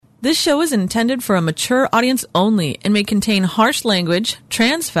This show is intended for a mature audience only and may contain harsh language,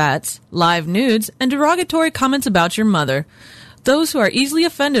 trans fats, live nudes, and derogatory comments about your mother. Those who are easily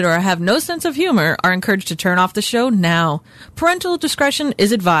offended or have no sense of humor are encouraged to turn off the show now. Parental discretion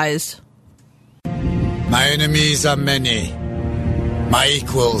is advised. My enemies are many. My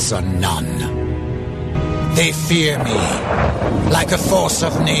equals are none. They fear me, like a force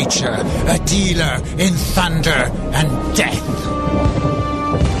of nature, a dealer in thunder and death.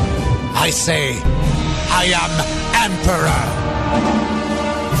 I say, I am Emperor.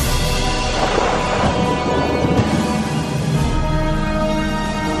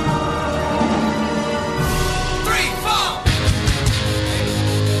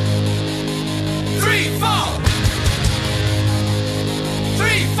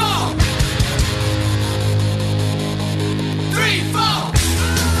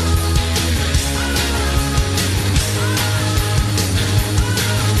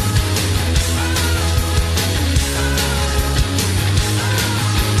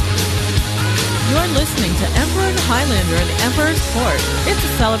 Listening to Emperor and Highlander and the Emperor's Court. It's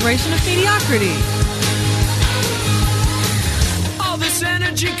a celebration of mediocrity. All this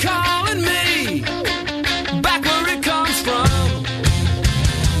energy calling me back where it comes from.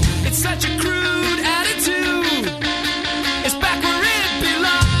 It's such a crude attitude. It's back where it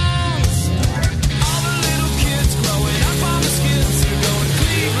belongs. All the little kids growing up on the skids are going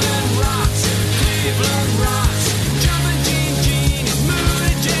Cleveland rocks, Cleveland rocks. Jumping Gene Gene is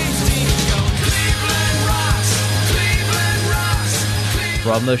moving James Dean.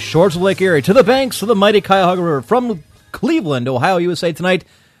 From the shores of Lake Erie to the banks of the mighty Cuyahoga River, from Cleveland, Ohio, USA tonight,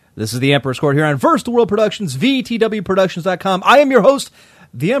 this is the Emperor's Court here on First World Productions, VTWProductions.com. I am your host,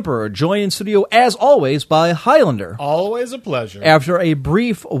 the Emperor, joined in studio, as always, by Highlander. Always a pleasure. After a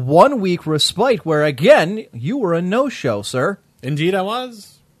brief one-week respite where, again, you were a no-show, sir. Indeed I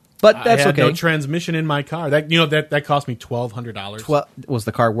was. But that's I had okay. no transmission in my car. That cost me $1,200. Was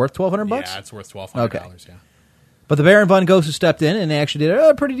the car worth $1,200? Yeah, it's worth $1,200, Okay. yeah. But the Baron Von Ghost stepped in and actually did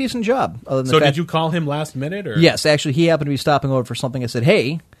a pretty decent job. So did you call him last minute? Or? Yes, actually, he happened to be stopping over for something. I said,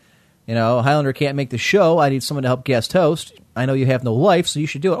 hey, Highlander can't make the show. I need someone to help guest host. I know you have no life, so you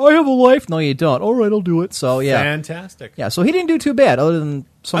should do it. I have a life. No, you don't. All right, I'll do it. So, yeah. Fantastic. Yeah, so he didn't do too bad, other than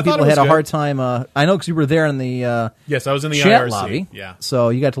some people had a hard time. I know because you were there in the yes, I was in the chat IRC. lobby. Yeah. So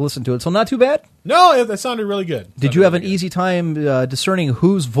you got to listen to it. So not too bad? No, that sounded really good. Did you have an easy time discerning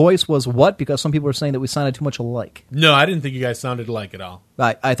whose voice was what? Because some people were saying that we sounded too much alike. No, I didn't think you guys sounded alike at all.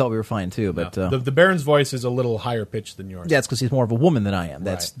 I thought we were fine, too. But no. The Baron's voice is a little higher pitched than yours. Yeah, it's because he's more of a woman than I am.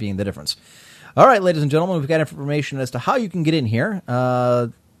 That's being the difference. All right, ladies and gentlemen, we've got information as to how you can get in here.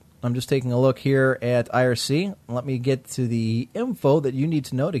 I'm just taking a look here at IRC. Let me get to the info that you need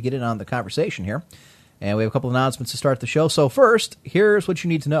to know to get in on the conversation here. And we have a couple of announcements to start the show. So first, here's what you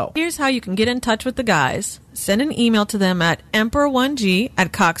need to know. Here's how you can get in touch with the guys. Send an email to them at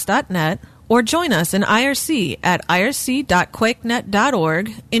emperor1g@cox.net or join us in IRC at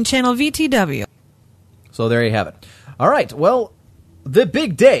irc.quakenet.org in channel VTW. So there you have it. All right, well, the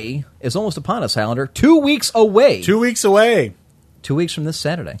big day is almost upon us, Highlander. 2 weeks away. 2 weeks away. 2 weeks from this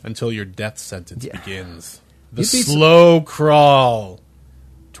Saturday. Until your death sentence begins. The You'd be slow crawl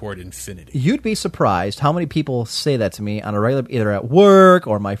toward infinity. You'd be surprised how many people say that to me on a regular, either at work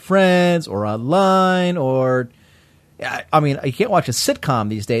or my friends or online or... I mean, you can't watch a sitcom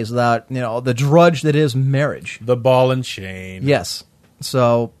these days without, the drudge that is marriage. The ball and chain. Yes.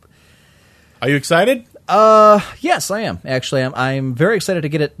 So... Are you excited? Yes, I am. Actually, I'm very excited to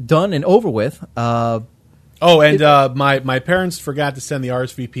get it done and over with. My parents forgot to send the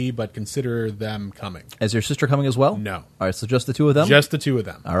RSVP, but consider them coming. Is your sister coming as well? No. All right, so just the two of them? Just the two of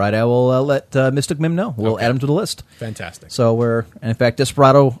them. All right, I will let Mystic Mim know. We'll add him to the list. Fantastic. So in fact,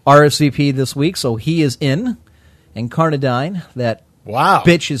 Desperado RSVP this week, so he is in. And Carnadine, that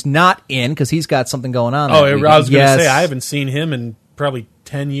bitch, is not in because he's got something going on. Oh, I was going to say, I haven't seen him in probably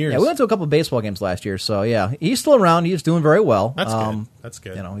 10 years. Yeah, we went to a couple of baseball games last year, so yeah, he's still around. He's doing very well. That's good. That's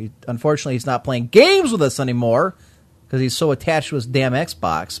good. Unfortunately, he's not playing games with us anymore because he's so attached to his damn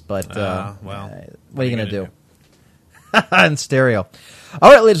Xbox. But what are you going to do? In stereo.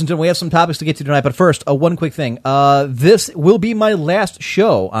 All right, ladies and gentlemen, we have some topics to get to tonight. But first, one quick thing. This will be my last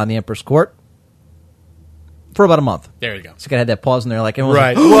show on the Emperor's Court for about a month. There you go. So I had that pause in there, like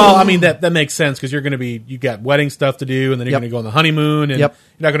right. Well, I mean that makes sense because you're going to you got wedding stuff to do, and then you're going to go on the honeymoon, and you're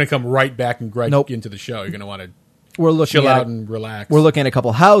not going to come right back and into the show. You're going to want to chill out and relax. We're looking at a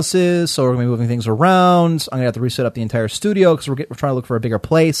couple houses, so we're going to be moving things around. I'm going to have to reset up the entire studio because we're trying to look for a bigger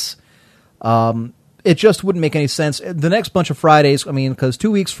place. It just wouldn't make any sense. The next bunch of Fridays, because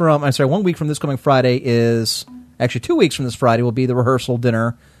 1 week from this coming Friday is actually 2 weeks from this Friday will be the rehearsal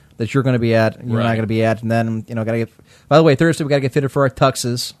dinner that you're going to be at, and you're not going to be at, and then gotta get. By the way, Thursday we got to get fitted for our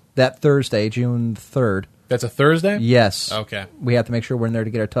tuxes. That Thursday, June 3rd. That's a Thursday? Yes. Okay. We have to make sure we're in there to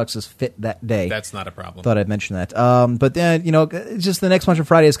get our tuxes fit that day. That's not a problem. Thought I'd mention that. But then, just the next bunch of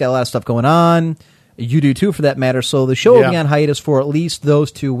Fridays got a lot of stuff going on. You do too, for that matter. So the show will be on hiatus for at least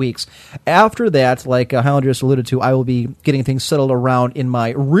those 2 weeks. After that, like Highlander just alluded to, I will be getting things settled around in my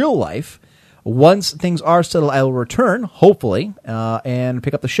real life. Once things are settled, I will return, hopefully, and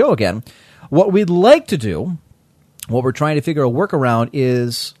pick up the show again. What we'd like to do, what we're trying to figure a workaround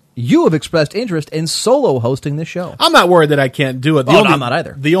is... You have expressed interest in solo hosting this show. I'm not worried that I can't do it. I'm not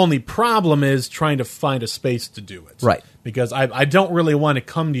either. The only problem is trying to find a space to do it. Right. Because I don't really want to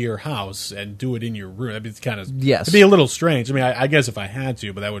come to your house and do it in your room. That'd be it'd be a little strange. I mean, I guess if I had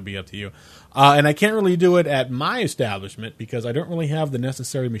to, but that would be up to you. And I can't really do it at my establishment because I don't really have the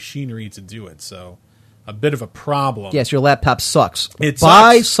necessary machinery to do it. So a bit of a problem. Yes, your laptop sucks.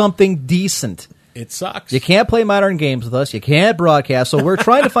 Buy something decent. It sucks. You can't play modern games with us. You can't broadcast. So we're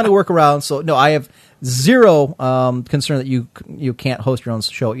trying to find a workaround. So, no, I have zero concern that you can't host your own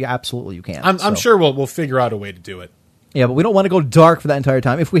show. Yeah, absolutely you can. I'm sure we'll figure out a way to do it. Yeah, but we don't want to go dark for that entire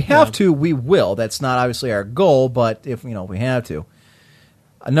time. If we have to, we will. That's not obviously our goal, but if we have to.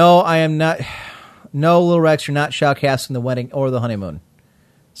 No, I am not. No, Little Rex, you're not shoutcasting the wedding or the honeymoon.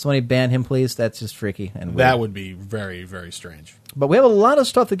 Somebody ban him, please. That's just freaky and weird. That would be very, very strange. But we have a lot of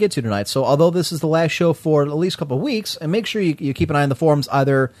stuff to get to tonight. So although this is the last show for at least a couple of weeks, and make sure you keep an eye on the forums,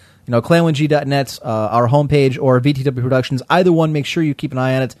 either clan1g.net, our homepage, or VTW Productions. Either one, make sure you keep an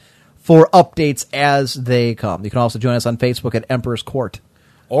eye on it for updates as they come. You can also join us on Facebook at Emperor's Court.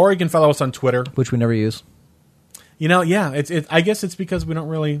 Or you can follow us on Twitter. Which we never use. I guess it's because we don't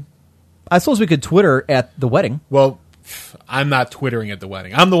really... I suppose we could Twitter at the wedding. Well... I'm not Twittering at the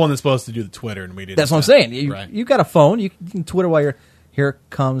wedding. I'm the one that's supposed to do the Twitter, and we didn't. That's what I'm saying. You got a phone. You can Twitter while you're... Here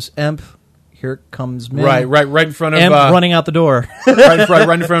comes Emp. Here comes Min. Right in front of... Emp running out the door. right in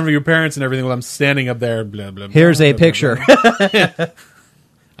front of your parents and everything while I'm standing up there. Blah, blah, blah, Here's a blah, picture. Blah, blah.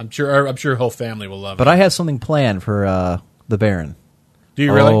 I'm sure her whole family will love it. But I have something planned for the Baron. Do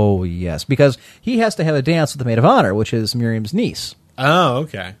you really? Oh, yes. Because he has to have a dance with the maid of honor, which is Miriam's niece. Oh,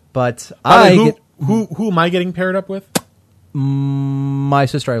 okay. But who am I getting paired up with? My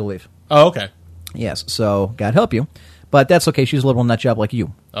sister, I believe. Oh, okay. Yes, so God help you. But that's okay. She's a little nut job like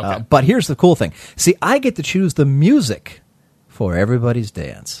you. Okay. But here's the cool thing. See, I get to choose the music for everybody's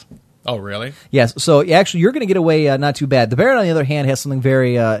dance. Oh, really? Yes. So actually, you're going to get away not too bad. The Baron, on the other hand, has something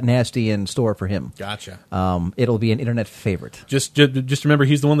very nasty in store for him. Gotcha. It'll be an internet favorite. Just remember,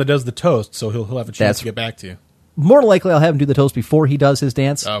 he's the one that does the toast, so he'll have a chance to get back to you. More than likely, I'll have him do the toast before he does his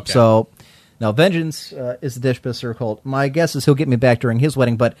dance. Okay. So now, vengeance is the dish best circled. My guess is he'll get me back during his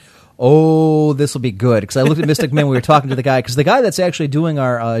wedding, but this will be good because I looked at Mystic Men. We were talking to the guy because the guy that's actually doing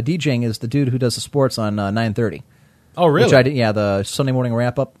our DJing is the dude who does the sports on 9:30. Oh, really? Which I did, the Sunday morning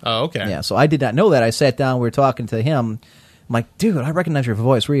wrap up. Oh, okay. Yeah, so I did not know that. I sat down. We were talking to him. I'm like, dude, I recognize your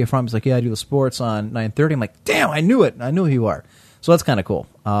voice. Where are you from? He's like, yeah, I do the sports on 9:30. I'm like, damn, I knew it. I knew who you are. So that's kind of cool.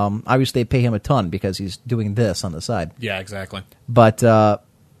 Obviously, they pay him a ton because he's doing this on the side. Yeah, exactly. But I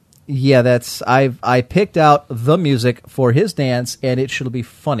picked out the music for his dance, and it should be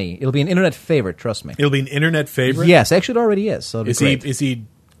funny. It'll be an internet favorite. Trust me. It'll be an internet favorite. Yes, actually, it already is. So is he?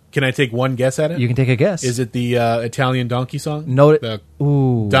 Can I take one guess at it? You can take a guess. Is it the Italian donkey song? No.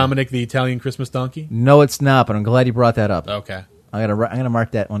 Dominic the Italian Christmas donkey? No, it's not. But I'm glad you brought that up. Okay. I'm gonna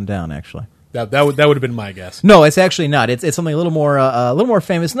mark that one down. Actually. That would have been my guess. No, it's actually not. It's something a little more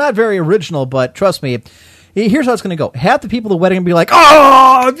famous. Not very original, but trust me. Here's how it's going to go. Half the people at the wedding will be like,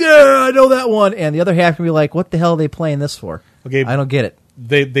 oh, yeah, I know that one. And the other half can be like, what the hell are they playing this for? Okay, I don't get it.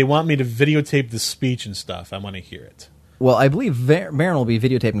 They want me to videotape the speech and stuff. I want to hear it. Well, I believe Baron will be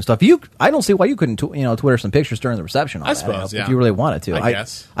videotaping stuff. I don't see why you couldn't Twitter some pictures during the reception. I suppose, if you really wanted to. I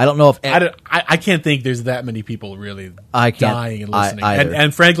guess. I don't know if... I can't think there's that many people really dying and listening.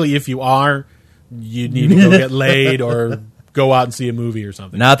 And frankly, if you are, you need to go get laid or... go out and see a movie or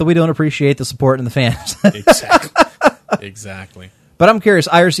something. Not that we don't appreciate the support and the fans. Exactly. But I'm curious,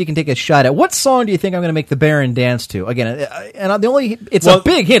 IRC can take a shot at what song do you think I'm going to make the Baron dance to? Again, and a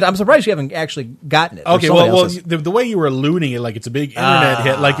big hint. I'm surprised you haven't actually gotten it. Okay, well, the way you were alluding it, like it's a big internet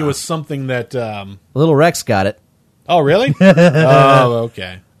hit, like it was something that... Little Rex got it. Oh, really? Oh,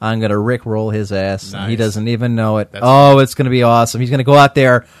 okay. I'm going to rickroll his ass. Nice. And he doesn't even know it. That's funny. It's going to be awesome. He's going to go out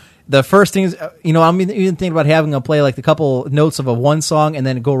there... The first thing is, I'm even thinking about having him play like the couple notes of one song and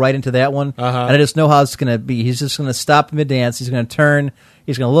then go right into that one. And I just know how it's going to be. He's just going to stop mid-dance. He's going to turn.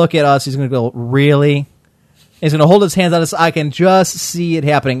 He's going to look at us. He's going to go, really? He's going to hold his hands on us. I can just see it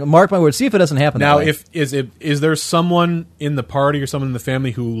happening. Mark my words. See if it doesn't happen. Now, that way. is there someone in the party or someone in the family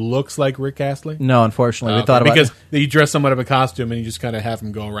who looks like Rick Astley? No, unfortunately, we thought about because you dress someone up in a costume and you just kind of have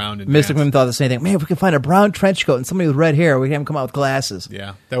him go around and Mystic dance. Women thought the same thing. Man, if we can find a brown trench coat and somebody with red hair, we can have him come out with glasses.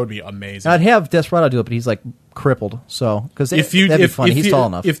 Yeah, that would be amazing. I'd have Desperado do it, but he's like crippled. So because that'd be funny. He's tall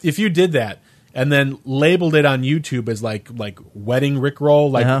enough. If you did that and then labeled it on YouTube as like wedding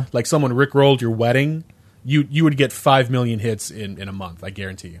Rickroll, like someone Rickrolled your wedding. You would get 5 million hits in a month. I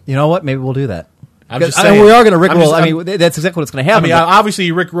guarantee you. You know what? Maybe we'll do that. I'm just saying. We are going to Rickroll. That's exactly what's going to happen. Obviously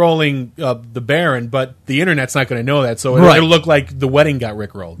you're Rickrolling the Baron, but the internet's not going to know that, so it'll look like the wedding got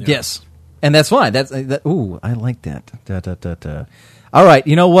Rickrolled. You know? Yes, and that's fine. Ooh, I like that. All right,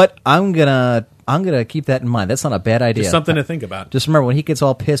 you know what? I'm gonna keep that in mind. That's not a bad idea. Just something to think about. Just remember when he gets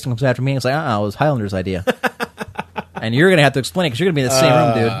all pissed and comes after me, it's like, it was Highlander's idea. And you're going to have to explain it because you're going to be in the same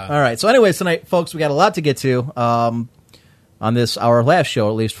room, dude. All right. So anyways, tonight, folks, we got a lot to get to on this, our last show,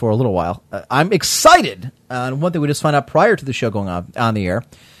 at least for a little while. I'm excited. And one thing we just found out prior to the show going on the air,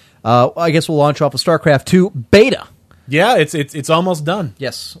 I guess we'll launch off a StarCraft 2 beta. Yeah, it's almost done.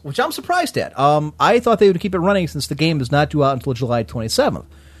 Yes, which I'm surprised at. I thought they would keep it running since the game does not due out until July 27th.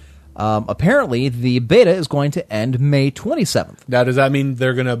 Apparently, the beta is going to end May 27th. Now, does that mean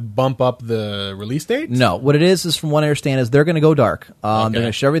they're going to bump up the release date? No. What it is from what I understand, is they're going to go dark. They're going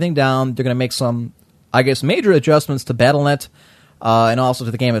to shut everything down. They're going to make some, I guess, major adjustments to Battle.net and also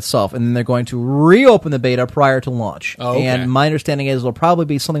to the game itself. And then they're going to reopen the beta prior to launch. Oh, okay. And my understanding is it'll probably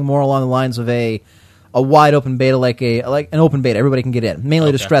be something more along the lines of a wide open beta, like an open beta. Everybody can get in,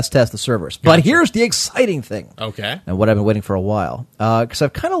 mainly to stress test the servers. But here's the exciting thing. Okay. And what I've been waiting for a while. Because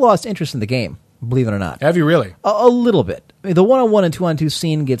I've kind of lost interest in the game, believe it or not. Have you really? A little bit. I mean, the 1-on-1 and 2-on-2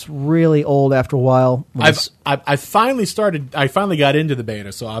 scene gets really old after a while. I finally got into the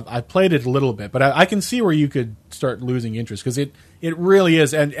beta, so I played it a little bit. But I can see where you could start losing interest, because it really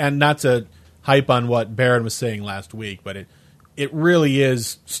is, and not to hype on what Baron was saying last week, but it really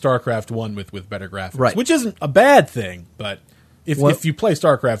is StarCraft 1 with better graphics, right. Which isn't a bad thing, but if you play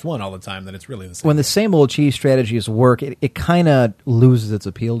StarCraft 1 all the time, then it's really the same. When the same old cheese strategies work, it kind of loses its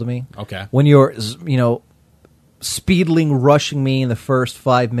appeal to me. Okay. When you're, speedling rushing me in the first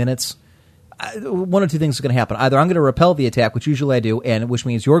 5 minutes, one or two things is going to happen. Either I'm going to repel the attack, which usually I do, and which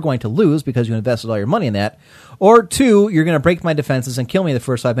means you're going to lose because you invested all your money in that, or two, you're going to break my defenses and kill me in the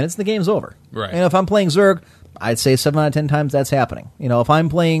first 5 minutes, and the game's over. Right. And if I'm playing Zerg, I'd say 7 out of 10 times that's happening. If I'm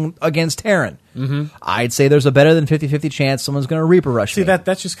playing against Terran, I'd say there's a better than 50-50 chance someone's going to Reaper rush me. See,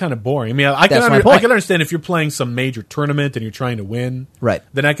 that's just kind of boring. I mean, I can understand if you're playing some major tournament and you're trying to win. Right.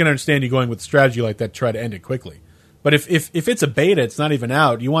 Then I can understand you going with a strategy like that to try to end it quickly. But if it's a beta, it's not even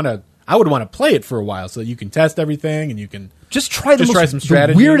out, I would want to play it for a while so that you can test everything and you can just try some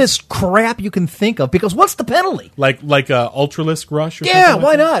strategy. The weirdest crap you can think of, because what's the penalty? Like a Ultralisk rush or something? Yeah,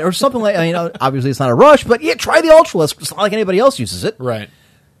 why not? Or something like, obviously it's not a rush, but yeah, try the Ultralisk. It's not like anybody else uses it. Right.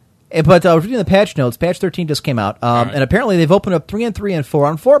 But reading the patch notes, patch 13 just came out, and apparently they've opened up 3-on-3 and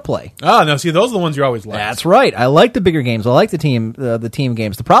 4-on-4 play. Oh, no, see, those are the ones you always like. That's right. I like the bigger games. I like the team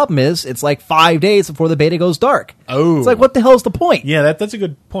games. The problem is, it's like 5 days before the beta goes dark. Oh. It's like, what the hell's the point? Yeah, that's a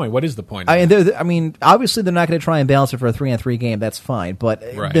good point. What is the point? Obviously they're not going to try and balance it for a 3-on-3 game. That's fine. But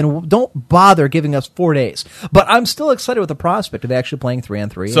then don't bother giving us 4 days. But I'm still excited with the prospect of actually playing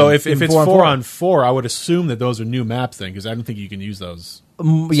 3-on-3. So if it's 4-on-4, I would assume that those are new maps then, because I don't think you can use those.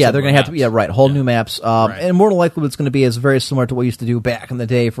 Yeah, they're going to have to be whole new maps, and more than likely, what it's going to be is very similar to what we used to do back in the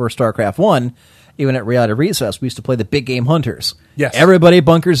day for StarCraft 1. Even at Reality Recess, we used to play the big game hunters. Yes, everybody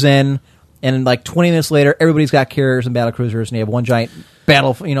bunkers in, and like 20 minutes later, everybody's got carriers and battle cruisers, and you have one giant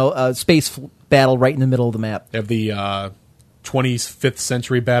battle, space battle right in the middle of the map. You have the 25th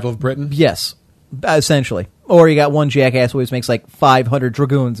century Battle of Britain. Yes, essentially. Or you got one jackass who always makes like 500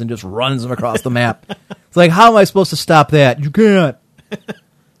 dragoons and just runs them across the map. It's like, how am I supposed to stop that? You can't.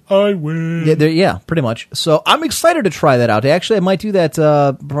 I win. Yeah, pretty much. So I'm excited to try that out. Actually, I might do that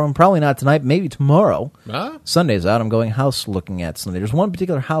probably not tonight, maybe tomorrow. Sunday's out. I'm going house looking at Sunday. There's one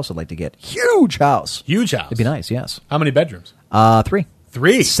particular house I'd like to get. Huge house. Huge house. It'd be nice, yes. How many bedrooms? 3.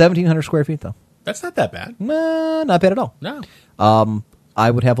 3? 1,700 square feet, though. That's not that bad. Not bad at all. No.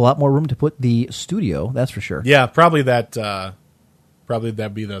 I would have a lot more room to put the studio, that's for sure. Yeah, probably that... Probably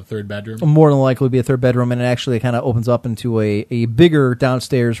that'd be the third bedroom. More than likely would be a third bedroom, and it actually kind of opens up into a bigger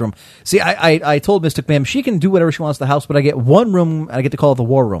downstairs room. See, I told Mystic Ma'am she can do whatever she wants in the house, but I get one room, and I get to call it the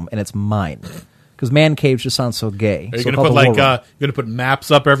war room, and it's mine. Because man caves just sounds so gay. Are you going to put you're going to put maps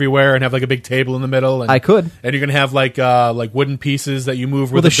up everywhere and have like a big table in the middle? And, I could. And you're going to have like wooden pieces that you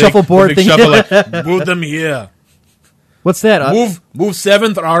move with a shuffleboard thing. Shuffle, move them here. What's that? Move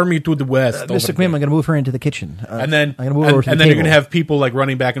 7th Army to the west. Mr. Quim, I'm going to move her into the kitchen. And then I'm going to move her over to the then you're table. going to have people like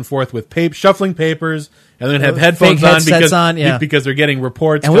running back and forth with shuffling papers, and then have Fake headphones on headsets because they're getting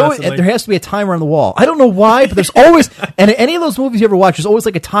reports And constantly. there has to be a timer on the wall. I don't know why, but there's always, and in any of those movies you ever watch, there's always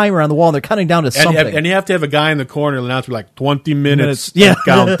like a timer on the wall, and they're counting down to something. And you have to have a guy in the corner announce for like 20 minutes Yeah.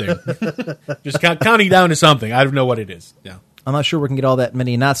 counting. Just counting down to something. I don't know what it is. Yeah. I'm not sure we can get all that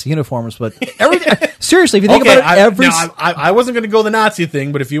many Nazi uniforms, but seriously, if you think about it, I wasn't going to go the Nazi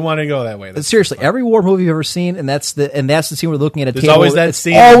thing, but if you want to go that way, that's seriously, every war movie you've ever seen, and that's the scene we're looking at a there's table. always that it's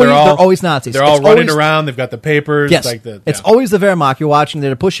scene. Always, they're always Nazis. They're all It's running always, around. They've got the papers. Yes, it's always the Wehrmacht you're watching.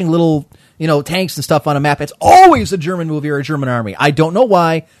 They're pushing little, tanks and stuff on a map. It's always a German movie or a German army. I don't know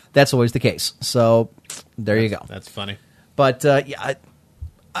why. That's always the case. So there you go. That's funny. But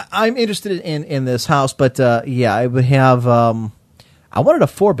I'm interested in this house. But I would have. I wanted a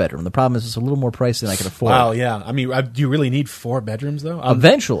 4-bedroom. The problem is it's a little more pricey than I could afford. Wow, yeah. I mean, do you really need 4 bedrooms, though?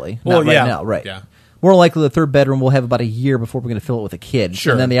 Eventually. Not right now, right. Yeah. More likely the third bedroom will have about a year before we're going to fill it with a kid.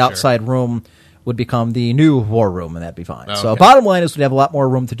 Sure, and then the sure. outside room would become the new war room, and that'd be fine. So Okay. bottom line is we'd have a lot more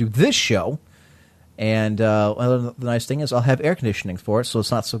room to do this show. And the nice thing is I'll have air conditioning for it, so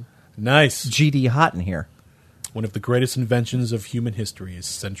it's not so Nice. GD hot in here. One of the greatest inventions of human history is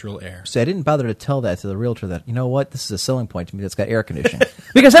central air. See, I didn't bother to tell that to the realtor that, you know what, this is a selling point to me that's got air conditioning.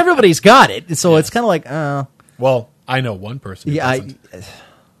 Because everybody's got it, so it's kind of like, Well, I know one person who yeah, doesn't.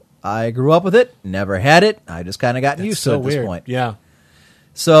 I grew up with it, never had it. I just kind of gotten used to it at this point. Yeah.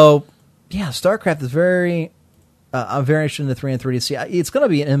 So, yeah, StarCraft is very. I'm very interested in the 3 and 3 to see. It's going to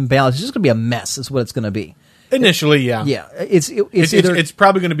be an imbalance. It's just going to be a mess. Is what it's going to be. Initially, yeah. Yeah, it's either it's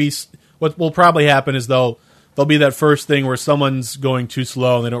probably going to be what will probably happen is there'll be that first thing where someone's going too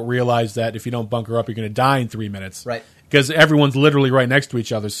slow and they don't realize that if you don't bunker up, you're going to die in 3 minutes. Right. Because everyone's literally right next to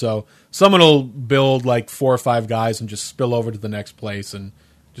each other. So someone will build like 4 or 5 guys and just spill over to the next place and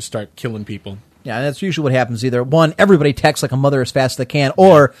just start killing people. Yeah, and that's usually what happens. Either one, everybody texts like a mother as fast as they can,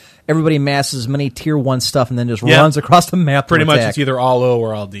 or everybody masses as many tier 1 stuff and then just runs across the map. Pretty much, attack. it's either all O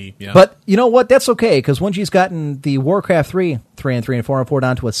or all D. Yeah. But you know what? That's okay, because Bungie's gotten the Warcraft 3 and 3 and 4 and 4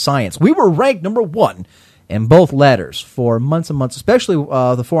 down to a science. We were ranked number 1 in both ladders for months and months, especially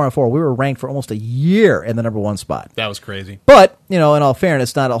the 4 on 4. We were ranked for almost a year in the number 1 spot. that was crazy. But, in all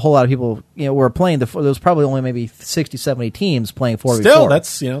fairness, not a whole lot of people, were playing there was probably only maybe 60, 70 teams playing 4v4.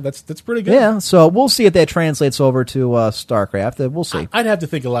 Still, that's pretty good. Yeah, so we'll see if that translates over to StarCraft. We'll see. I'd have to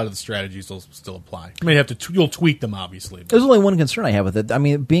think a lot of the strategies will still apply. You may have to you'll tweak them, obviously. There's only one concern I have with it. I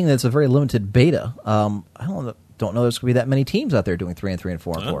mean, being that it's a very limited beta, I don't know there's going to be that many teams out there doing 3 and 4 and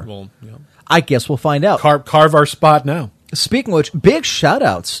 4. Well, I guess we'll find out. carve our spot now. Speaking of which, big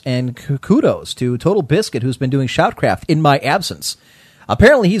shout-outs and kudos to Total Biscuit, who's been doing Shoutcraft in my absence.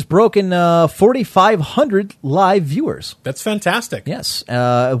 Apparently, he's broken 4,500 live viewers. That's fantastic. Yes.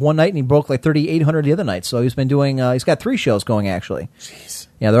 One night, and he broke like 3,800 the other night. So he's been doing, he's got 3 shows going, actually. Jeez.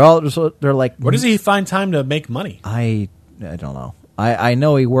 Yeah, they're like... Where does he find time to make money? I don't know. I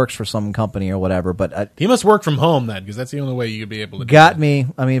know he works for some company or whatever, but... He must work from home then, because that's the only way you'd be able to do Got that. me.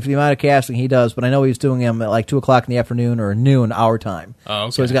 I mean, for the amount of casting he does, but I know he's doing them at like 2 o'clock in the afternoon or noon our time. Oh,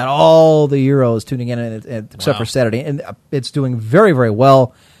 okay. So he's got all the Euros tuning in, except for Saturday, and it's doing very, very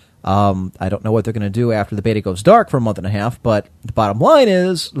well. I don't know what they're going to do after the beta goes dark for a month and a half, but the bottom line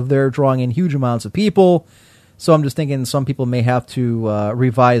is they're drawing in huge amounts of people. So I'm just thinking some people may have to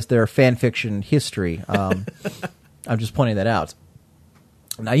revise their fan fiction history. I'm just pointing that out.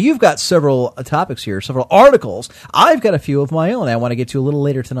 Now, you've got several topics here, several articles. I've got a few of my own I want to get to a little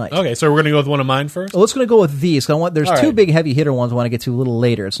later tonight. Okay, so we're going to go with one of mine first? Well, let's going to go with these. There's All 2 right. big heavy hitter ones I want to get to a little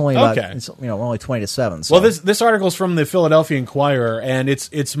later. It's only about, Okay. we're only 20 to 7. So. Well, this article is from the Philadelphia Inquirer, and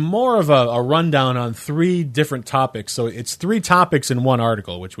it's more of a rundown on 3 different topics. So it's 3 topics in one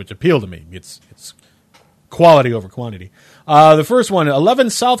article, which appeal to me. It's quality over quantity. The first one, 11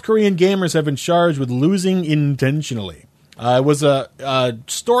 South Korean gamers have been charged with losing intentionally. It was a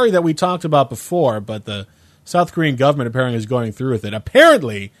story that we talked about before, but the South Korean government apparently is going through with it.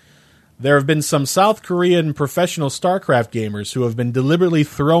 Apparently, there have been some South Korean professional StarCraft gamers who have been deliberately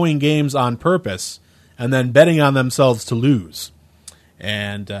throwing games on purpose and then betting on themselves to lose.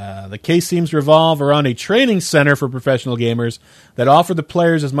 And the case seems to revolve around a training center for professional gamers that offered the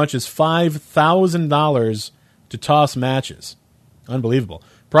players as much as $5,000 to toss matches. Unbelievable.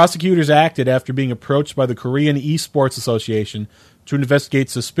 Prosecutors acted after being approached by the Korean Esports Association to investigate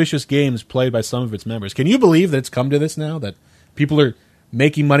suspicious games played by some of its members. Can you believe that it's come to this now, that people are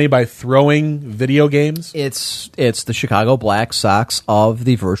making money by throwing video games? It's the Chicago Black Sox of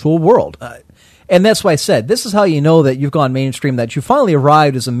the virtual world. And that's why I said, this is how you know that you've gone mainstream, that you finally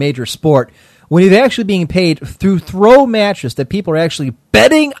arrived as a major sport when you're actually being paid through throw matches that people are actually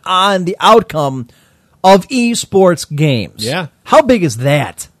betting on the outcome of esports games. Yeah. How big is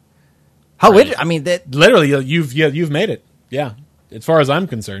that? How Right. I mean, that Literally, you've made it. Yeah, as far as I'm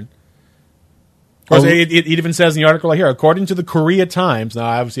concerned. Of course, it even says in the article right here, according to the Korea Times, now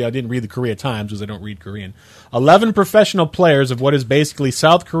obviously I didn't read the Korea Times because I don't read Korean, 11 professional players of what is basically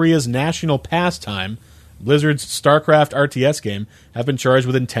South Korea's national pastime, Blizzard's StarCraft RTS game, have been charged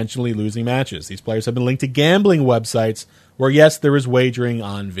with intentionally losing matches. These players have been linked to gambling websites where, yes, there is wagering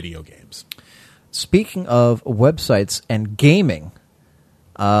on video games. Speaking of websites and gaming,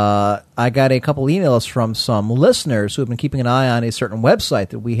 I got a couple emails from some listeners who have been keeping an eye on a certain website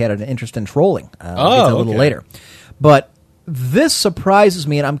that we had an interest in trolling. I'll get to a little later. But this surprises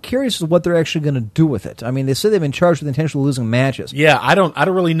me, and I'm curious as to what they're actually going to do with it. I mean, they say they've been charged with intentionally losing matches. Yeah, I don't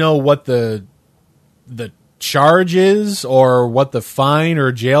really know what the charge is or what the fine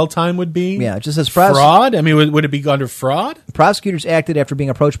or jail time would be. Yeah, it just says fraud. I mean, would it be under fraud? Prosecutors acted after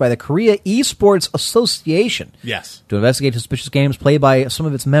being approached by the Korea Esports Association. Yes. To investigate suspicious games played by some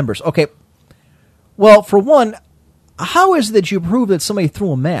of its members. Okay, well, for one, how is it that you prove that somebody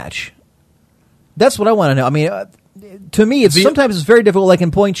threw a match? That's what I want to know. I mean, to me, sometimes it's very difficult, like in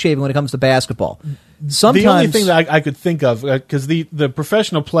point shaving when it comes to basketball. Sometimes the only thing that I could think of, because the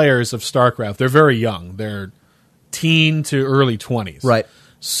professional players of StarCraft, they're very young. They're teen to early 20s. Right.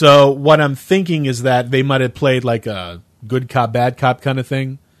 So what I'm thinking is that they might have played like a good cop, bad cop kind of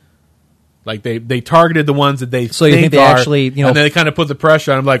thing. Like they targeted the ones that they so you think they are, actually, you know, and then they kind of put the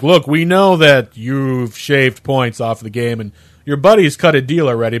pressure on them. Like, look, we know that you've shaved points off the game, and your buddy's cut a deal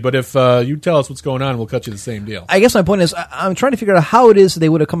already. But if you tell us what's going on, we'll cut you the same deal. I guess my point is, I'm trying to figure out how it is that they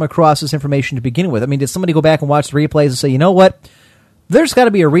would have come across this information to begin with. I mean, did somebody go back and watch the replays and say, you know what? There's got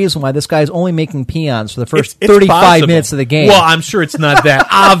to be a reason why this guy's only making peons for the first 35 possible. minutes of the game. Well, I'm sure it's not that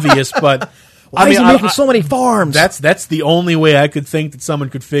obvious, but why is he making so many farms? That's the only way I could think that someone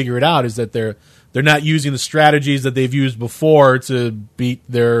could figure it out, is that they're not using the strategies that they've used before to beat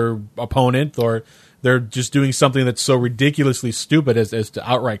their opponent, or they're just doing something that's so ridiculously stupid as to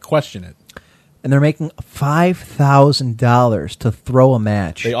outright question it. And they're making $5,000 to throw a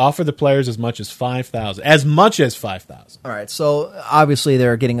match. They offer the players as much as $5,000. As much as $5,000. All right, so obviously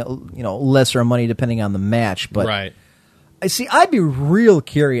they're getting lesser money depending on the match, but right. I see. I'd be real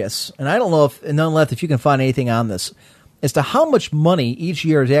curious, and I don't know if nonetheless if you can find anything on this, as to how much money each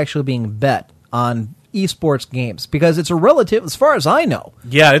year is actually being bet on esports games, because it's a relative, as far as I know.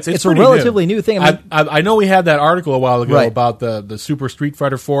 Yeah, it's a relatively new thing. I know we had that article a while ago right. about the Super Street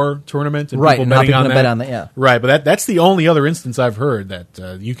Fighter 4 tournament, and right, people and betting on that. that. Bet on that. Yeah, right. But that's the only other instance I've heard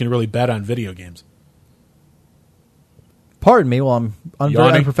that you can really bet on video games. Pardon me, while I'm very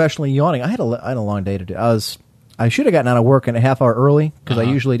Yawning? unprofessionally yawning. I had a long day to do. I should have gotten out of work in a half hour early, because I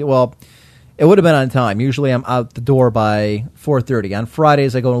usually do. Well, it would have been on time. Usually I'm out the door by 4:30. On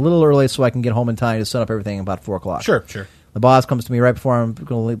Fridays, I go a little early so I can get home in time to set up everything about 4 o'clock. Sure. The boss comes to me right before I'm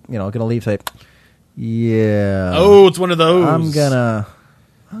going to leave. Say, yeah. Oh, it's one of those. I'm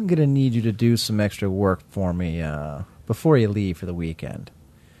gonna need you to do some extra work for me before you leave for the weekend.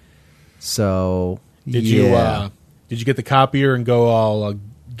 So Did you get the copier and go all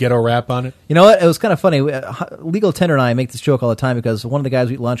ghetto rap on it? You know what? It was kind of funny. Legal Tender and I make this joke all the time because one of the guys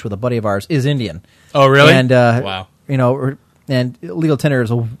we eat lunch with, a buddy of ours, is Indian. Oh, really? And wow. And Legal Tender is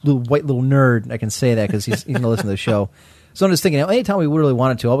a white little nerd. I can say that because he's going to listen to the show. So I'm just thinking, anytime we really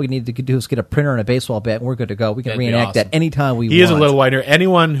wanted to, all we need to do is get a printer and a baseball bat, and we're good to go. We can reenact that anytime we want. He is a little whiter.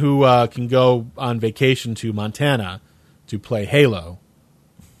 Anyone who can go on vacation to Montana to play Halo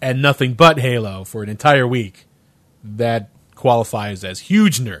and nothing but Halo for an entire week, that qualifies as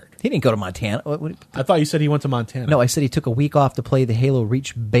huge nerd. He didn't go to Montana. I thought you said he went to Montana. No, I said he took a week off to play the Halo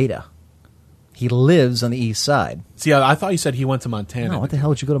Reach beta. He lives on the east side. See, I thought you said he went to Montana. No, what the hell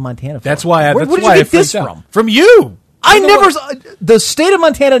would you go to Montana for? That's why. Where did you get this from? From you. The state of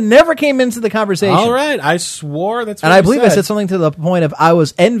Montana never came into the conversation. All right, I swore that's what and I believe said. I said something to the point of I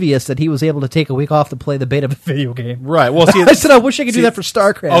was envious that he was able to take a week off to play the beta of a video game. Right. Well, see, I said I wish I could do that for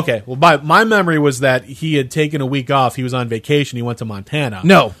StarCraft. Okay. Well, my memory was that he had taken a week off. He was on vacation. He went to Montana.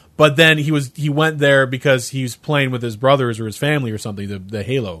 No. But then he went there because he was playing with his brothers or his family or something. The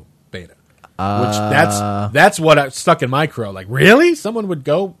Halo beta. Which that's what stuck in my crow. Like, really? Someone would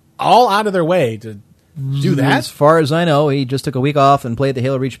go all out of their way to do that? As far as I know, he just took a week off and played the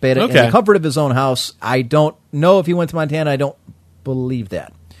Halo Reach beta in the comfort of his own house. I don't know if he went to Montana. I don't believe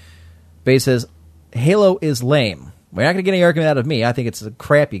that. But he says, Halo is lame. We're not going to get any argument out of me. I think it's a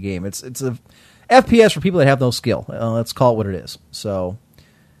crappy game. It's a FPS for people that have no skill. Let's call it what it is. So,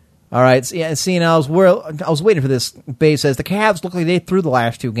 All right. Seeing I was waiting for this. Bay says the Cavs look like they threw the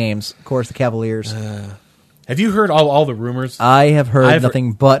last 2 games. Of course, the Cavaliers. Have you heard all the rumors? I have heard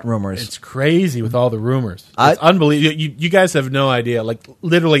nothing but rumors. It's crazy with all the rumors. It's unbelievable. You guys have no idea. Like,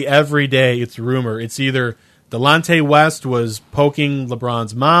 literally every day it's rumor. It's either Delonte West was poking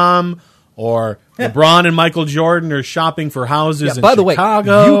LeBron's mom, or LeBron and Michael Jordan are shopping for houses in by the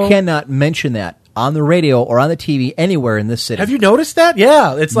Chicago. way, you cannot mention that on the radio or on the TV anywhere in this city. Have you noticed that?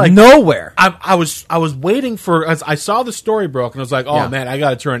 Yeah, it's like nowhere. I was waiting for. I saw the story broke, and I was like, "Oh man, I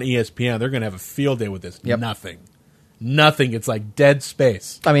got to turn on ESPN. They're going to have a field day with this." Yep. Nothing. It's like dead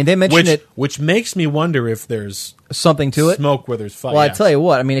space. I mean, they mentioned it, which makes me wonder if there's something to it. Smoke where there's fire. Well, I tell you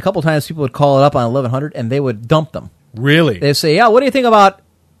what. I mean, a couple times people would call it up on 1100, and they would dump them. Really? They say, "Yeah, what do you think about?"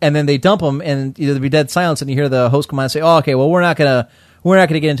 And then they dump them, and either there'd be dead silence, and you hear the host come on and say, "Oh, okay, well, we're not gonna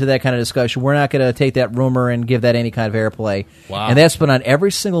get into that kind of discussion. We're not gonna take that rumor and give that any kind of airplay." Wow. And that's been on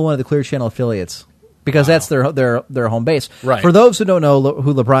every single one of the Clear Channel affiliates because that's their home base. Right. For those who don't know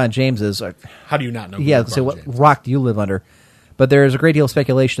who LeBron James is, how do you not know? Yeah, say what rock do you live under? But there is a great deal of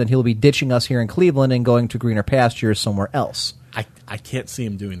speculation that he'll be ditching us here in Cleveland and going to greener pastures somewhere else. I can't see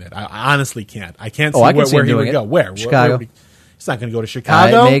him doing that. I honestly can't. I can't see where he would go. Where? Chicago. He's not going to go to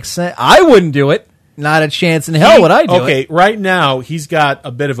Chicago. It makes sense. I wouldn't do it. Not a chance in hell would I do it. Okay, right now he's got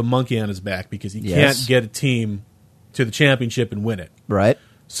a bit of a monkey on his back because he can't get a team to the championship and win it. Right.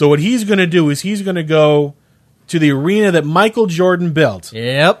 So what he's going to do is he's going to go to the arena that Michael Jordan built.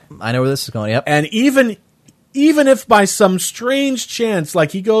 Yep. I know where this is going. Yep. And even if by some strange chance,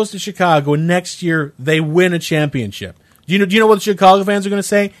 like he goes to Chicago and next year they win a championship, do you know what the Chicago fans are going to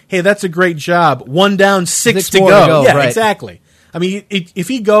say? Hey, that's a great job. 1 down, 6 to go. Yeah, right. Exactly. I mean, if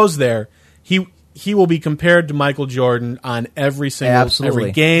he goes there, he will be compared to Michael Jordan on every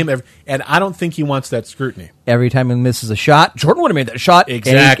game, and I don't think he wants that scrutiny. Every time he misses a shot, Jordan would have made that shot.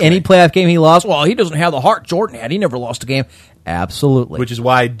 Exactly. Any playoff game he lost, well, he doesn't have the heart Jordan had. He never lost a game. Absolutely. Which is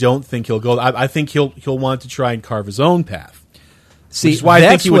why I don't think he'll go. I think he'll want to try and carve his own path. See, which is why I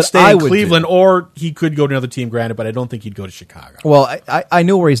think he would stay in Cleveland, or he could go to another team, granted, but I don't think he'd go to Chicago. Well, I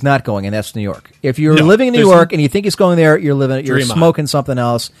know where he's not going, and that's New York. If you're living in New York and you think he's going there, you're smoking something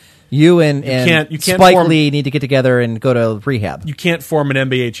else. You and Spike Lee need to get together and go to rehab. You can't form an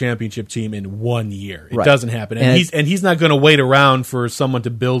NBA championship team in 1 year. It Right. doesn't happen. And he's not going to wait around for someone to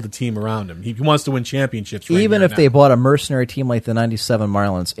build a team around him. He wants to win championships right Even there if now. they bought a mercenary team like the 97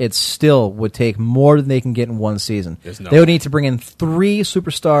 Marlins, it still would take more than they can get in one season. They would need to bring in 3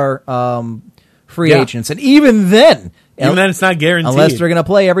 superstar free agents. And even then it's not guaranteed. Unless they're going to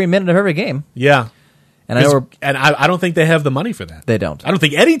play every minute of every game. Yeah. And I don't think they have the money for that. They don't. I don't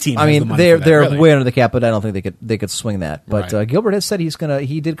think any team has the money for that. They're really. way under the cap, but I don't think they could swing that. But Right. Gilbert has said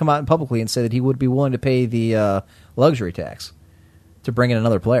he did come out publicly and say that he would be willing to pay the luxury tax to bring in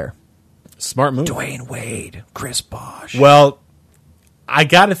another player. Smart move. Dwayne Wade, Chris Bosh. Well, I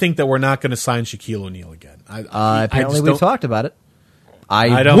got to think that we're not going to sign Shaquille O'Neal again. Apparently we've talked about it.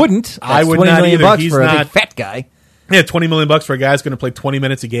 I don't- wouldn't. That's I would $20 not million either. bucks He's for a not- big fat guy. Yeah, $20 million for a guy who's going to play 20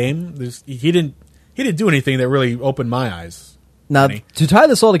 minutes a game. He didn't do anything that really opened my eyes. Now, to tie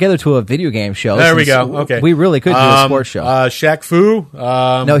this all together to a video game show, There we go. Okay, we really could do a sports show. Shaq Fu.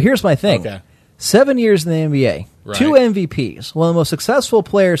 No, here's my thing. Okay. 7 years in the NBA, Right. 2 MVPs, one of the most successful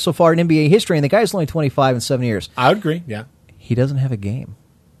players so far in NBA history, and the guy's only 25 in 7 years. I would agree. Yeah, He doesn't have a game.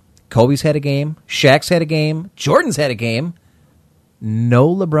 Kobe's had a game. Shaq's had a game. Jordan's had a game.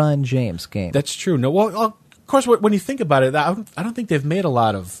 No LeBron James game. that's true. No, well, of course, when you think about it, I don't think they've made a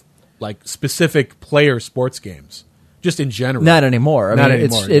lot of like specific player sports games. Just in general, Not anymore. Not mean,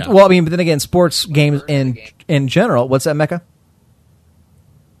 anymore. It's, yeah. well, I mean, but then again, sports games in general. What's that, Mecca?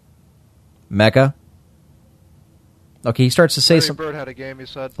 Mecca? Okay, he starts to say Larry something. Bird had a game, he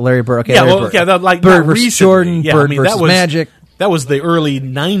said. Larry Bird. Okay, Yeah, Larry well, Bird. yeah, like Bird not versus recently. Jordan. Yeah, Bird I mean, versus Magic. That was the early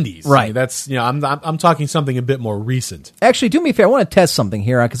 '90s, Right. I mean, that's I'm talking something a bit more recent. Actually, do me a favor. I want to test something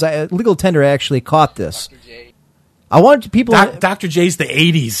here because Legal Tender actually caught this. I want people. Dr. J's the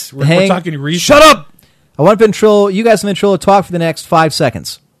 '80s. We're talking recent. Shut up! I want Ventrilo. You guys in Ventrilo talk for the next 5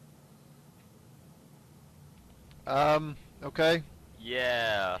 seconds. Okay.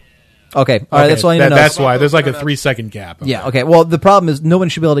 Yeah. Okay, all right. That's all I need to know. That's why there's like a 3-second gap. Yeah. Okay. Well, the problem is no one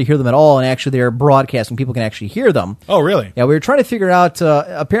should be able to hear them at all, and actually they're broadcasting. People can actually hear them. Oh, really? Yeah. We were trying to figure out.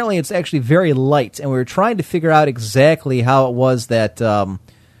 Apparently, it's actually very light, and we were trying to figure out exactly how it was that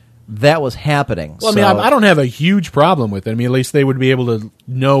that was happening. Well, I mean, I don't have a huge problem with it. I mean, at least they would be able to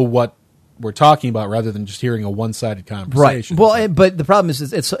know what we're talking about rather than just hearing a one-sided conversation. Right. Well, but the problem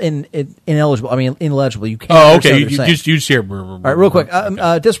is it's ineligible. I mean, ineligible. You can't. Oh, understand okay. what you're saying. You just hear. All right, real quick.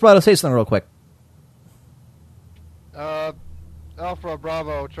 Desperado, say something real quick. Alpha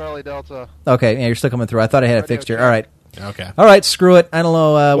Bravo Charlie Delta. Okay, yeah, you're still coming through. I thought I had it fixed here. All right. Okay. All right, screw it. I don't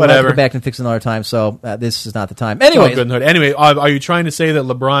know. We'll have Whatever. to go back and fix it another time, so this is not the time. Oh, Anyway, good in the hood. Anyway, are you trying to say that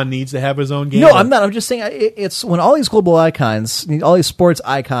LeBron needs to have his own game? no, I'm not. I'm just saying it's when all these global icons, all these sports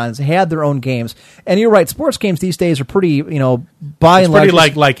icons had their own games. And you're right, sports games these days are pretty, by and large,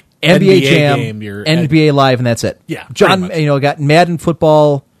 pretty like NBA NBA Jam, game, NBA Live, and that's it. Yeah, John, pretty much. got Madden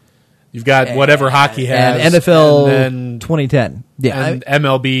football. You've got whatever hockey has, and NFL and then 2010. Yeah, and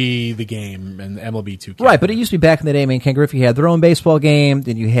MLB the game and MLB 2K. right. But it used to be back in the day. I mean, Ken Griffey had their own baseball game.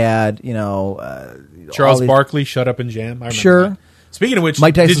 Then you had, Charles Barkley, Shut Up and Jam. I remember Sure. that. Speaking of which,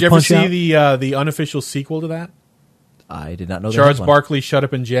 Mike Tyson's did you ever Punch-Out? see the unofficial sequel to that? I did not know that. Charles one. Barkley, Shut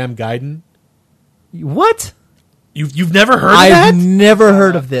Up and Jam Gaiden. What? You've never heard of I've that? never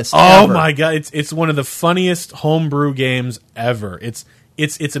heard of this. Oh ever. my god! It's one of the funniest homebrew games ever. It's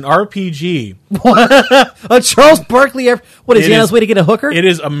an RPG. A Charles Barkley. What is It he on is- his way to get a hooker? It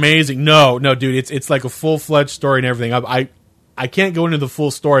is amazing. No, dude, it's like a full fledged story and everything. I can't go into the full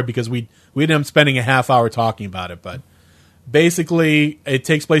story because we ended up spending a half hour talking about it. But basically, it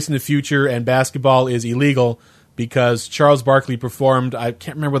takes place in the future, and basketball is illegal because Charles Barkley performed. I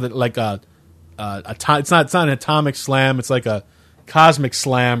can't remember that it's not an atomic slam. It's like a cosmic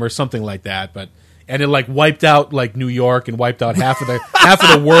slam or something like that. And it like wiped out like New York and wiped out half of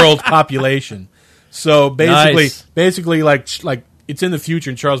the world population. So basically like it's in the future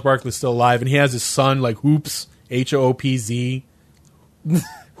and Charles Barkley's still alive and he has his son like Hoops, Hoopz,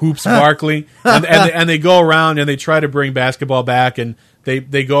 Hoops Barkley, and they go around and they try to bring basketball back and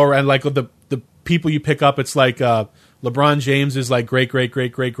they go around like the people you pick up. It's like LeBron James is like great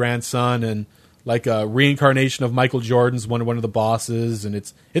grandson and like a reincarnation of Michael Jordan's one of the bosses and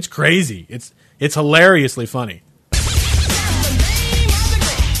it's crazy. It's hilariously funny.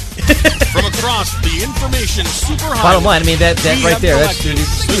 From across the information superhighway. Bottom line, I mean that we right have there. That's collected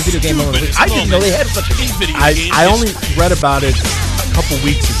the video game moment. stupidest I didn't know they had moments such a in game. video game I only history. read about it a couple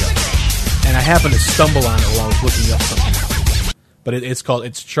weeks ago, and I happened to stumble on it while I was looking up something else. But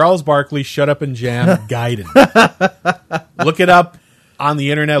it's Charles Barkley, Shut Up and Jam Gaiden. Look it up on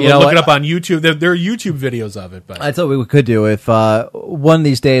the internet. Look it up on YouTube. There are YouTube videos of it. But I thought we could do if one of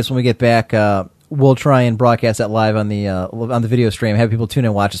these days when we get back, we'll try and broadcast that live on the video stream. Have people tune in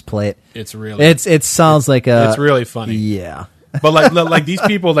and watch us play it. it's really It sounds like it's really funny. Yeah. But like these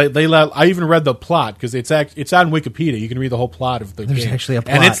people, I even read the plot because it's on Wikipedia. You can read the whole plot of the There's game. actually a and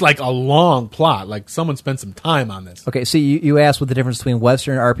plot. it's like a long plot. Like someone spent some time on this. Okay, so you asked what the difference between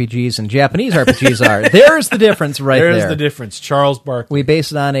Western RPGs and Japanese RPGs are. There's the difference right there. There's the difference. Charles Barkley. We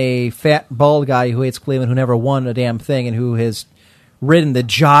base it on a fat, bald guy who hates Cleveland, who never won a damn thing, and who has ridden the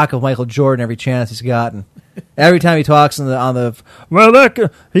jock of Michael Jordan every chance he's gotten. Every time he talks he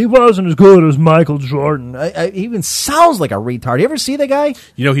wasn't as good as Michael Jordan. He even sounds like a retard. You ever see the guy?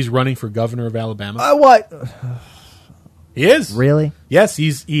 You know he's running for governor of Alabama. What? He is. Really? Yes,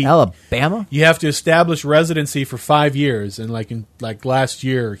 he Alabama? You have to establish residency for 5 years, and like last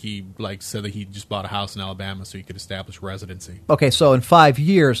year, he said that he just bought a house in Alabama so he could establish residency. Okay, so in 5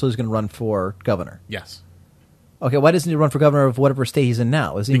 years, he's going to run for governor. Yes, Okay, why doesn't he run for governor of whatever state he's in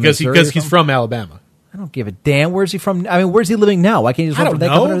now? Is he in because Missouri or he's something? from Alabama. I don't give a damn. Where's he from? I mean, where's he living now? Why can't he just I run for don't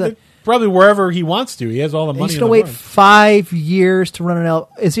that governor? know. Probably wherever he wants to. He has all the money. He's in going the to wait world. 5 years to run an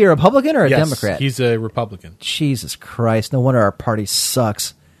Is he a Republican or a Yes, Democrat? He's a Republican. Jesus Christ! No wonder our party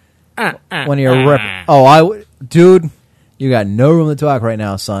sucks. When you're dude, you got no room to talk right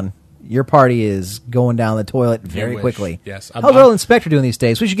now, son. Your party is going down the toilet very wish. quickly. Yes. How's Earl Inspector doing these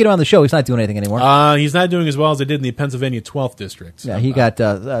days? We should get him on the show. He's not doing anything anymore. He's not doing as well as they did in the Pennsylvania 12th district. yeah, he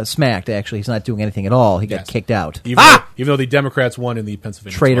got smacked. Actually, he's not doing anything at all. He got Yes. kicked out. Even though the Democrats won in the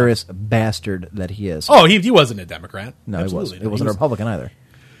Pennsylvania 12th. Traitorous bastard that he is. Oh, he wasn't a Democrat. no, he Absolutely wasn't. not. It wasn't a Republican either.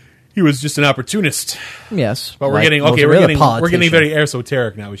 He was just an opportunist. Yes, But we're like getting most okay. of We're the other getting politicians. very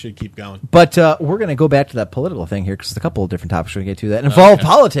esoteric now. We should keep going. But we're going to go back to that political thing here because there's a couple of different topics we're going to get to that involve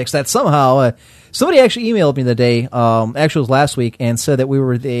politics. That somehow somebody actually emailed me the day, actually it was last week, and said that we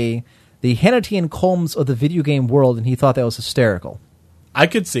were the Hannity and Combs of the video game world, and he thought that was hysterical. I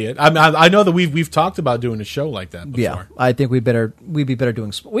could see it. I know that we've talked about doing a show like that before. Yeah, I think we'd be better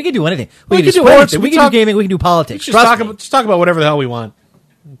doing. We could do anything. We We could could do do sports. anything. We We could talk- do gaming. We can do politics. Just Trust me. talk about whatever the hell we want.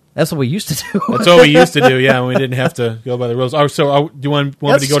 That's what we used to do. That's what we used to do. Yeah, when we didn't have to go by the rules. Oh, so do you want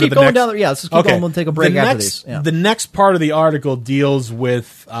Let's me to go just to keep the going next? down the- yeah, let's just keep going. We'll take a break after these. Yeah. The next part of the article deals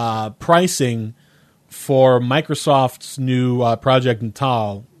with pricing for Microsoft's new Project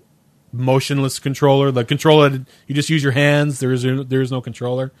Natal motionless controller. The controller, you just use your hands. There is no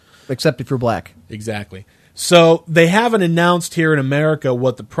controller. Except if you're black. Exactly. So they haven't announced here in America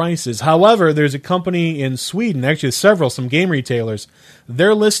what the price is. However, there's a company in Sweden, actually some game retailers.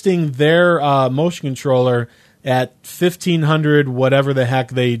 They're listing their motion controller at $1,500, whatever the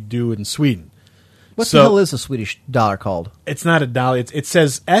heck they do in Sweden. What the hell is a Swedish dollar called? It's not a dollar. It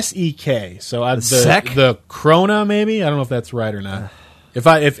says SEK. So SEK? the krona, maybe. I don't know if that's right or not. If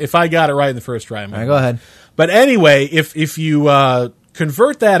I got it right in the first try, All right, go ahead. But anyway, if you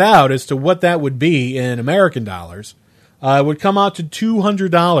convert that out as to what that would be in American dollars, it would come out to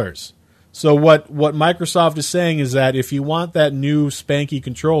 $200. So what Microsoft is saying is that if you want that new spanky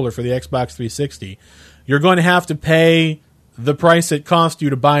controller for the Xbox 360, you're going to have to pay the price it cost you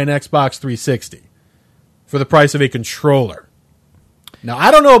to buy an Xbox 360 for the price of a controller. Now,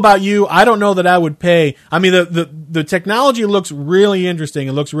 I don't know about you. I don't know that I would pay. I mean, the technology looks really interesting.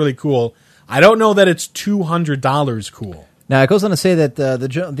 It looks really cool. I don't know that it's $200 cool. Now, it goes on to say that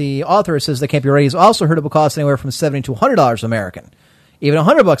the author says that can't be right. He's also heard it will cost anywhere from $70 to $100 American. Even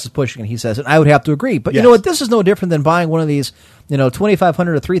 $100 is pushing it, he says, and I would have to agree. But you know what? This is no different than buying one of these, $2,500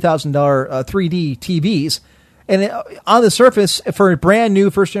 or $3,000 3D TVs. And on the surface, for brand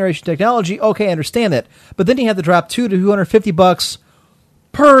new first generation technology, okay, I understand that. But then you have to drop $200 to $250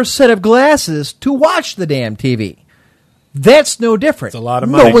 per set of glasses to watch the damn TV. That's no different. It's a lot of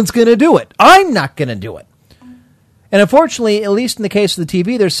money. No one's going to do it. I'm not going to do it. And unfortunately, at least in the case of the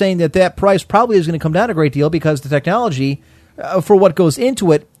TV, they're saying that price probably is going to come down a great deal because the technology, for what goes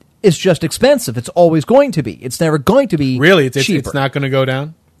into it, is just expensive. It's always going to be. It's never going to be really. Cheaper. It's not going to go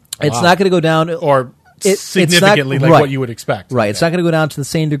down. It's not going to go down, or significantly not, like what you would expect. Right. Okay. It's not going to go down to the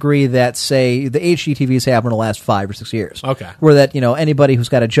same degree that, say, the HD TVs have in the last 5 or 6 years. Okay. Where that anybody who's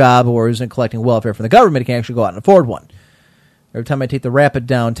got a job or isn't collecting welfare from the government can actually go out and afford one. Every time I take the Rapid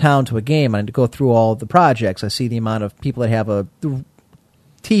downtown to a game, I go through all of the projects. I see the amount of people that have a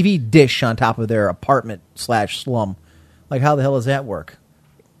TV dish on top of their apartment/slum. Like, how the hell does that work?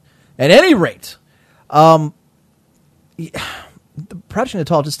 At any rate, the Project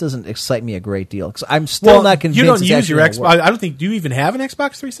Natal just doesn't excite me a great deal because I'm still not convinced. You don't it's use your actually Xbox. I don't think. Do you even have an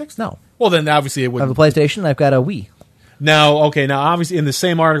Xbox 360? No. Well, then obviously it would. I have a PlayStation. I've got a Wii. Now, obviously in the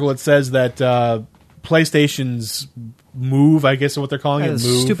same article it says that PlayStation's Move, I guess is what they're calling it. Move.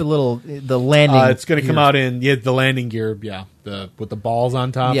 Stupid little the landing. It's going to come out in the landing gear. Yeah, with the balls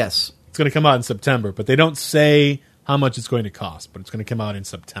on top. Yes, it's going to come out in September, but they don't say how much it's going to cost. But it's going to come out in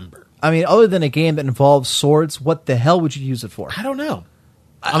September. I mean, other than a game that involves swords, what the hell would you use it for? I don't know.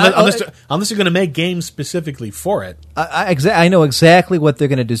 Unless you're going to make games specifically for it. I know exactly what they're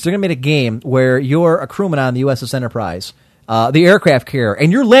going to do. So they're going to make a game where you're a crewman on the USS Enterprise, the aircraft carrier,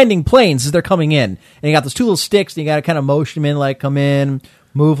 and you're landing planes as they're coming in. And you got those two little sticks, and you got to kind of motion them in, like come in,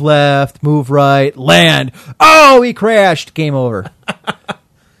 move left, move right, land. Oh, he crashed. Game over.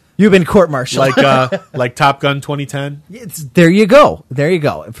 You've been court-martialed. Like Top Gun 2010? There you go. There you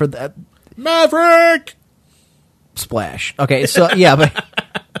go. For that Maverick! Splash. Okay, so, yeah, but...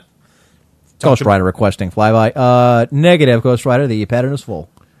 Ghost Rider requesting flyby. Negative, Ghost Rider. The pattern is full.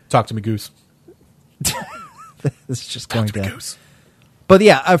 Talk to me, Goose. This is just going Talk to me, down. Goose. But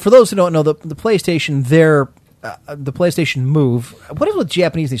yeah, for those who don't know, the PlayStation, the PlayStation Move. What is with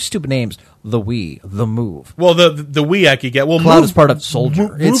Japanese these stupid names? The Wii, the Move. Well, the Wii I could get. Well, Cloud is part of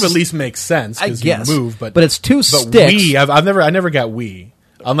Soldier. Move at least makes sense. I guess. You move, but it's two sticks. Wii, I never got Wii.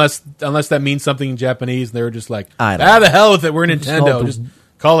 Unless that means something in Japanese, and they were just like, the hell with it. We're Nintendo. Just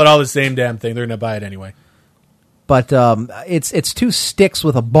call it all the same damn thing. They're going to buy it anyway. But it's two sticks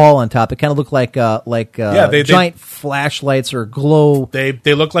with a ball on top. They kind of look like giant flashlights or glow. They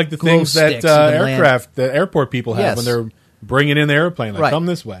look like the things that the airport people have when they're bringing in the airplane. Like, come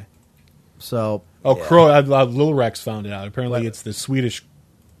this way. So Little Rex found it out. Apparently, it's the Swedish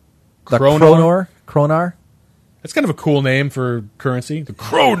Kronar. That's kind of a cool name for currency. The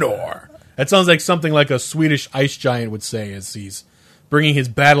Kronor. That sounds like something like a Swedish ice giant would say as he's bringing his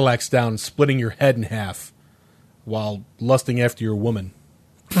battle axe down and splitting your head in half while lusting after your woman.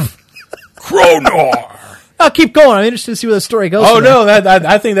 Kronor! I'll keep going. I'm interested to see where the story goes. Oh, no,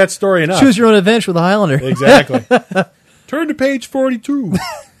 I think that's story enough. Choose your own adventure with the Highlander. Exactly. Turn to page 42.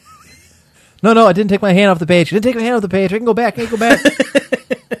 No, I didn't take my hand off the page. I can go back.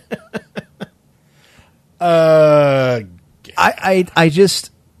 I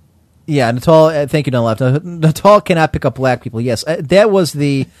just... Yeah, Natal, thank you, Left. Natal cannot pick up black people. Yes, that was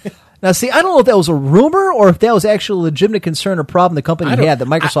the... Now, see, I don't know if that was a rumor or if that was actually a legitimate concern or problem the company had that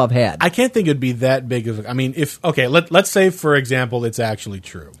Microsoft had. I can't think it'd be that big of a... I mean, let's say, for example, it's actually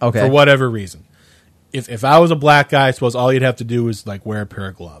true. Okay. For whatever reason. if I was a black guy, I suppose all you'd have to do is like wear a pair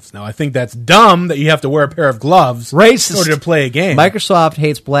of gloves. Now, I think that's dumb that you have to wear a pair of gloves Racist. in order to play a game. Microsoft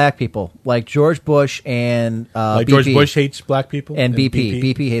hates black people, like George Bush and like BP. George Bush hates black people, and BP.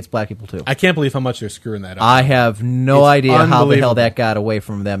 BP hates black people too. I can't believe how much they're screwing that up. I have no It's idea how the hell unbelievable. that got away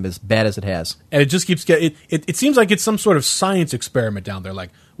from them as bad as it has. And it just keeps getting. It seems like it's some sort of science experiment down there.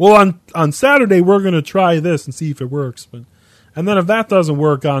 Like, well, on Saturday we're going to try this and see if it works, and then if that doesn't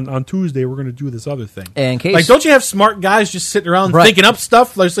work on Tuesday, we're going to do this other thing. And in case, like, don't you have smart guys just sitting around Right. thinking up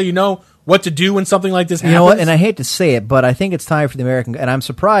stuff, like, so you know what to do when something like this happens? you know what? And I hate to say it, but I think it's time for the American. And I'm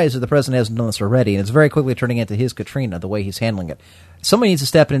surprised that the president hasn't done this already. And it's very quickly turning into his Katrina, the way he's handling it. Somebody needs to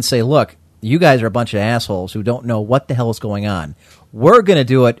step in and say, "Look, you guys are a bunch of assholes who don't know what the hell is going on. We're going to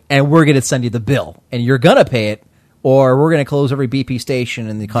do it, and we're going to send you the bill, and you're going to pay it, or we're going to close every BP station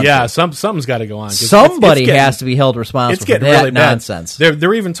in the country." Yeah, something's got to go on. 'Cause Somebody it's getting- has to be held responsible It's for getting that really bad. nonsense.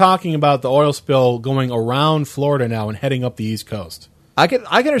 They're even talking about the oil spill going around Florida now and heading up the East Coast. I can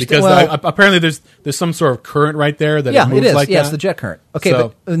understand. Because Well, apparently there's some sort of current right there that yeah, moves it is. like Yeah, that. it's the jet current. Okay,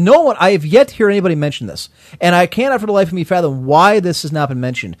 So- but no one. I have yet to hear anybody mention this, and I cannot for the life of me fathom why this has not been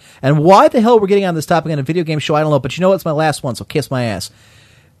mentioned, and why the hell we're getting on this topic on a video game show. I don't know, but you know what's my last one, so kiss my ass.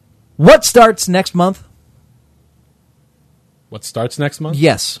 What starts next month? What starts next month?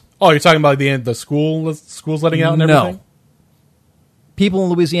 Yes, Oh, you're talking about the schools letting out and everything? no. People in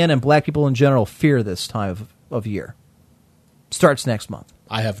Louisiana and black people in general fear this time of year. Starts next month.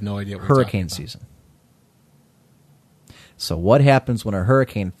 I have no idea what you're Hurricane talking about. season. So what happens when a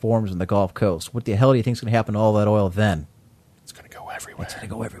hurricane forms in the Gulf Coast? What the hell do you think is going to happen to all that oil then? It's going to go everywhere. It's going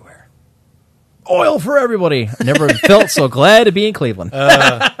to go everywhere. Oil for everybody. I never felt so glad to be in Cleveland.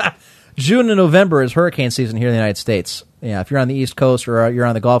 June and November is hurricane season here in the United States. Yeah, if you're on the East Coast or you're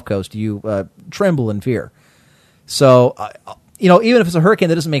on the Gulf Coast, you tremble in fear. So, even if it's a hurricane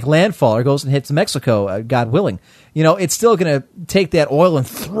that doesn't make landfall or goes and hits Mexico, God willing, it's still going to take that oil and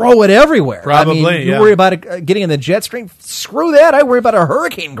throw it everywhere. Probably, I mean, you yeah. worry about it getting in the jet stream. Screw that. I worry about a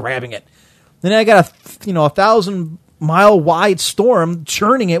hurricane grabbing it. Then I got a 1,000-mile wide storm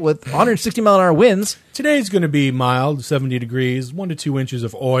churning it with 160-mile-an-hour winds. Today's going to be mild, 70 degrees, 1 to 2 inches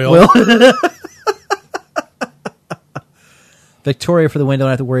of oil. Victoria for the win. Don't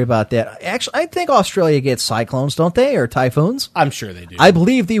have to worry about that. Actually, I think Australia gets cyclones, don't they, or typhoons? I'm sure they do. I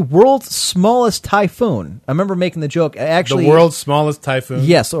believe the world's smallest typhoon. I remember making the joke. Actually, the world's smallest typhoon?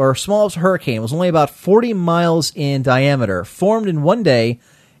 yes, or smallest hurricane was only about 40 miles in diameter, formed in one day,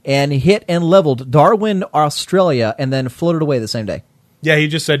 and hit and leveled Darwin, Australia, and then floated away the same day. Yeah, he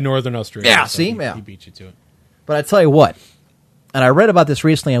just said Northern Australia. Yeah, so see? He, Yeah. he beat you to it. But I tell you what, and I read about this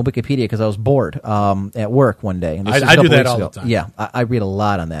recently on Wikipedia because I was bored at work one day. And this is a I do couple that weeks all ago. the time. Yeah, I read a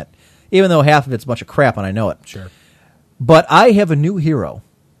lot on that, even though half of it's a bunch of crap, and I know it. Sure. But I have a new hero.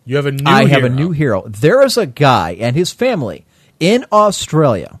 You have a new I have hero. a new hero. There is a guy and his family in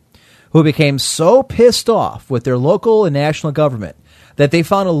Australia who became so pissed off with their local and national government that they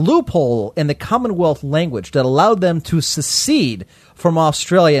found a loophole in the Commonwealth language that allowed them to secede from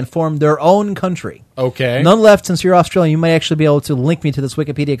Australia and form their own country. Okay. None left, since you're Australian. You might actually be able to link me to this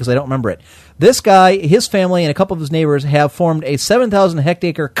Wikipedia because I don't remember it. This guy, his family, and a couple of his neighbors have formed a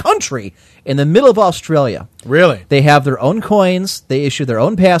 7,000-hectare country in the middle of Australia. Really? They have their own coins. They issue their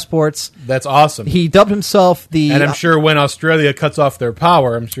own passports. That's awesome. He dubbed himself the... and I'm sure when Australia cuts off their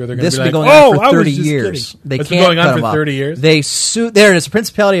power, I'm sure they're going this to has be been like, going on oh, for I was 30 just years. kidding. They It's can't been going cut on him for off. 30 years? They sued... There it is, the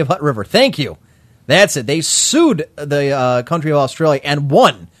Principality of Hutt River. Thank you. That's it. They sued the country of Australia and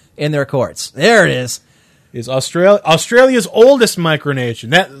won in their courts. There it is. Is Australia's oldest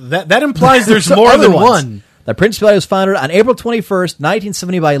micronation. That implies there's So more other than ones. one. The Principality was founded on April 21st,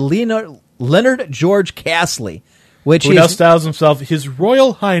 1970 by Leonard George Castley, which Who now is... styles himself His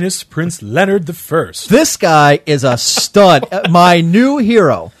Royal Highness Prince Leonard I. This guy is a stud. My new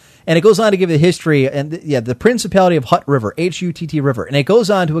hero. And it goes on to give the history, and the Principality of Hutt River, Hutt River. And it goes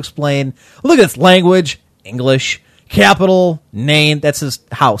on to explain, look at this language, English, capital, name, that's his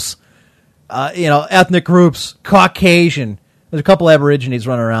house. Ethnic groups, Caucasian. There's a couple Aborigines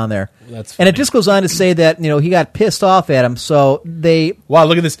running around there. That's and it funny. just goes on to say that, he got pissed off at him, so they... Wow,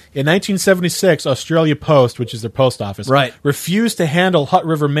 look at this. In 1976, Australia Post, which is their post office, Right. refused to handle Hutt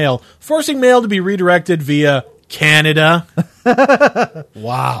River mail, forcing mail to be redirected via Canada.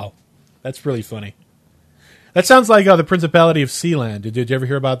 Wow. That's really funny. That sounds like the Principality of Sealand. Did you ever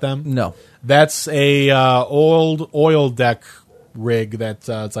hear about them? No. That's a old oil deck rig that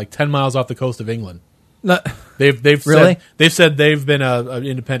it's like 10 miles off the coast of England. No. They've Really? said they've been an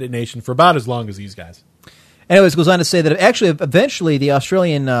independent nation for about as long as these guys. Anyways, it goes on to say that actually, eventually, the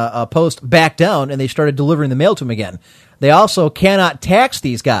Australian Post backed down and they started delivering the mail to them again. They also cannot tax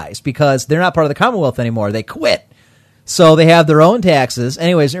these guys because they're not part of the Commonwealth anymore. They quit. So they have their own taxes.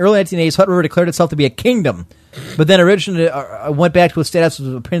 Anyways, in the early 1980s, Hutt River declared itself to be a kingdom, but then originally went back to its status as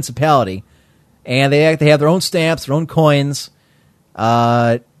a principality. And they have their own stamps, their own coins.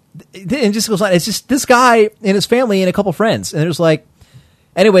 And it just goes on. It's just this guy and his family and a couple friends. And it was like,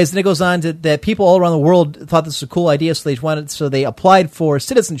 anyways, then it goes on to that people all around the world thought this was a cool idea, so they applied for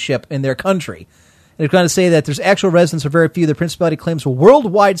citizenship in their country. And it's going to say that there's actual residents are very few. The principality claims a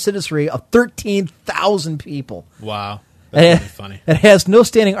worldwide citizenry of 13,000 people. Wow. That's really funny. It has no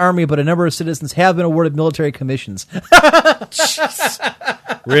standing army, but a number of citizens have been awarded military commissions.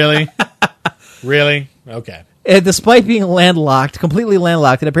 Really? Really? Okay. And despite being completely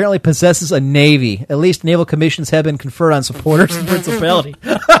landlocked, it apparently possesses a navy. At least naval commissions have been conferred on supporters of the principality.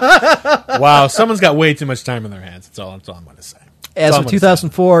 Wow, someone's got way too much time on their hands. That's all I'm going to say. As of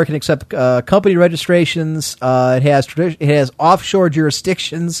 2004, it can accept company registrations. It has offshore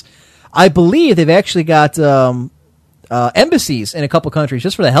jurisdictions. I believe they've actually got embassies in a couple countries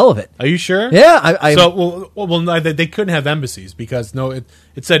just for the hell of it. Are you sure? Yeah. No, they couldn't have embassies because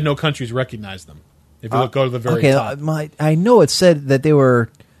it said no countries recognize them. If you go to the very top. I know it said that they were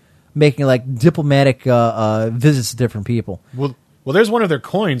making like diplomatic visits to different people. Well, there's one of their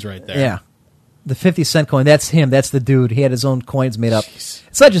coins right there. Yeah. The 50-cent coin, that's him. That's the dude. He had his own coins made up. Jeez.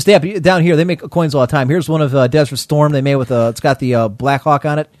 It's not just that, but down here, they make coins all the time. Here's one of Desert Storm they made with it's got the Black Hawk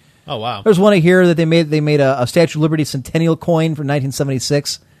on it. Oh, wow. There's one here that they made. They made a Statue of Liberty Centennial coin from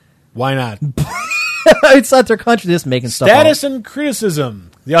 1976. Why not? It's not their country, they're just making stuff up. Status and criticism.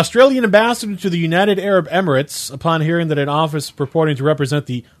 The Australian ambassador to the United Arab Emirates, upon hearing that an office purporting to represent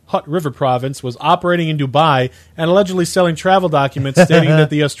the Hutt River province was operating in Dubai and allegedly selling travel documents stating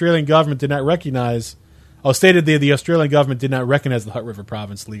that the Australian government did not recognize... stated the Australian government did not recognize the Hutt River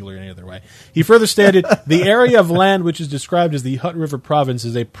province legally or any other way. He further stated, the area of land which is described as the Hutt River province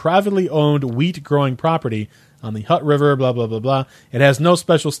is a privately owned wheat-growing property on the Hutt River, blah, blah, blah, blah. It has no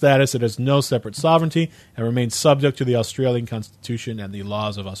special status, it has no separate sovereignty, and remains subject to the Australian Constitution and the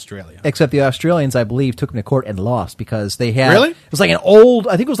laws of Australia. Except the Australians, I believe, took them to court and lost because they had... Really? It was like an old...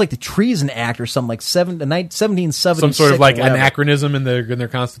 I think it was like the Treason Act or something, like 1776. Some sort of like anachronism in their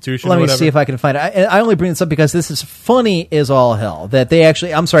Constitution Let or me whatever. see if I can find it. I only bring this up because this is funny as all hell. That they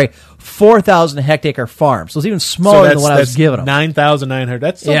actually... 4,000 hectare farms. So it's even smaller than what I was giving them. 9,900.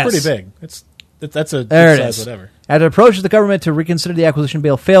 That's still pretty big. That's a there good it size, is. whatever. After approaches the government to reconsider the acquisition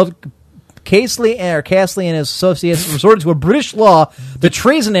bill failed, Castley and his associates resorted to a British law, the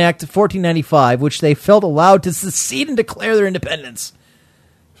Treason Act of 1495, which they felt allowed to secede and declare their independence.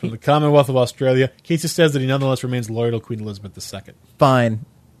 From the Commonwealth of Australia, Casey says that he nonetheless remains loyal to Queen Elizabeth II. Fine.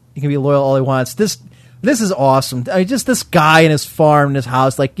 He can be loyal all he wants. This is awesome. Just this guy in his farm, in his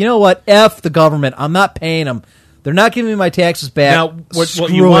house, like, you know what? F the government. I'm not paying them. They're not giving me my taxes back. Now, what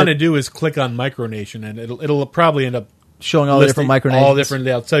you want to do is click on Micronation, and it'll probably end up showing all the different micronations. All different.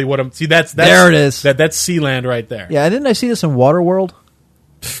 I'll tell you what. That's there it is. That's Sealand right there. Yeah, didn't I see this in Waterworld?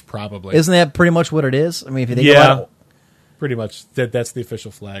 Probably. Isn't that pretty much what it is? I mean, if you think about it, pretty much. That's the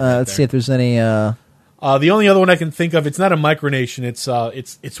official flag. Let's see if there's any. The only other one I can think of. It's not a micronation.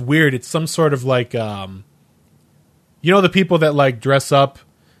 It's weird. It's some sort of like, the people that like dress up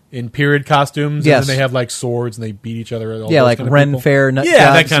in period costumes, yes. And then they have like swords and they beat each other. Like kind of Ren Fair,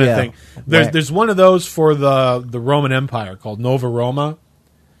 that kind of thing. There's one of those for the Roman Empire called Nova Roma,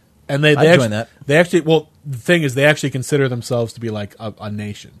 and they actually the thing is they actually consider themselves to be like a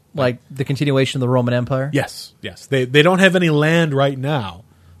nation, like the continuation of the Roman Empire. Yes. They don't have any land right now.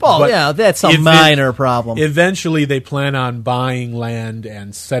 Well, yeah, that's a minor problem. Eventually, they plan on buying land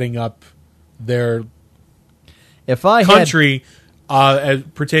and setting up their country. As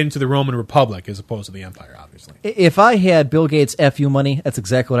pertaining to the Roman Republic as opposed to the Empire, obviously. If I had Bill Gates' FU money, that's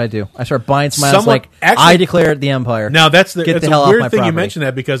exactly what I do. I start buying smiles I declare the Empire. Now, it's a hell off my weird thing property. you mention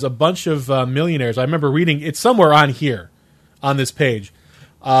that because a bunch of millionaires, I remember reading, it's somewhere on here, on this page,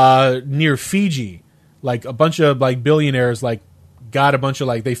 near Fiji, like a bunch of like billionaires like got a bunch of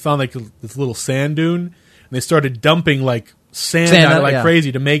like, they found like this little sand dune, and they started dumping like sand on it like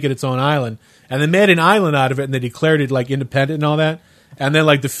crazy to make it its own island. And they made an island out of it, and they declared it like independent and all that. And then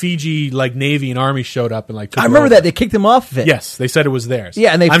like the Fiji like Navy and Army showed up and like. I remember that they kicked them off of it. Yes, they said it was theirs.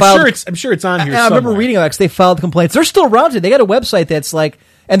 Yeah, and they I'm sure it's on here. I remember reading about it because they filed complaints. They're still around it. They got a website that's like,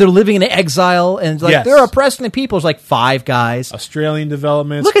 and they're living in exile, and like they're oppressing the people. It's like 5 guys. Australian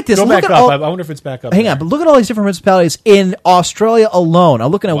developments. Look at this. Go back up. I wonder if it's back up. Hang on, but look at all these different municipalities in Australia alone.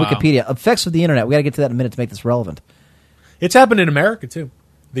 I'm looking at Wikipedia. Effects of the internet. We got to get to that in a minute to make this relevant. It's happened in America too.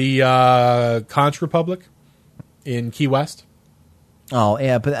 The Conch Republic in Key West. Oh,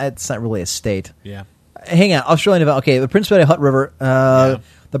 yeah, but that's not really a state. Yeah. Hang on, Australian Development. Okay, the Principality of Hutt River,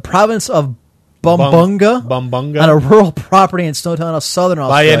 the province of Bumbunga, on a rural property in Snowtown, southern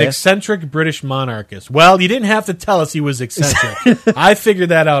Australia. By an eccentric British monarchist. Well, you didn't have to tell us he was eccentric. I figured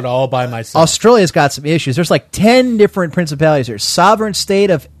that out all by myself. Australia's got some issues. There's like 10 different principalities here. Sovereign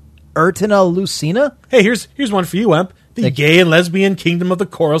state of Ertina Lucina. Hey, here's one for you, Emp. The gay and lesbian kingdom of the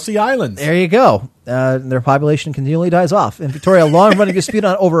Coral Sea Islands. There you go. Their population continually dies off. In Victoria, a long-running dispute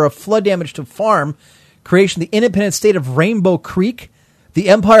over a flood damage to farm creation of the independent state of Rainbow Creek. The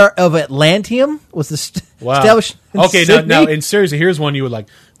Empire of Atlantium was established in Okay, Sydney. now, and seriously, here's one you would like.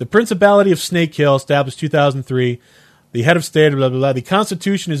 The Principality of Snake Hill, established 2003. The head of state, blah, blah, blah. The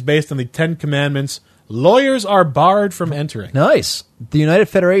Constitution is based on the Ten Commandments. Lawyers are barred from entering. Nice. The United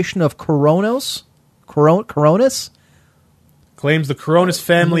Federation of Coronis Claims the Coronis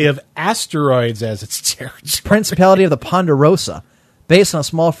family of asteroids as its territory. Principality of the Ponderosa, based on a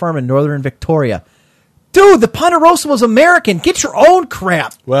small farm in northern Victoria. Dude, the Ponderosa was American. Get your own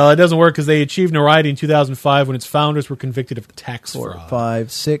crap. Well, it doesn't work because they achieved notoriety in 2005 when its founders were convicted of tax fraud. 4,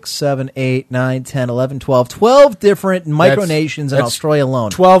 5, 6, 7, 8, 9, 10, 11, 12. 12 different micronations in Australia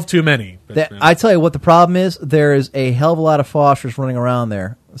alone. 12 too many. I tell you what the problem is. There is a hell of a lot of Fosters running around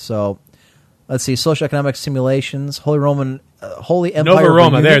there. So, let's see. Socioeconomic simulations. Holy Empire. Nova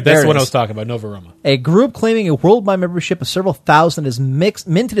Roma. Reunion. That's what I was talking about. Nova Roma. A group claiming a worldwide membership of several thousand has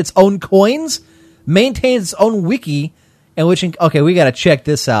minted its own coins, maintains its own wiki, and we got to check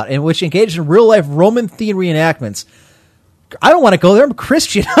this out, in which engages in real-life Roman-themed reenactments. I don't want to go there. I'm a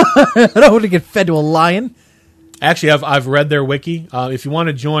Christian. I don't want to get fed to a lion. Actually, I've read their wiki. If you want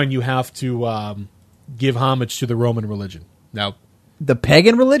to join, you have to give homage to the Roman religion. Now, the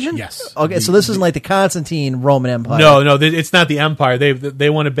pagan religion? Yes. Okay, so this isn't like the Constantine Roman Empire. No, it's not the empire. They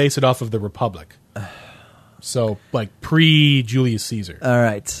want to base it off of the Republic. So, like pre-Julius Caesar. All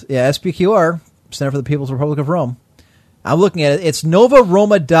right. Yeah, SPQR, Center for the People's Republic of Rome. I'm looking at it. It's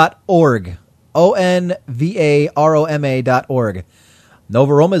novaroma.org. ONVAROMA.org.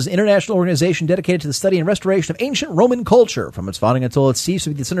 Nova Roma is an international organization dedicated to the study and restoration of ancient Roman culture. From its founding until it ceased to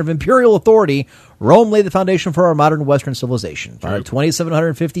be the center of imperial authority, Rome laid the foundation for our modern Western civilization. Founded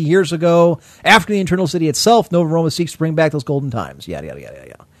 2,750 years ago, after the Eternal City itself, Nova Roma seeks to bring back those golden times. Yada, yada, yada,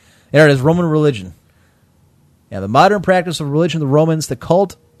 yada. There it is, Roman religion. Yeah, the modern practice of religion of the Romans, the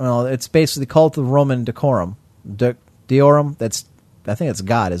cult, well, it's basically the cult of Roman decorum. Deorum, I think it's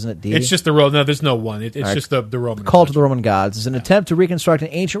God, isn't it? Deity? It's just the Roman. No, there's no one. It's just the Roman. Cult of the Roman gods is an attempt to reconstruct an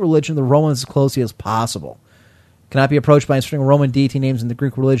ancient religion of the Romans as closely as possible. Cannot be approached by inserting Roman deity names in the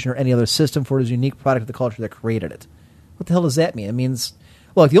Greek religion or any other system, for it is a unique product of the culture that created it. What the hell does that mean? It means,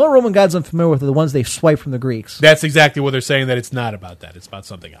 look, the only Roman gods I'm familiar with are the ones they swiped from the Greeks. That's exactly what they're saying, that it's not about that. It's about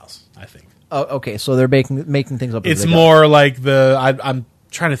something else, I think. Oh, okay, so they're making things up. It's more like I'm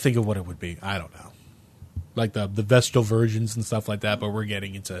trying to think of what it would be. I don't know. Like the Vestal versions and stuff like that, but we're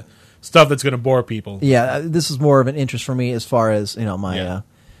getting into stuff that's going to bore people. Yeah, this is more of an interest for me as far as my. Yeah.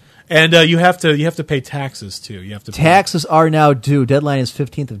 And you have to pay taxes too. You have to. Taxes are now due. Deadline is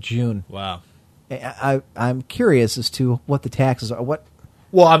 15th of June. Wow. I'm curious as to what the taxes are. What?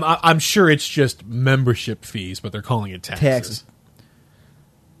 Well, I'm sure it's just membership fees, but they're calling it taxes.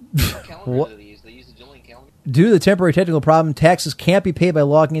 What? Due to the temporary technical problem, taxes can't be paid by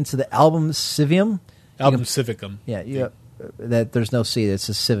logging into the Album Civium. Album Civicum. Yeah, that there's no C. It's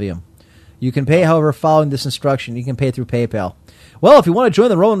a Civium. You can pay, however, following this instruction. You can pay through PayPal. Well, if you want to join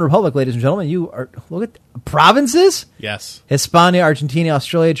the Roman Republic, ladies and gentlemen, look at provinces. Yes. Hispania, Argentina,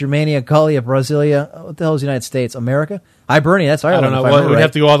 Australia, Germania, Gallia, Brasilia. What the hell is the United States? America? Hibernia. That's Ireland. I don't know. We'd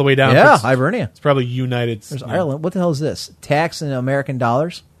have to go all the way down. Yeah, Hibernia. It's probably United. There's Ireland. What the hell is this? Tax in American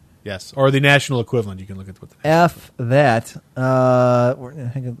dollars? Yes, or the national equivalent. You can look at what. F that. We're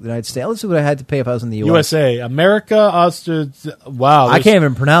in the United States. Let's see what I had to pay if I was in the U.S. USA, America, Australia. Wow, I can't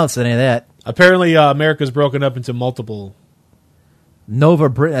even pronounce any of that. Apparently, America's broken up into multiple. Nova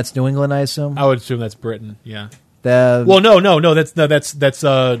Britain. That's New England, I assume. I would assume that's Britain. Yeah. No. That's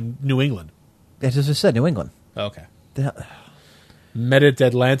New England. I just said New England. Okay.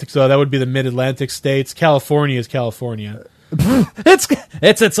 Mid-Atlantic. So that would be the Mid-Atlantic states. California is California.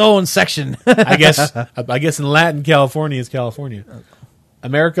 It's its own section. I guess in Latin, California is California.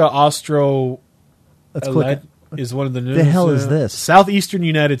 America, Austro. Let's click. Is one of the new. The hell is this? Southeastern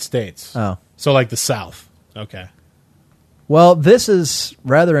United States. Oh, so like the South. Okay. Well, this is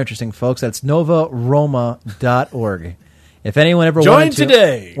rather interesting, folks. That's novaroma.org. If anyone ever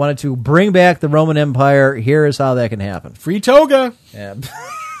wanted to bring back the Roman Empire, here is how that can happen. Free toga. Yeah.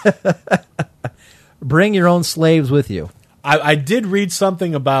 Bring your own slaves with you. I did read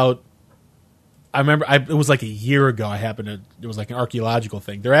something about I remember it was like a year ago. It was like an archaeological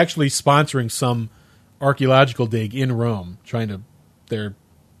thing. They're actually sponsoring some archaeological dig in Rome, they're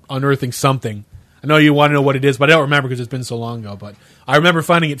unearthing something. I know you want to know what it is, but I don't remember because it's been so long ago. But I remember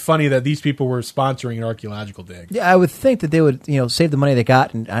finding it funny that these people were sponsoring an archaeological dig. Yeah, I would think that they would, save the money they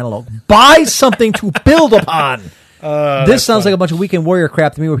got and, I don't know, buy something to build upon. This sounds like a bunch of Weekend Warrior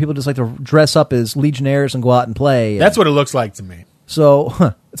crap to me where people just like to dress up as Legionnaires and go out and play. That's what it looks like to me.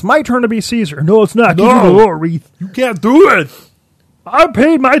 So, it's my turn to be Caesar. No, it's not. Give me the Laurel Wreath. You can't do it. I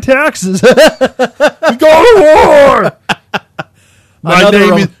paid my taxes. We go to war.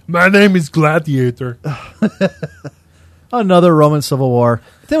 My name is Gladiator. Another Roman Civil War.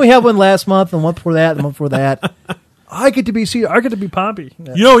 Then we had one last month, and the month before that, and the month before that. I get to be Caesar. I get to be Pompey.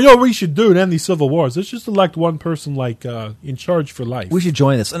 You know what we should do to end these civil wars? Let's just elect one person in charge for life. We should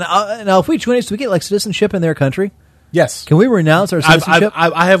join this. And now, if we join this, do we get like citizenship in their country? Yes. Can we renounce our citizenship?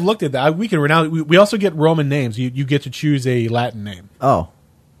 I have looked at that. We can renounce. We also get Roman names. You get to choose a Latin name. Oh.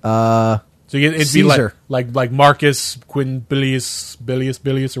 So it'd Caesar. be like Marcus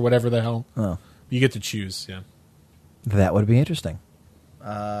Bilius, or whatever the hell. Oh. You get to choose, yeah. That would be interesting.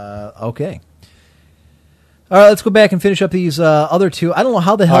 Okay. All right, let's go back and finish up these other two. I don't know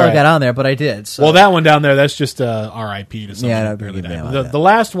how the hell I got on there, but I did. So. Well, that one down there, that's just R.I.P. to something. Yeah, that barely died. The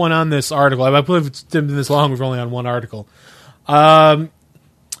last one on this article, I believe it's been this long, we're only on one article. I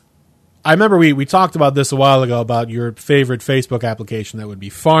remember we talked about this a while ago, about your favorite Facebook application that would be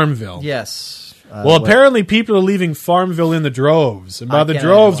Farmville. Yes. Apparently people are leaving Farmville in the droves. And by the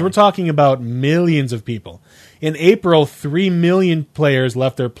droves, we're talking about millions of people. In April, 3 million players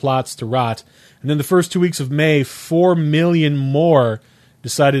left their plots to rot. And in the first 2 weeks of May, 4 million more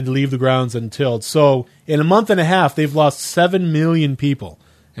decided to leave the grounds untilled. So in a month and a half, they've lost 7 million people.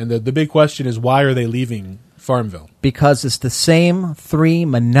 And the big question is, why are they leaving Farmville? Because it's the same 3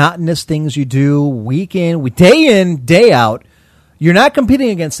 monotonous things you do week in, day out. You're not competing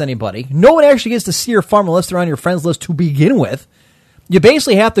against anybody. No one actually gets to see your farm unless they're on your friends list to begin with. You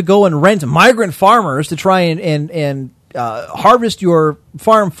basically have to go and rent migrant farmers to try and harvest your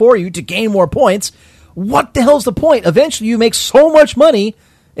farm for you to gain more points. What the hell's the point? Eventually, you make so much money.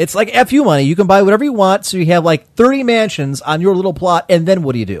 It's like FU money. You can buy whatever you want, so you have like 30 mansions on your little plot, and then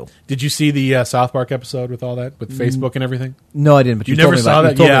what do you do? Did you see the South Park episode with all that, with Facebook and everything? No, I didn't, but you never told me saw about that?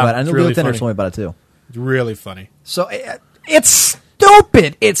 it. You told me Yeah, about it. I know it's really Lieutenant funny. told me about it, too. It's really funny. So it's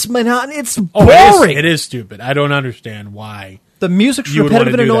stupid. It's monotonous. It's boring. It is stupid. I don't understand why. The music's you would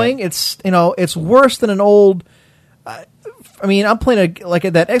repetitive and wanna do annoying. that. It's worse than an old. I'm playing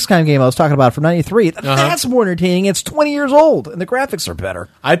that XCOM game I was talking about from '93. That's more entertaining. It's 20 years old, and the graphics are better.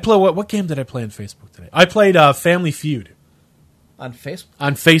 I play what game did I play on Facebook today? I played Family Feud On Facebook?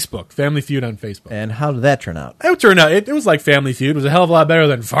 on Facebook. Family Feud on Facebook. And how did that turn out? It turned out it was like Family Feud. It was a hell of a lot better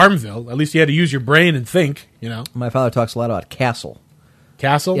than Farmville. At least you had to use your brain and think. My father talks a lot about Castle.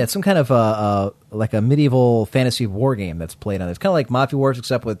 Castle. Yeah, it's some kind of like a medieval fantasy war game that's played on it. It's kind of like Mafia Wars,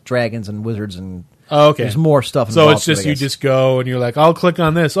 except with dragons and wizards and. Oh, okay. There's more stuff So involved. it's just you just go and you're like, I'll click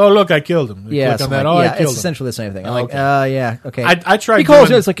on this. Oh, look, I killed him. Yeah, click on that. I killed it's him. essentially the same thing. I'm okay. yeah, okay. I tried. He calls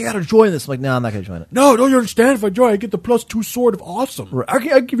doing- it. It's like, you got to join this. I'm like, no, I'm not going to join it. No, don't you understand? If I join, I get the +2 sword of awesome.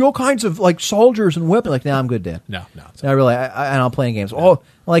 I give you all kinds of like soldiers and weapons. Like, no, I'm good, Dan. No. No, really, I'm playing games. Oh,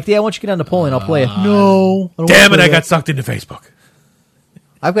 like, yeah, once you get on Napoleon, I'll play it. No, I don't Damn wanna it! play I got that. sucked into Facebook.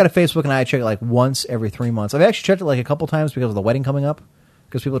 I've got a Facebook and I check it like once every 3 months. I've actually checked it like a couple times because of the wedding coming up.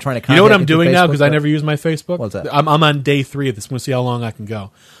 Because people are trying to contact You know what I'm me through doing now? Facebook, Because I but- never use my Facebook. What's that? I'm on day 3 of this. I'm going to see how long I can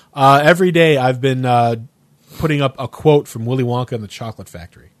go. Every day I've been putting up a quote from Willy Wonka and the Chocolate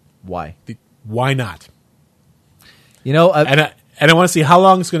Factory. Why? Why not? You know, And I want to see how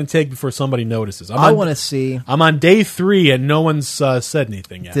long it's going to take before somebody notices. I want to see. I'm on day 3 and no one's said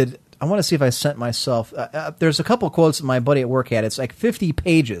anything yet. I want to see if I sent myself. There's a couple of quotes that my buddy at work had. It's like 50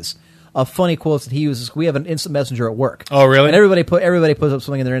 pages of funny quotes that he uses. We have an instant messenger at work. Oh, really? And everybody puts up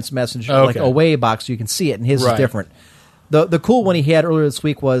something in their instant messenger, Okay. like a away box, so you can see it, and his Right. is different. The cool one he had earlier this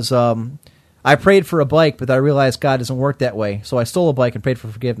week was, I prayed for a bike, but I realized God doesn't work that way, so I stole a bike and prayed for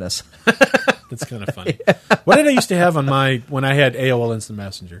forgiveness. That's kind of funny. What did I used to have on when I had AOL Instant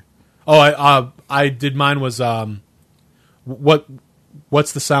Messenger? Oh, I did. Mine was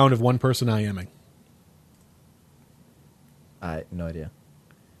what's the sound of one person IMing? I have no idea.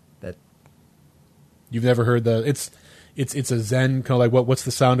 You've never heard it's a Zen kind of like what's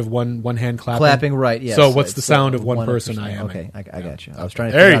the sound of one hand clapping? Clapping, right? Yes. So what's the It's sound of one person person. IMing? Okay, I got you. I was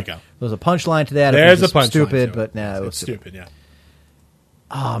trying to. There figure you out- go. There was a punchline to that. There's It was a punchline. stupid, to but it. no, it was It's stupid. Yeah.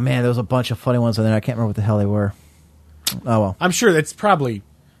 Oh man, there was a bunch of funny ones in there. I can't remember what the hell they were. Oh well. I'm sure that's probably.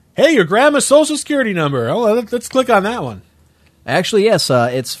 Hey, your grandma's social security number. Oh, let's click on that one. Actually, yes.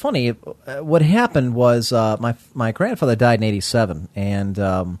 It's funny. What happened was my grandfather died in '87,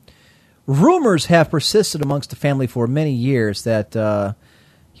 and rumors have persisted amongst the family for many years that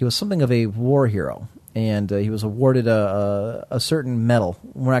he was something of a war hero, and he was awarded a certain medal.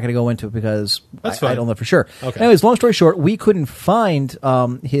 We're not going to go into it because I don't know for sure. Okay. Anyways, long story short, we couldn't find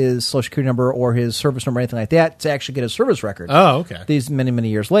his Social Security number or his service number or anything like that to actually get his service record. Oh, okay. These many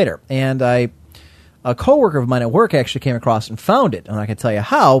years later, and a coworker of mine at work actually came across and found it, and I can tell you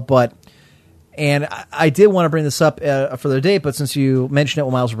how. And I did want to bring this up for the date, but since you mentioned it,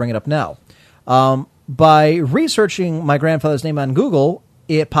 well, Miles will bring it up now. By researching my grandfather's name on Google,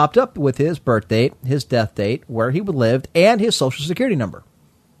 it popped up with his birth date, his death date, where he lived, and his Social Security number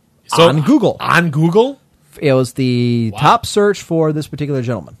on Google. On Google? It was the top search for this particular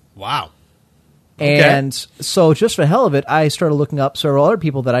gentleman. Wow. And so just for the hell of it, I started looking up several other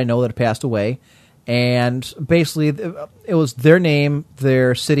people that I know that have passed away. And basically, it was their name,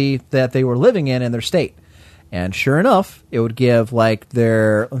 their city that they were living in, and their state. And sure enough, it would give like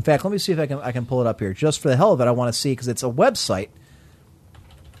their. In fact, let me see if I can pull it up here. Just for the hell of it, I want to see because it's a website,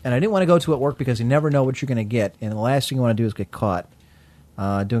 and I didn't want to go to it at work because you never know what you're going to get, and the last thing you want to do is get caught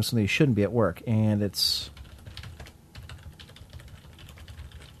doing something you shouldn't be at work. And it's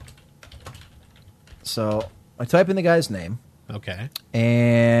so I type in the guy's name. Okay.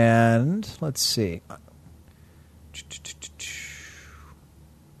 And let's see.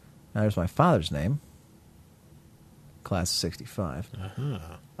 Now there's my father's name. Class of 65.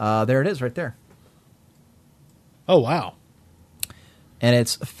 There it is right there. Oh, wow. And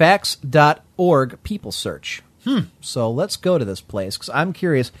it's facts.org people search. So let's go to this place because I'm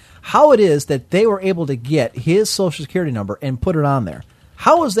curious how it is that they were able to get his Social Security number and put it on there.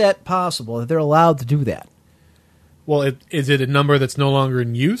 How is that possible that they're allowed to do that? Well, is it a number that's no longer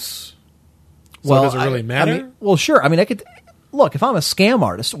in use? So does it really matter? Well, sure. I mean, I could look if I'm a scam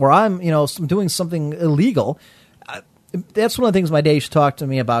artist or I'm doing something illegal. That's one of the things my dad used to talk to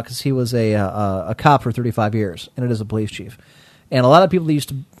me about because he was a cop for 35 years and it is a police chief. And a lot of people that used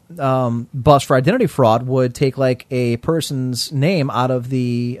to bust for identity fraud would take like a person's name out of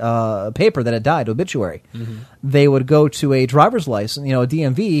the paper that had died, obituary. Mm-hmm. They would go to a driver's license, a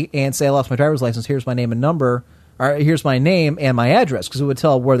DMV, and say, I lost my driver's license. Here's my name and number. Or here's my name and my address because it would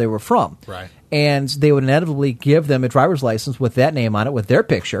tell where they were from. Right. And they would inevitably give them a driver's license with that name on it, with their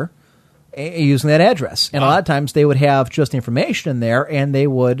picture, using that address. And a lot of times they would have just information in there, and they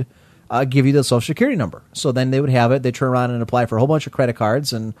would give you the Social Security number. So then they would have it. They turn around and apply for a whole bunch of credit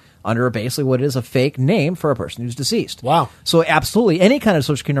cards and under basically what is a fake name for a person who's deceased. Wow. So absolutely any kind of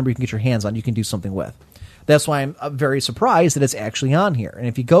Social Security number you can get your hands on, you can do something with. That's why I'm very surprised that it's actually on here. And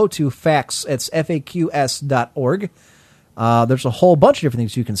if you go to facts, it's FAQS.org. There's a whole bunch of different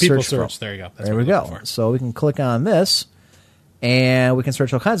things you can People search from. There you go. That's there what we I'm go. looking for. So we can click on this, and we can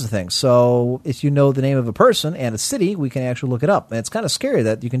search all kinds of things. So if you know the name of a person and a city, we can actually look it up. And it's kind of scary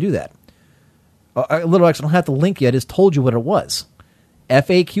that you can do that. Little X, I don't have to link you. I just told you what it was.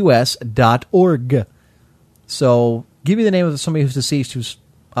 FAQS.org. So give me the name of somebody who's deceased who's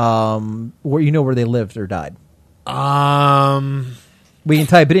where they lived or died. We can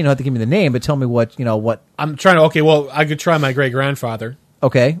type it in. You don't have to give me the name, but tell me what. I'm trying to. Okay, well, I could try my great grandfather.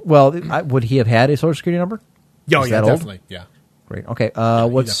 Okay, well, would he have had a Social Security number? Oh, Is yeah, that old? definitely. Yeah. Great. Okay, He definitely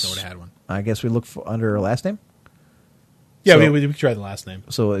would what's? have had one. I guess we look for under last name. Yeah, So- we could try the last name.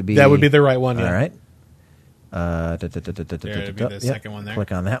 So it'd be That would be the right one. Yeah. All right. There would be the second one there.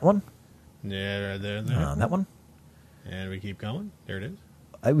 Click on that one. Yeah, there. On that one. And we keep going. There it is.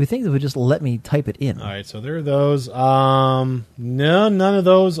 I would think it would just let me type it in. All right, so there are those. No, none of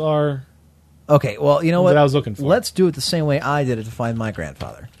those are. Okay, well, you know what? That I was looking for. Let's do it the same way I did it to find my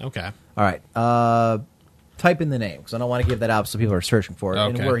grandfather. Okay. All right. Type in the name because I don't want to give that out so people are searching for it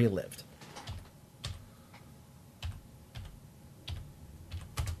and Okay. where he lived.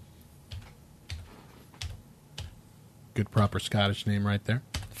 Good proper Scottish name right there.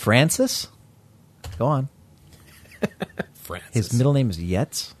 Francis? Go on. Francis. His middle name is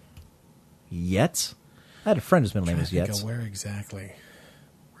Yetz. Yetz? I had a friend whose middle name was Yetz. Where exactly?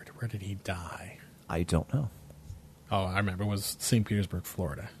 Where did he die? I don't know. Oh, I remember. It was St. Petersburg,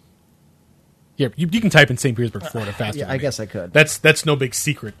 Florida. Yeah, you can type in St. Petersburg, Florida faster. Yeah, than I me. guess I could. That's no big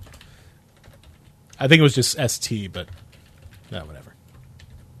secret. I think it was just ST, but whatever.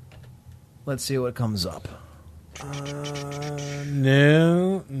 Let's see what comes up.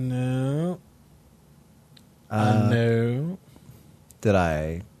 No. No. Did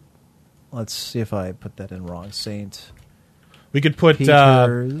I? Let's see if I put that in wrong. St. We could put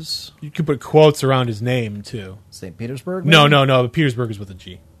Peters. you could put quotes around his name too. St. Petersburg? No. maybe? Petersburg is with a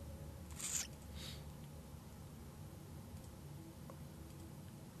G.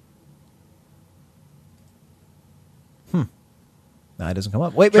 No, it doesn't come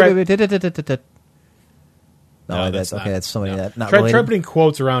up. Wait. No, that's okay. That's somebody that not Try related. putting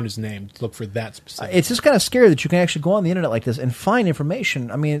quotes around his name to look for that specific. It's just kind of scary that you can actually go on the internet like this and find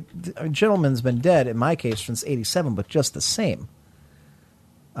information. I mean, a gentleman's been dead, in my case, since 87, but just the same.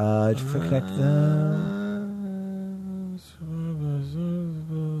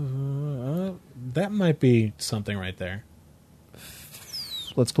 That might be something right there.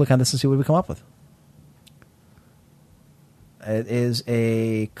 Let's click on this and see what we come up with. It is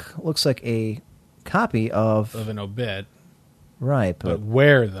looks like a copy of an obit. Right, but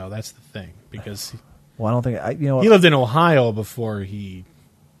where though? That's the thing, because well, I don't think he lived in Ohio before he.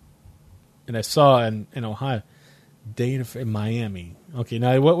 And I saw in Ohio, date in Miami. Okay,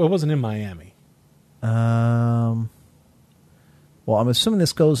 now it wasn't in Miami. Well, I'm assuming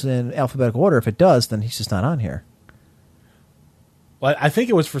this goes in alphabetical order. If it does, then he's just not on here. Well, I think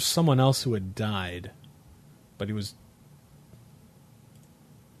it was for someone else who had died, but he was.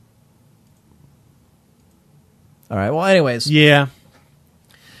 All right. Well, anyways. Yeah.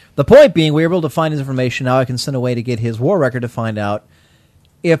 The point being, we were able to find his information. Now I can send a way to get his war record to find out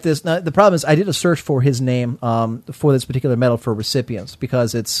if this. Now, the problem is, I did a search for his name for this particular medal for recipients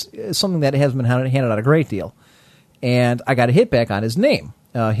because it's something that has been handed out a great deal. And I got a hit back on his name.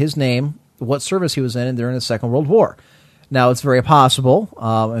 What service he was in during the Second World War. Now, it's very possible.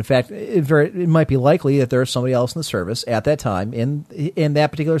 In fact, it might be likely that there's somebody else in the service at that time in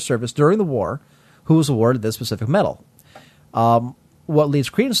that particular service during the war who was awarded this specific medal. What leads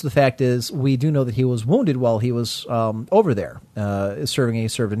credence to the fact is we do know that he was wounded while he was over there, he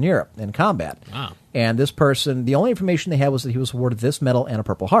served in Europe in combat. Wow. And this person, the only information they had was that he was awarded this medal and a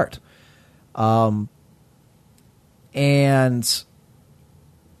Purple Heart. And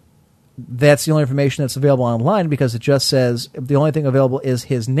that's the only information that's available online because it just says the only thing available is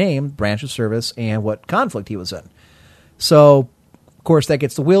his name, branch of service, and what conflict he was in. So, of course, that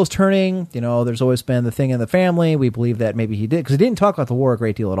gets the wheels turning. You know, there's always been the thing in the family. We believe that maybe he did, because he didn't talk about the war a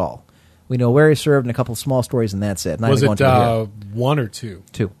great deal at all. We know where he served and a couple of small stories, and that's it. Was it one or two?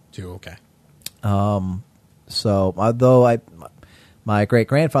 Two. Two, okay. So, although my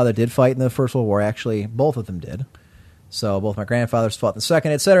great-grandfather did fight in the First World War, actually, both of them did. So both my grandfathers fought in the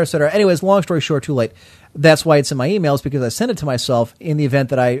second, et cetera, et cetera. Anyways, long story short, too late. That's why it's in my emails, because I send it to myself in the event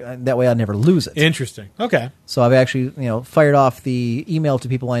that that way I'll never lose it. Interesting. Okay. So I've actually fired off the email to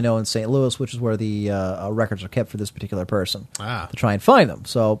people I know in St. Louis, which is where the records are kept for this particular person, to try and find them.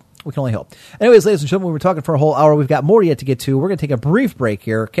 So we can only hope. Anyways, ladies and gentlemen, we were talking for a whole hour. We've got more yet to get to. We're going to take a brief break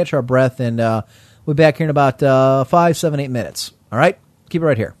here, catch our breath, and we'll be back here in about 5, 7, 8 minutes. All right? Keep it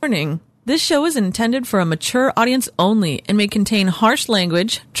right here. Warning. This show is intended for a mature audience only and may contain harsh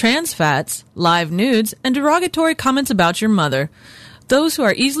language, trans fats, live nudes, and derogatory comments about your mother. Those who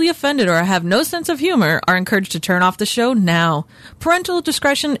are easily offended or have no sense of humor are encouraged to turn off the show now. Parental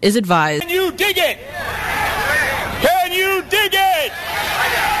discretion is advised. Can you dig it? Can you dig it?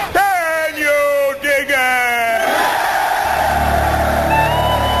 Can you dig it?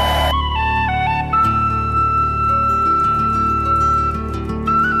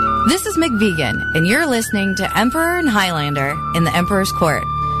 This is McVegan, and you're listening to Emperor and Highlander in the Emperor's Court.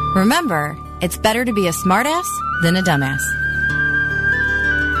 Remember, it's better to be a smartass than a dumbass.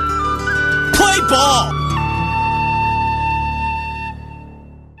 Play ball!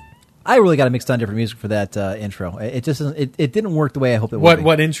 I really got to mix down different music for that intro. It just it didn't work the way I hoped it would.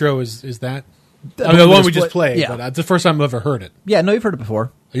 What intro is that? The one we just played. Yeah. But it's the first time I've ever heard it. Yeah, no, you've heard it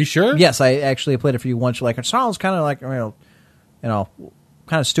before. Are you sure? Yes, I actually played it for you once. You're like, it sounds kind of like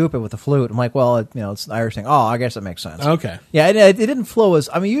kind of stupid with the flute. I'm like, well, it's an Irish thing. Oh, I guess it makes sense. Okay. Yeah, it didn't flow as.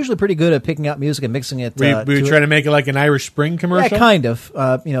 I'm usually pretty good at picking out music and mixing it. We trying to make it like an Irish Spring commercial? Yeah, kind of.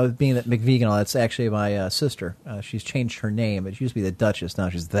 Being that McVegan, that's actually my sister. She's changed her name. It used to be the Duchess. Now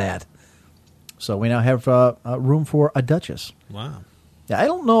she's that. So we now have room for a Duchess. Wow. Yeah, I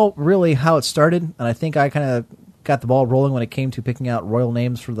don't know really how it started, and I think I kind of got the ball rolling when it came to picking out royal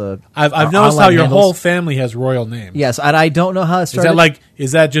names for the. I've noticed how your whole family has royal names. Yes, and I don't know how it started.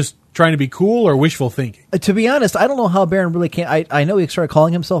 Is that just trying to be cool or wishful thinking? To be honest, I don't know how Baron really came. I know he started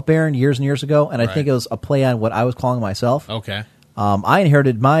calling himself Baron years and years ago, and I think it was a play on what I was calling myself. Okay. I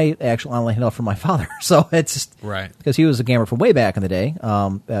inherited my actual online handle from my father, so it's just right because he was a gamer from way back in the day,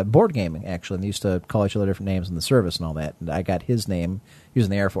 board gaming actually, and they used to call each other different names in the service and all that. And I got his name. He was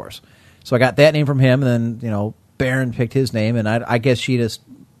in the Air Force, so I got that name from him, and then Baron picked his name, and I guess she just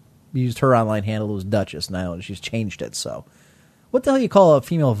used her online handle. It was Duchess, and I know she's changed it. So, what the hell do you call a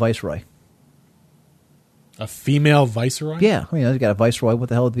female viceroy? A female viceroy? Yeah, you got a viceroy. What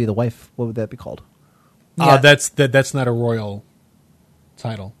the hell would be the wife? What would that be called? That's not a royal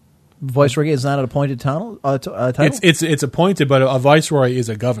title. Viceroy is not an appointed title? It's appointed, but a viceroy is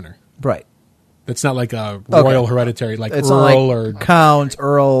a governor. Right. It's not like a royal hereditary, like it's Earl not like or Count,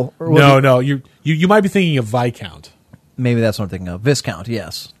 Earl. Or no. You might be thinking of Viscount. Maybe that's what I'm thinking of. Viscount,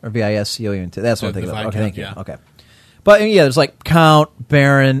 yes, or Viscount. That's what I'm thinking of. Okay, thank you. Yeah. Okay, but yeah, there's like Count,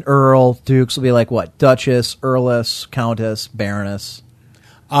 Baron, Earl, Dukes will be like what? Duchess, Earless, Countess, Baroness.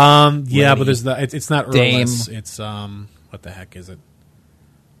 Yeah, Lady, but there's it's not Dame. Earless. It's what the heck is it?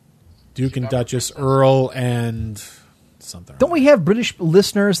 Duke and Duchess, Earl and something. Don't we have British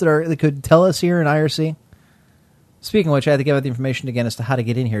listeners that could tell us here in IRC? Speaking of which, I have to give out the information again as to how to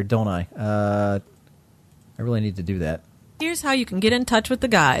get in here, don't I? I really need to do that. Here's how you can get in touch with the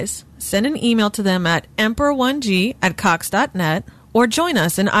guys. Send an email to them at emperor1g@cox.net or join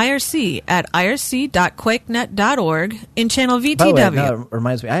us in IRC at irc.quakenet.org in channel VTW. By the way, now it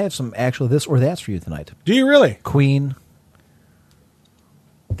reminds me, I have some actual this or that's for you tonight. Do you really? Queen.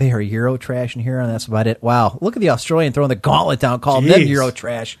 They are Euro trash in here, and that's about it. Wow, look at the Australian throwing the gauntlet down, calling them Euro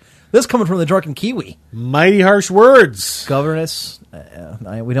trash. This coming from the drunken Kiwi. Mighty harsh words. Governess.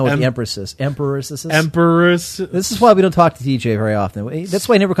 We know what the Empress is. Empress. Empress. This is why we don't talk to DJ very often. That's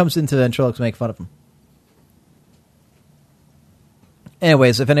why he never comes into ventriloquist to make fun of him.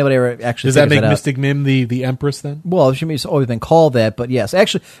 Anyways, if anybody ever actually does that make Mystic Mim the Empress then? Well, she's always been called that, but yes,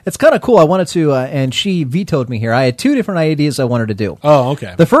 actually, it's kind of cool. I wanted to, and she vetoed me here. I had two different ideas I wanted to do. Oh,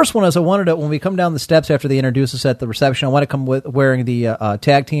 okay. The first one is I wanted to, when we come down the steps after they introduce us at the reception, I want to come wearing the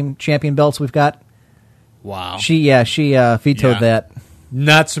tag team champion belts we've got. Wow. She vetoed that.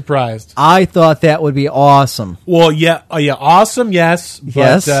 Not surprised. I thought that would be awesome. Well, yeah, awesome, yes.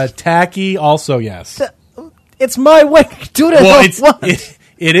 Yes. But tacky, also yes. It's my wedding. Do it.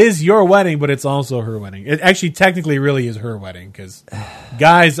 It is your wedding, but it's also her wedding. It actually technically really is her wedding because,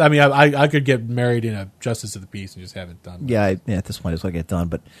 guys, I mean, I could get married in a justice of the peace and just have it done. Yeah, at this point, it's going to get done.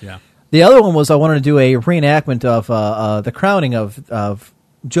 But yeah. The other one was I wanted to do a reenactment of the crowning of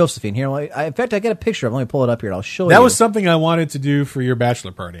Josephine. Here, in fact, I got a picture of it. Let me pull it up here. And I'll show you. That was something I wanted to do for your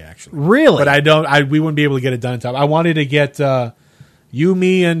bachelor party, actually. Really? But we wouldn't be able to get it done in time. I wanted to get you,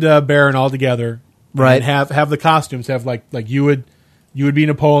 me, and Baron all together. Right. And have the costumes have like you would be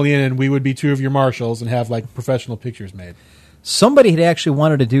Napoleon and we would be two of your marshals and have like professional pictures made. Somebody had actually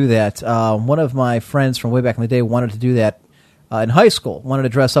wanted to do that. One of my friends from way back in the day wanted to do that in high school. Wanted to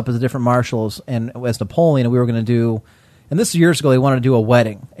dress up as the different marshals and as Napoleon, and we were going to do. And this is years ago. They wanted to do a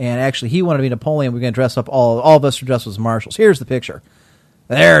wedding, and actually he wanted to be Napoleon. We were going to dress up all of us to dress as marshals. Here's the picture.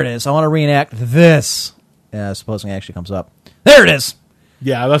 There it is. I want to reenact this. Supposing it actually comes up. There it is.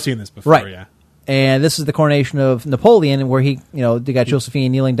 Yeah, I've seen this before. Right. Yeah. And this is the coronation of Napoleon, where they got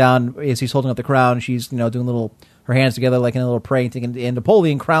Josephine kneeling down as he's holding up the crown. She's, doing her hands together like in a little praying thing, and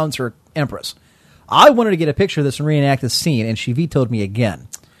Napoleon crowns her empress. I wanted to get a picture of this and reenact this scene, and she vetoed me again.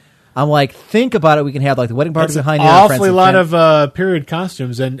 I'm like, think about it. We can have like the wedding party behind you. Awfully lot of period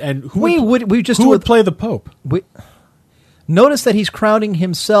costumes, and who would play the Pope? Notice that he's crowning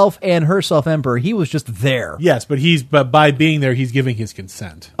himself and herself emperor. He was just there. Yes, but by being there, he's giving his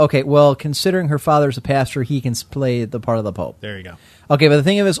consent. Okay, well, considering her father's a pastor, he can play the part of the Pope. There you go. Okay, but the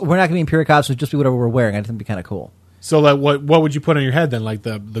thing is, we're not going to be in period costumes. Just be whatever we're wearing. I think it'd be kind of cool. So, like, what would you put on your head then? Like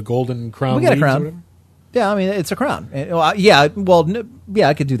the golden crown? We got a crown. Yeah, I mean, it's a crown. Yeah, I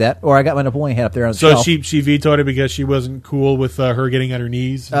could do that. Or I got my Napoleon hat up there on the shelf. So she vetoed it because she wasn't cool with her getting on her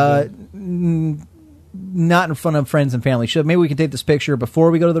knees? Not in front of friends and family. Maybe we can take this picture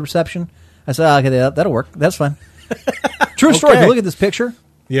before we go to the reception. I said, okay, that'll work. That's fine. True story. If you look at this picture,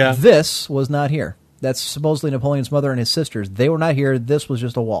 yeah, this was not here. That's supposedly Napoleon's mother and his sisters. They were not here. This was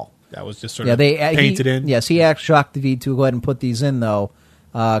just a wall. That was just sort of painted in. Yes, he actually shocked the V to go ahead and put these in, though,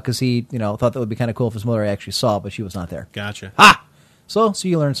 because he thought that would be kind of cool if his mother actually saw it, but she was not there. Gotcha. So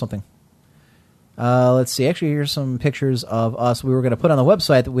you learned something. Let's see. Actually, here's some pictures of us we were going to put on the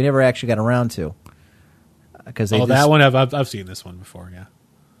website that we never actually got around to. That one I've seen this one before. Yeah.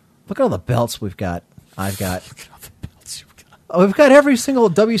 Look at all the belts we've got. I've got. Look at all the belts you've got. We've got every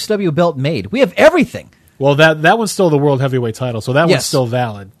single WCW belt made. We have everything. Well, that one's still the world heavyweight title, so that one's still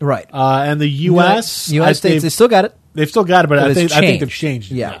valid, right? And the U.S. States, they still got it. They've still got it, but I think they've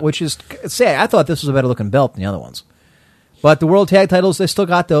changed it. Yeah, which is say I thought this was a better looking belt than the other ones. But the world tag titles, they still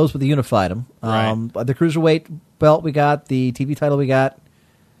got those, but they unified them. Right. The cruiserweight belt we got, the TV title we got.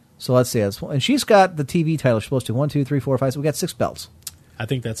 So let's see. And she's got the TV title. She's supposed to 1, 2, 3, 4, 5. So we got 6 belts. I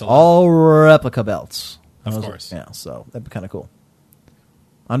think that's a lot. All replica belts. Of course. Yeah, so that'd be kind of cool.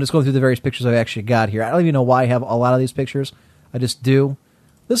 I'm just going through the various pictures I've actually got here. I don't even know why I have a lot of these pictures. I just do.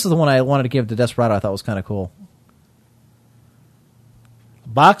 This is the one I wanted to give to Desperado. I thought was kind of cool.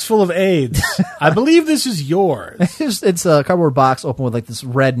 Box full of AIDS. I believe this is yours. It's a cardboard box open with like this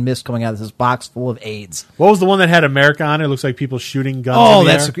red mist coming out. This is box full of AIDS. What was the one that had America on it? It looks like people shooting guns. Oh, in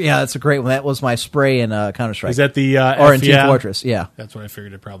the that's a great one. That was my spray in Counter-Strike. Is that the or in Team FEA? Fortress? Yeah, That's what I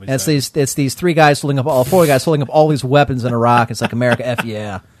figured it probably. and it's said. these four guys holding up all these weapons in Iraq. It's like America, F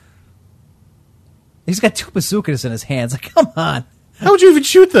yeah. He's got 2 bazookas in his hands. Like, come on. How would you even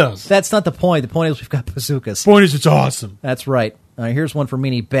shoot those? That's not the point. The point is we've got bazookas. Point is, it's awesome. That's right. Here's one for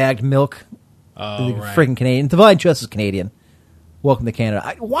Meanie. Bagged milk. Oh, right. Freaking Canadian. Divine Justice Canadian. Welcome to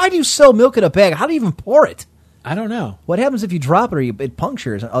Canada. Why do you sell milk in a bag? How do you even pour it? I don't know. What happens if you drop it or it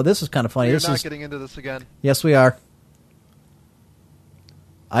punctures? Oh, this is kind of funny. We're This not is getting into this again. Yes, we are.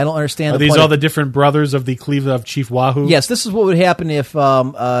 I don't understand. Are the these point all of- the different brothers of the Cleveland of Chief Wahoo? Yes, this is what would happen if.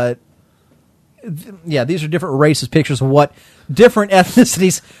 These are different races. Pictures of what different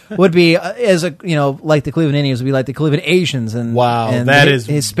ethnicities would be as a like the Cleveland Indians would be like the Cleveland Asians and Wow, and that the is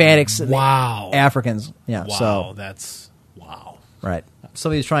Hispanics and wow. Africans. Yeah, Wow, so that's wow. right.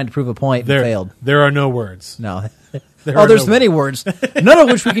 Somebody's trying to prove a point and failed. There are no words. No. There's Many words, none of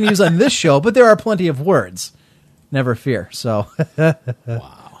which we can use on this show, but there are plenty of words. Never fear. So,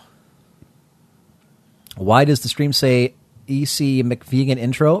 Wow. Why does the stream say EC McVegan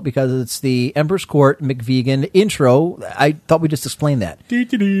intro? Because it's the Emperor's Court McVegan intro. I thought we just explained that.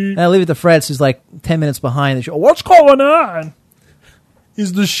 And I leave it to Fred, who's like 10 minutes behind the show. What's going on?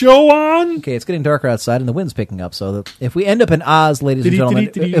 Is the show on? Okay, it's getting darker outside and the wind's picking up. So if we end up in Oz, ladies and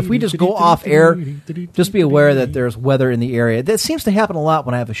gentlemen, if we just go off air, just be aware that there's weather in the area. That seems to happen a lot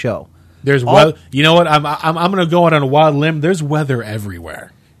when I have a show. There's weather. You know what? I'm going to go out on a wild limb. There's weather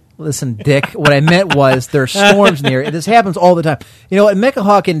everywhere. Listen, Dick, what I meant was there's storms in the area. This happens all the time. You know what? Mecha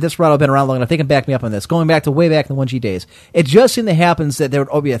Hawk and Desperado have been around long enough. They can back me up on this. Going back to way back in the 1G days. It just seemed to happen that there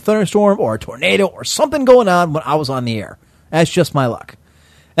would be a thunderstorm or a tornado or something going on when I was on the air. That's just my luck.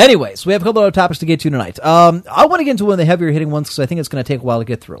 Anyways, we have a couple other topics to get to tonight. I want to get into one of the heavier hitting ones because I think it's going to take a while to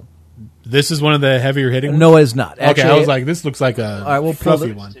get through. This is one of the heavier hitting ones? No, it is not. Actually, okay, I was like, this looks like a all right, we'll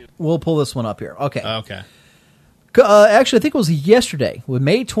fluffy one. We'll pull this one up here. Okay. Okay. Actually, I think it was yesterday,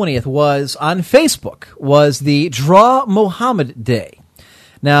 May 20th, was on Facebook, was the Draw Mohammed Day.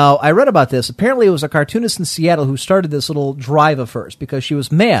 Now, I read about this. Apparently, it was a cartoonist in Seattle who started this little drive of hers because she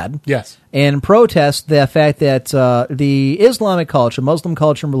was mad. Yes. And protest the fact that the Islamic culture, Muslim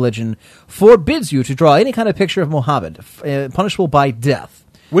culture and religion forbids you to draw any kind of picture of Muhammad, punishable by death.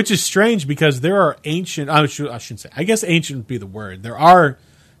 Which is strange because there are ancient, I shouldn't say, I guess ancient would be the word. There are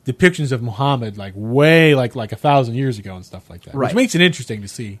depictions of Muhammad like way like 1,000 years ago and stuff like that. Right. Which makes it interesting to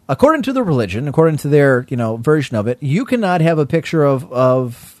see. According to the religion, according to their version of it, you cannot have a picture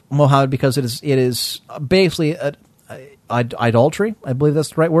of Muhammad because it is basically idolatry. I believe that's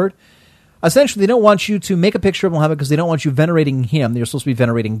the right word. Essentially, they don't want you to make a picture of Muhammad because they don't want you venerating him. You're supposed to be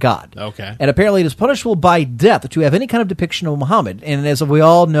venerating God. Okay. And apparently, it is punishable by death to have any kind of depiction of Muhammad. And as we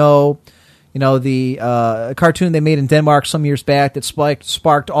all know, the cartoon they made in Denmark some years back that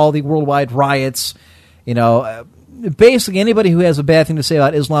sparked all the worldwide riots. Basically, anybody who has a bad thing to say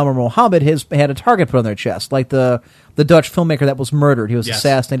about Islam or Muhammad has had a target put on their chest, like the Dutch filmmaker that was murdered. He was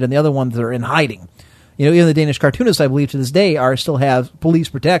assassinated, and the other ones that are in hiding. Even the Danish cartoonists, I believe, to this day, still have police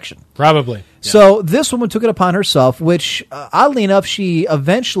protection. Probably. Yeah. So this woman took it upon herself, which, oddly enough, she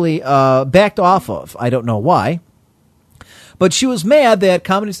eventually backed off of. I don't know why. But she was mad that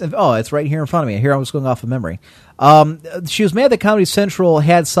Comedy Central... Oh, it's right here in front of me. Here I was going off of memory. She was mad that Comedy Central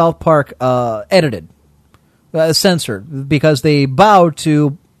had South Park edited, censored, because they bowed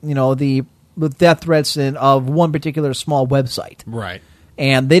to, the death threats of one particular small website. Right.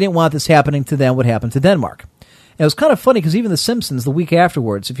 And they didn't want this happening to them what happened to Denmark. And it was kind of funny because even The Simpsons, the week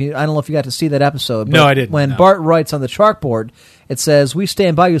afterwards, I don't know if you got to see that episode. But no, I didn't. When Bart writes on the chalkboard, it says, "We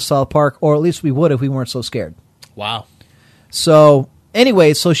stand by you, South Park, or at least we would if we weren't so scared." Wow. So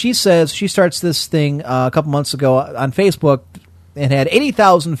anyway, so she says she starts this thing a couple months ago on Facebook and had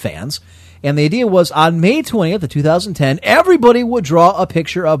 80,000 fans. And the idea was on May 20th of 2010, everybody would draw a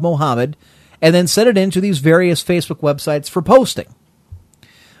picture of Muhammad and then send it into these various Facebook websites for posting.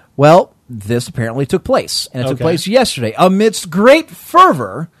 Well, this apparently took place, and it took place yesterday amidst great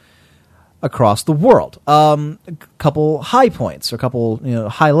fervor across the world. A couple high points, or a couple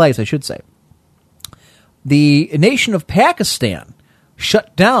highlights, I should say. The nation of Pakistan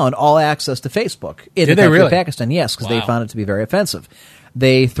shut down all access to Facebook. Did they really? Pakistan, yes, because they found it to be very offensive.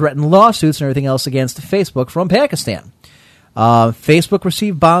 They threatened lawsuits and everything else against Facebook from Pakistan. Facebook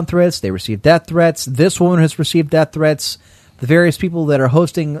received bomb threats. They received death threats. This woman has received death threats. The various people that are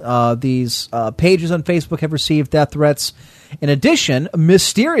hosting these pages on Facebook have received death threats. In addition,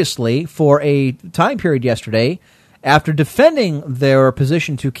 mysteriously, for a time period yesterday, After defending their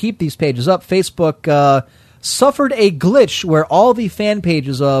position to keep these pages up, Facebook suffered a glitch where all the fan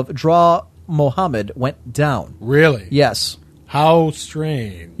pages of Draw Mohammed went down. Really? Yes. How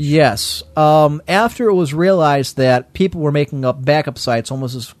strange. Yes. After it was realized that people were making up backup sites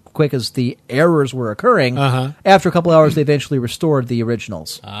almost as quick as the errors were occurring, after a couple hours they eventually restored the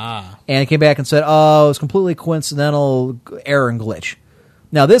originals. And came back and said, oh, it was completely coincidental error and glitch.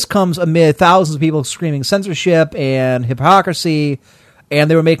 Now, this comes amid thousands of people screaming censorship and hypocrisy, and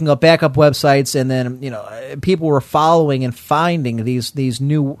they were making up backup websites, and then people were following and finding these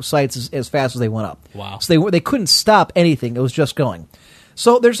new sites as fast as they went up. Wow! So they couldn't stop anything; it was just going.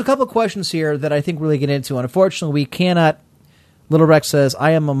 So there's a couple of questions here that I think really get into, and unfortunately, we cannot. Little Rex says,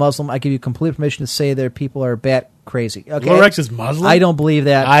 "I am a Muslim. I give you complete permission to say that people are bat crazy." Okay, Little Rex is Muslim? I don't believe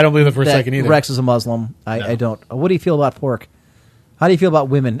that. I don't believe it for a second either. Rex is a Muslim. I don't. What do you feel about pork? How do you feel about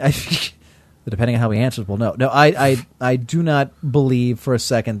women? Depending on how he answers, we'll know. No, I do not believe for a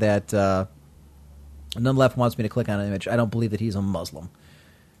second that None Left wants me to click on an image. I don't believe that he's a Muslim.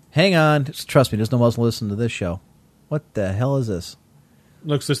 Hang on. Just trust me, there's no Muslim listening to this show. What the hell is this?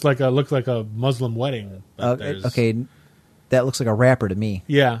 Looks like a Muslim wedding. Okay, that looks like a rapper to me.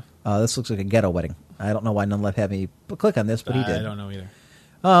 Yeah. This looks like a ghetto wedding. I don't know why None Left had me click on this, but he did. I don't know either.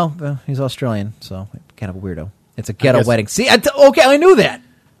 Oh, well, he's Australian, so kind of a weirdo. It's a ghetto wedding. See, okay, I knew that.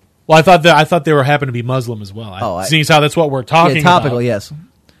 Well, I thought they were happened to be Muslim as well. Seeing as how that's what we're talking about. Topical, about. Yes.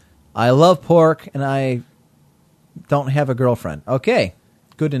 I love pork, and I don't have a girlfriend. Okay,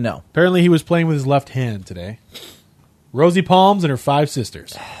 good to know. Apparently he was playing with his left hand today. Rosie Palms and her 5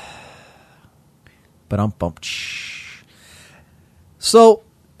 sisters. So,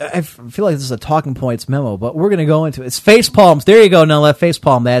 I feel like this is a talking points memo, but we're going to go into it. It's face palms. There you go, None Left. Face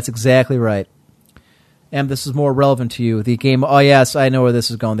palm. That's exactly right. And this is more relevant to you. The game. Oh, yes, I know where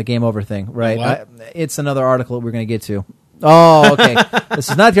this is going. The game over thing. Right. It's another article that we're going to get to. Oh, okay. This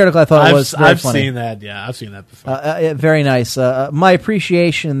is not the article I thought it was. I've seen that. Yeah, I've seen that before. Very nice. My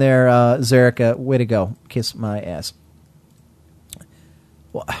appreciation there, Zerica. Way to go. Kiss my ass.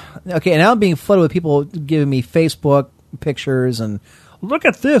 Well, okay, and now I'm being flooded with people giving me Facebook pictures and look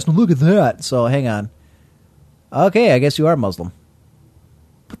at this and look at that. So hang on. Okay, I guess you are Muslim.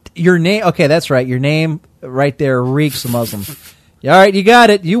 Your name, okay, that's right. Your name right there reeks of Muslim. All right, you got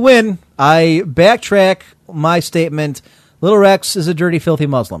it. You win. I backtrack my statement. Little Rex is a dirty, filthy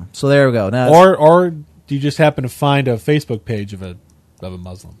Muslim. So there we go. Now or do you just happen to find a Facebook page of a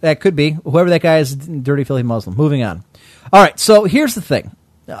Muslim? That could be. Whoever that guy is, dirty, filthy Muslim. Moving on. All right, so here's the thing.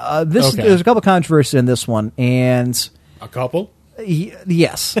 There's a couple of controversies in this one, and a couple.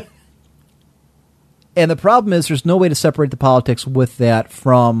 Yes. And the problem is there's no way to separate the politics with that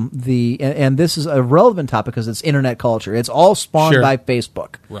from and this is a relevant topic because it's internet culture. It's all spawned by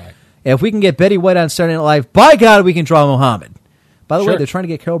Facebook. Right. And if we can get Betty White on Saturday Night Live, by God, we can draw Muhammad. By the way, they're trying to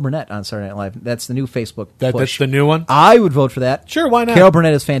get Carol Burnett on Saturday Night Live. That's the new Facebook push. That's the new one? I would vote for that. Sure, why not? Carol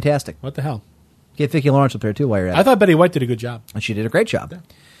Burnett is fantastic. What the hell? Get Vicki Lawrence up there, too, while you're at it. I thought Betty White did a good job. And she did a great job. Yeah.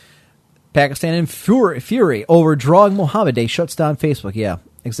 Pakistan in fury over drawing Muhammad Day shuts down Facebook. Yeah,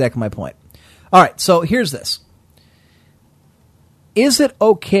 exactly my point. All right, so here's this. Is it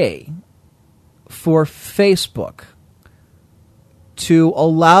okay for Facebook to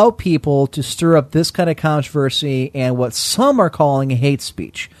allow people to stir up this kind of controversy and what some are calling hate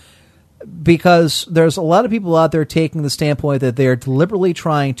speech? Because there's a lot of people out there taking the standpoint that they're deliberately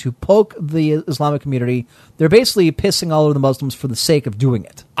trying to poke the Islamic community. They're basically pissing all over the Muslims for the sake of doing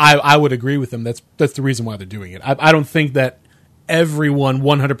it. I would agree with them. That's the reason why they're doing it. I don't think that everyone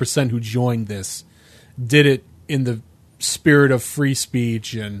 100% who joined this did it in the spirit of free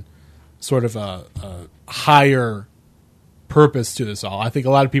speech and sort of a higher purpose to this all. I think a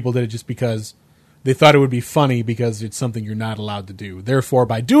lot of people did it just because they thought it would be funny because it's something you're not allowed to do. Therefore,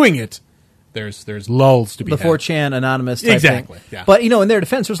 by doing it, there's lulls to be the had. 4chan anonymous type exactly, thing. Yeah. But, in their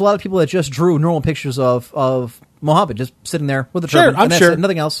defense, there's a lot of people that just drew normal pictures of Muhammad just sitting there with a turban. I'm sure.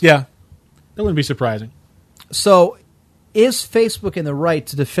 Nothing else. Yeah. That wouldn't be surprising. So, is Facebook in the right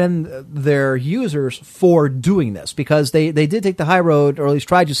to defend their users for doing this? Because they did take the high road, or at least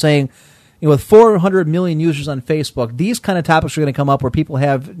tried to, saying, with 400 million users on Facebook, these kind of topics are going to come up where people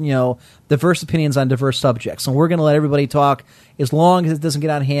have, diverse opinions on diverse subjects. And we're going to let everybody talk as long as it doesn't get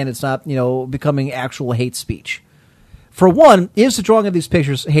out of hand. It's not, becoming actual hate speech. For one, is the drawing of these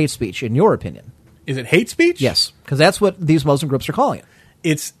pictures hate speech, in your opinion? Is it hate speech? Yes, because that's what these Muslim groups are calling it.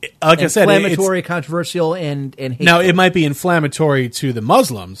 It's, like I said, inflammatory, controversial, and hateful. Now, it might be inflammatory to the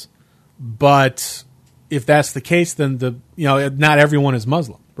Muslims, but if that's the case, then not everyone is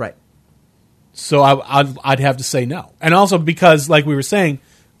Muslim. Right. So I'd have to say no. And also because, like we were saying,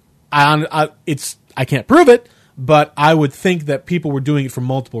 I can't prove it, but I would think that people were doing it for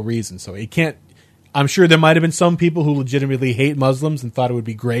multiple reasons. So it can't. I'm sure there might have been some people who legitimately hate Muslims and thought it would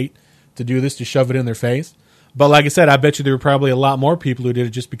be great to do this, to shove it in their face. But like I said, I bet you there were probably a lot more people who did it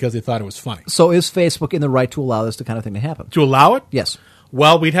just because they thought it was funny. So is Facebook in the right to allow this kind of thing to happen? To allow it? Yes.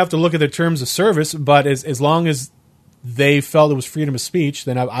 Well, we'd have to look at their terms of service, but as long as they felt it was freedom of speech,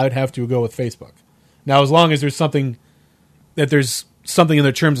 then I would have to go with Facebook. Now, as long as there's something in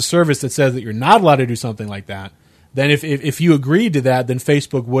their terms of service that says that you're not allowed to do something like that, then if you agreed to that, then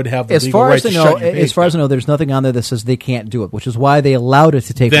Facebook would have the legal right to shut your page As far as I know, there's nothing on there that says they can't do it, which is why they allowed it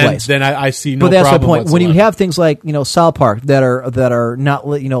to take place. Then I see no problem. But that's problem the point. whatsoever. When you have things like South Park that are not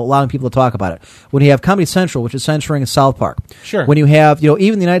allowing people to talk about it, when you have Comedy Central, which is censoring South Park, sure. When you have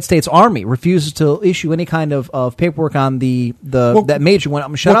even the United States Army refuses to issue any kind of paperwork on that major one,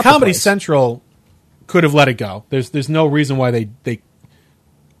 I'm shut up. Comedy Central could have let it go. There's no reason why they said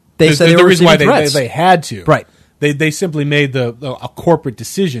they were reason why threats. they had to. Right. They simply made a corporate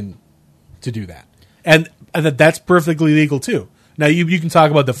decision to do that, and that's perfectly legal too. Now you can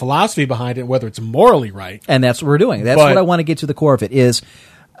talk about the philosophy behind it, whether it's morally right, and that's what we're doing. That's what I want to get to the core of it. Is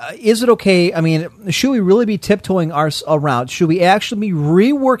it okay? I mean, should we really be tiptoeing around? Should we actually be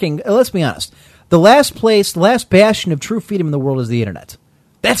reworking? Let's be honest. The last bastion of true freedom in the world is the internet.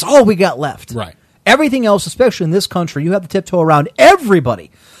 That's all we got left. Right. Everything else, especially in this country, you have to tiptoe around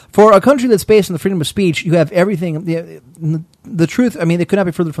everybody. For a country that's based on the freedom of speech, you have everything. The truth, I mean, it could not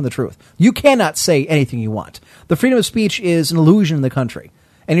be further from the truth. You cannot say anything you want. The freedom of speech is an illusion in the country.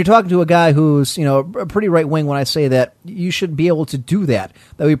 And you're talking to a guy who's, pretty right-wing when I say that you should be able to do that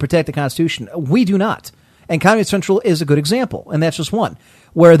we protect the Constitution. We do not. And Comedy Central is a good example, and that's just one,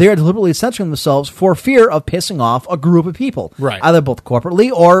 where they're deliberately censoring themselves for fear of pissing off a group of people. Right. Either both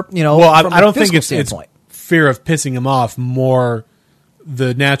corporately or, Well, from I don't think it's it's fear of pissing them off, more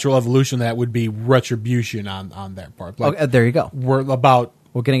the natural evolution that would be retribution on their part. Like, there you go. We're going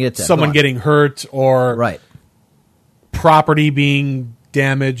to get to someone getting hurt or right. property being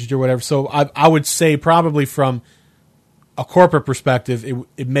damaged or whatever. So I would say probably from a corporate perspective,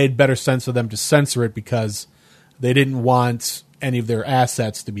 it made better sense for them to censor it because they didn't want any of their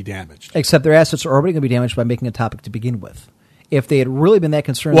assets to be damaged. Except their assets are already going to be damaged by making a topic to begin with. If they had really been that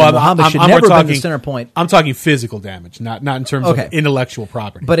concerned, then Muhammad should never have been the center point. I'm talking physical damage, not in terms of intellectual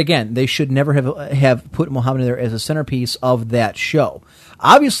property. But again, they should never have put Muhammad in there as a centerpiece of that show.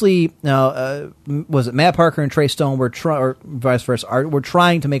 Obviously, was it Matt Parker and Trey Stone or vice versa? Were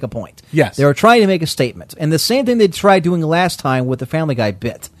trying to make a point. Yes, they were trying to make a statement, and the same thing they tried doing last time with the Family Guy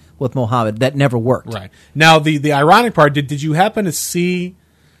bit with Muhammad that never worked. Right. Now, the ironic part, did you happen to see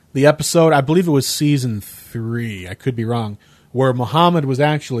the episode? I believe it was season 3. I could be wrong. Where Muhammad was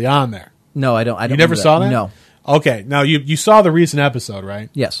actually on there. No, I don't. You never saw that? No. Okay. Now you saw the recent episode, right?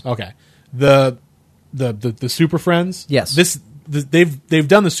 Yes. Okay. The Super Friends. Yes. They've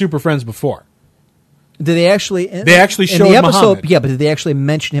done the Super Friends before. Did they actually? They actually showed in the episode. Muhammad. Yeah, but did they actually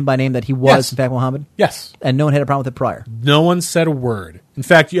mention him by name that he was in fact Muhammad? Yes. And no one had a problem with it prior. No one said a word. In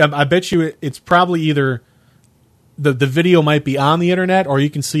fact, I bet you it's probably either the video might be on the internet or you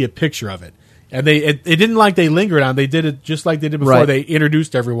can see a picture of it. And it didn't like they lingered on. They did it just like they did before. Right. They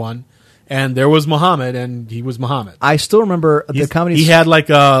introduced everyone, and there was Muhammad, and he was Muhammad. I still remember the comedy. He had like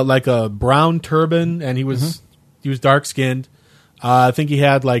a brown turban, and he was dark skinned. I think he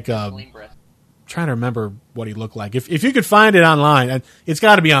had like trying to remember what he looked like. If you could find it online, and it's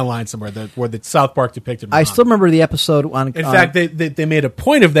got to be online somewhere where the South Park depicted Muhammad. I still remember the episode on. In fact, they made a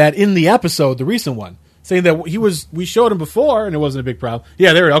point of that in the episode, the recent one. Saying that we showed him before and it wasn't a big problem.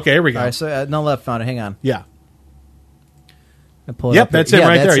 Yeah, okay, here we go. All right, so no left found it. Hang on. Yeah. Yep, that's it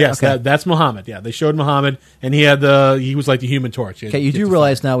right there. Yes, okay. that's Muhammad. Yeah, they showed Muhammad, and he was like the Human Torch. Okay, you do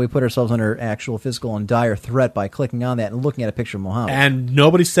realize now we put ourselves under actual physical and dire threat by clicking on that and looking at a picture of Muhammad. And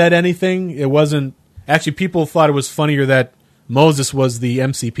nobody said anything. It wasn't actually. People thought it was funnier that Moses was the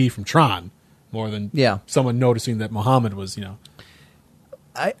MCP from Tron more than someone noticing that Muhammad was.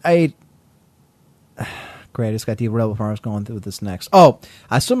 Great, I just got derailed before I was going through this next. Oh,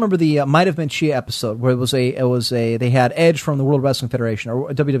 I still remember the Might Have Been Chia episode where they had Edge from the World Wrestling Federation or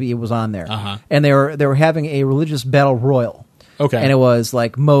WWE was on there, and they were having a religious battle royal. Okay, and it was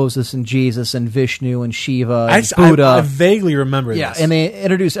like Moses and Jesus and Vishnu and Shiva and Buddha. I vaguely remember this. Yeah, and they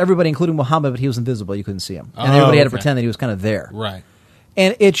introduced everybody, including Muhammad, but he was invisible; you couldn't see him, and everybody had to pretend that he was kind of there. Right,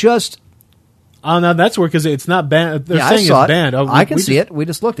 and it just. Oh, now that's where because it's not banned. They're saying it's banned. Oh, I can see it. We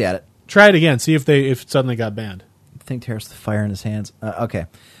just looked at it. Try it again. See if it suddenly got banned. I think tears the fire in his hands. Okay.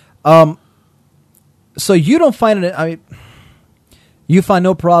 So you don't find it. I mean, you find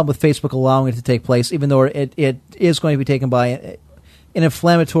no problem with Facebook allowing it to take place, even though it is going to be taken by an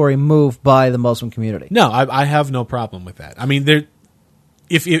inflammatory move by the Muslim community. No, I have no problem with that. I mean,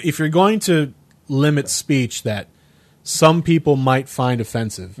 if you're going to limit speech that some people might find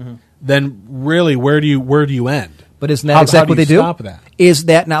offensive, then really where do you end? But isn't that exactly what they do? Stop that? Is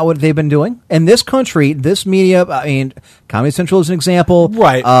that not what they've been doing? In this country, this media, I mean, Comedy Central is an example.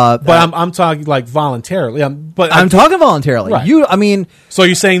 Right. But I'm talking like voluntarily. I'm talking voluntarily. Right. So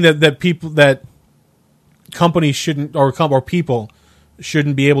you're saying that people, that companies shouldn't, or people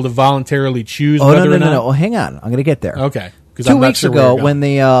shouldn't be able to voluntarily choose whether or not? No. Oh, hang on. I'm going to get there. Okay. 2 weeks ago, when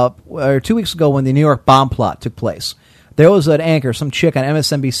the New York bomb plot took place, there was an anchor, some chick on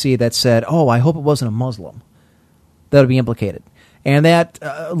MSNBC that said, "Oh, I hope it wasn't a Muslim that would be implicated." And that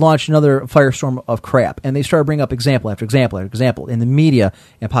launched another firestorm of crap. And they started bringing up example after example after example in the media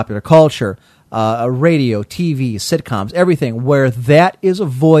and popular culture, radio, TV, sitcoms, everything, where that is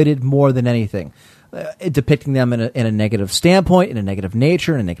avoided more than anything. Depicting them in a negative standpoint, in a negative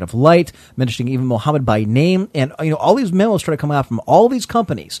nature, in a negative light, mentioning even Muhammad by name. And all these memos started coming out from all these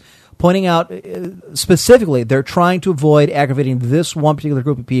companies, pointing out specifically they're trying to avoid aggravating this one particular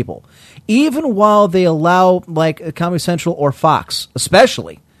group of people. Even while they allow, like Comedy Central or Fox,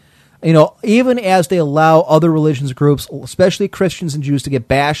 especially, even as they allow other religions groups, especially Christians and Jews, to get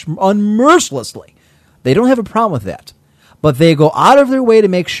bashed unmercilessly, they don't have a problem with that. But they go out of their way to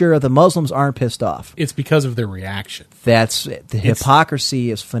make sure the Muslims aren't pissed off. It's because of their reaction. That's it. The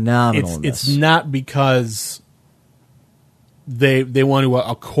hypocrisy is phenomenal. It's not because they want to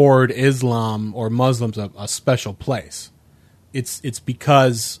accord Islam or Muslims a special place. It's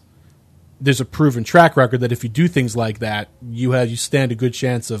because there's a proven track record that if you do things like that, you stand a good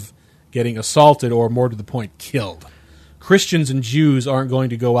chance of getting assaulted or, more to the point, killed. Christians and Jews aren't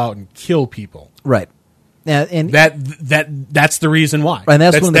going to go out and kill people. Right. And that's the reason why. And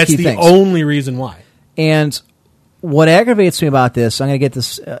that's one of the key things. That's the only reason why. And what aggravates me about this, I'm going to get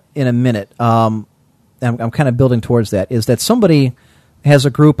this in a minute. I'm kind of building towards that. Is that somebody has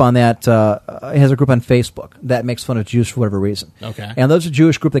a group on Facebook that makes fun of Jews for whatever reason. Okay. And those are a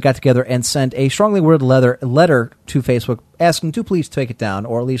Jewish group that got together and sent a strongly worded letter to Facebook asking to please take it down,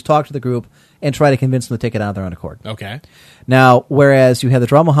 or at least talk to the group and try to convince them to take it out of their own accord. Okay. Now, whereas you had the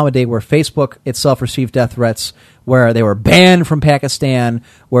Jalal Muhammad Day where Facebook itself received death threats, where they were banned from Pakistan,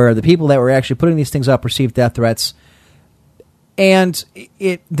 where the people that were actually putting these things up received death threats. And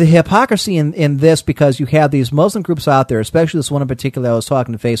the hypocrisy in this, because you have these Muslim groups out there, especially this one in particular that was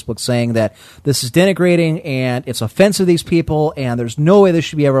talking to Facebook, saying that this is denigrating and it's offensive to these people and there's no way this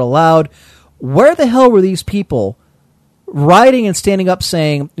should be ever allowed. Where the hell were these people writing and standing up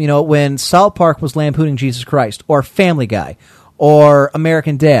saying, when South Park was lampooning Jesus Christ, or Family Guy, or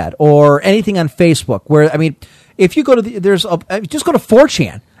American Dad, or anything on Facebook, where, if you go to just go to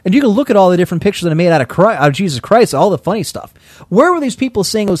 4chan, and you can look at all the different pictures that are made out of Jesus Christ, all the funny stuff. Where were these people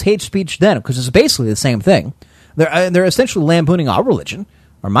saying it was hate speech then? Because it's basically the same thing. They're essentially lampooning our religion,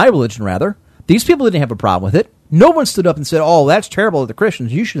 or my religion, rather. These people didn't have a problem with it. No one stood up and said, "Oh, that's terrible to the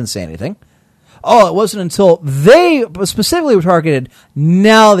Christians. You shouldn't say anything." Oh, it wasn't until they specifically were targeted,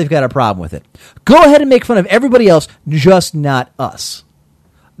 now they've got a problem with it. Go ahead and make fun of everybody else, just not us.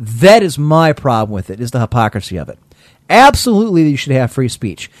 That is my problem with it, is the hypocrisy of it. Absolutely, you should have free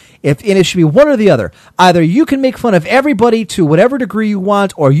speech. And it should be one or the other. Either you can make fun of everybody to whatever degree you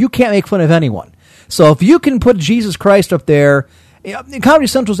want, or you can't make fun of anyone. So if you can put Jesus Christ up there, Comedy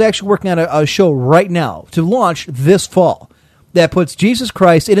Central is actually working on a show right now to launch this fall that puts Jesus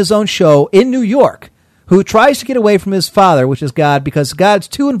Christ in his own show in New York, who tries to get away from his father, which is God, because God's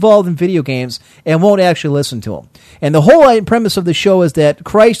too involved in video games and won't actually listen to him. And the whole premise of the show is that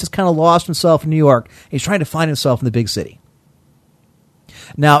Christ has kind of lost himself in New York. He's trying to find himself in the big city.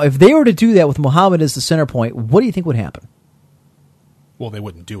 Now, if they were to do that with Muhammad as the center point, what do you think would happen? Well, they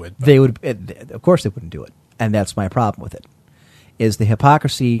wouldn't do it. They would, of course, they wouldn't do it, and that's my problem with it. Is the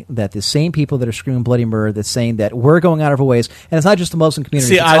hypocrisy that the same people that are screaming bloody murder, that's saying that we're going out of our ways, and it's not just the Muslim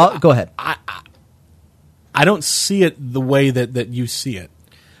community. Go ahead. I don't see it the way that you see it.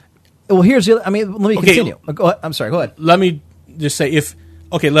 Well, here's the other. Let me continue. Go ahead. I'm sorry. Go ahead. Let me just say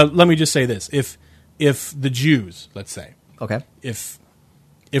let me just say this. If the Jews, let's say, okay, if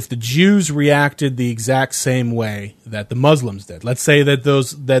the Jews reacted the exact same way that the Muslims did, let's say that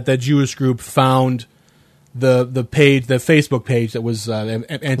that Jewish group found the Facebook page that was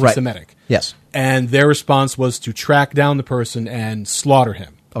anti-Semitic. Right. Yes. And their response was to track down the person and slaughter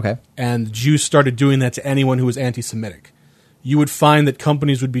him. Okay. And the Jews started doing that to anyone who was anti-Semitic. You would find that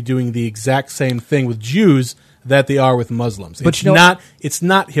companies would be doing the exact same thing with Jews that they are with Muslims. But it's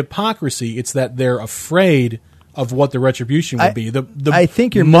not hypocrisy. It's that they're afraid of what the retribution would be. I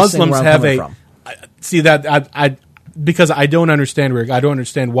think you're Muslims missing where I'm have coming from. See that because I don't understand, Rick. I don't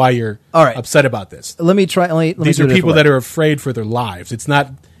understand why you're upset about this. Let me try. These are people that are afraid for their lives. It's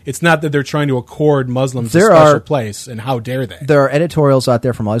not that they're trying to accord Muslims a special place, and how dare they? There are editorials out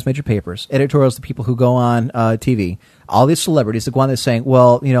there from all these major papers, editorials, the people who go on TV, all these celebrities that go on there saying,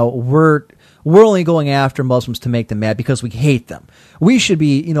 well, we're only going after Muslims to make them mad because we hate them. We should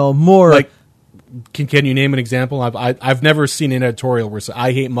be, more... Like, can you name an example? I've never seen an editorial where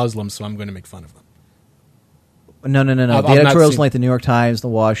I hate Muslims, so I'm going to make fun of them. No. The editorials like the New York Times, the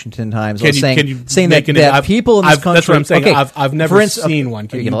Washington Times, saying that people in this country... That's what I'm saying. Okay, I've never seen one.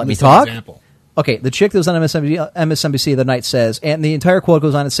 Are you going to let me talk? Okay, the chick that was on MSNBC the other night says, and the entire quote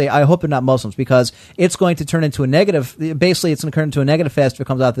goes on to say, I hope they're not Muslims, because it's going to turn into a negative... Basically, it's going to turn into a negative fest if it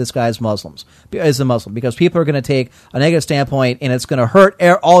comes out that this guy is a Muslim, because people are going to take a negative standpoint, and it's going to hurt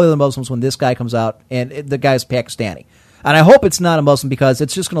all the other Muslims when this guy comes out, and the guy's Pakistani. And I hope it's not a Muslim, because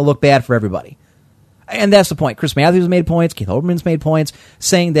it's just going to look bad for everybody. And that's the point. Chris Matthews made points. Keith Olbermann's made points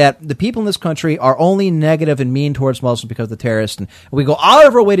saying that the people in this country are only negative and mean towards Muslims because of the terrorists. And we go out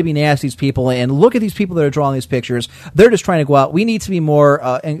of our way to be nasty to these people. And look at these people that are drawing these pictures. They're just trying to go out. We need to be more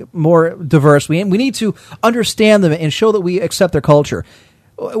diverse. We need to understand them and show that we accept their culture.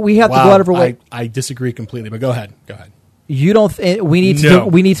 We have to go out of our way. I disagree completely, but go ahead. You don't. We need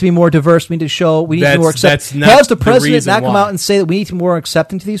to be more diverse. We need to show. We need to be more accepting. Has the president not come out and say that we need to be more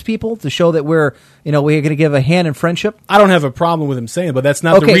accepting to these people to show that we're going to give a hand in friendship? I don't have a problem with him saying it, but that's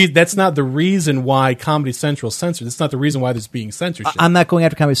not that's not the reason why Comedy Central censored. That's not the reason why there's being censorship. I'm not going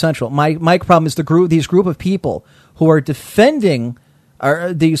after Comedy Central. My problem is these group of people who are defending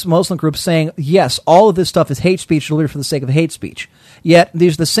these Muslim groups, saying yes, all of this stuff is hate speech delivered for the sake of hate speech. Yet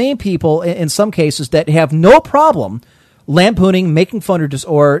these are the same people in some cases that have no problem lampooning, making fun or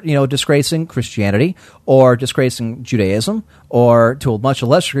disgracing Christianity or disgracing Judaism or, to a much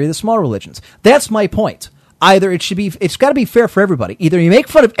lesser degree, the smaller religions. That's my point. Either it's got to be fair for everybody. Either you make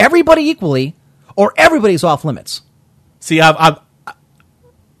fun of everybody equally, or everybody's off limits. See, I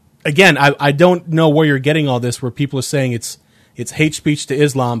don't know where you're getting all this, where people are saying it's hate speech to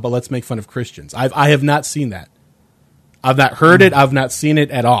Islam, but let's make fun of Christians. I have not seen that. I've not heard it. I've not seen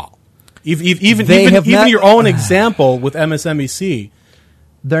it at all. Even your own example with MSNBC,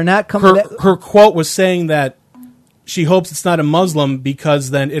 they're not coming. Her quote was saying that she hopes it's not a Muslim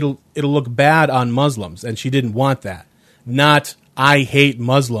because then it'll look bad on Muslims, and she didn't want that. Not I hate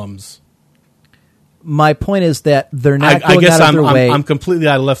Muslims. My point is that they're not going out of their way. I'm completely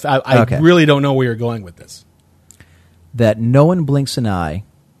out of left. I really don't know where you're going with this. That no one blinks an eye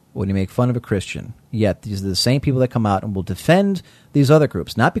when you make fun of a Christian. Yet these are the same people that come out and will defend these other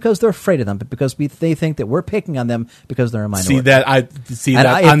groups, not because they're afraid of them, but because they think that we're picking on them because they're a minority.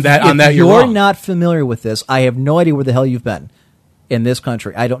 If you're not familiar with this, I have no idea where the hell you've been in this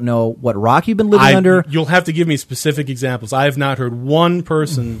country. I don't know what rock you've been living under. You'll have to give me specific examples. I have not heard one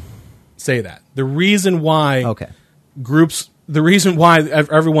person say that. The reason why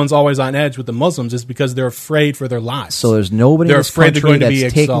everyone's always on edge with the Muslims is because they're afraid for their lives. So there's nobody in this country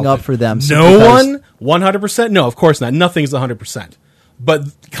that's taking up for them. No one? 100%? No, of course not. Nothing's 100%.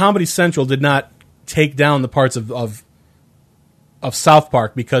 But Comedy Central did not take down the parts of South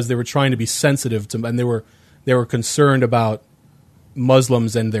Park because they were trying to be sensitive to, and they were concerned about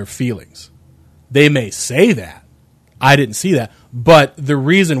Muslims and their feelings. They may say that. I didn't see that. But the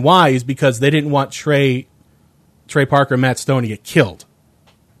reason why is because they didn't want Trey Parker and Matt Stone to get killed.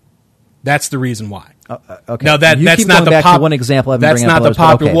 That's the reason why. Okay. Now that's not the back to one example. That's not the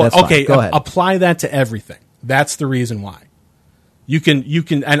popular. Okay, go ahead. Apply that to everything. That's the reason why. We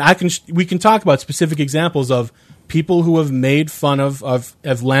can talk about specific examples of people who have made fun of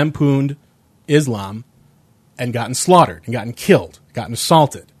lampooned Islam and gotten slaughtered and gotten killed, gotten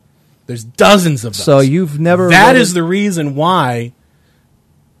assaulted. There's dozens of those. So you've never. That is the reason why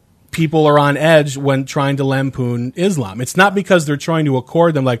people are on edge when trying to lampoon Islam. It's not because they're trying to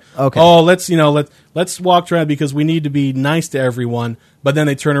accord them like, let's walk around because we need to be nice to everyone, but then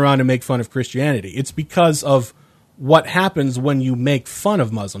they turn around and make fun of Christianity. It's because of what happens when you make fun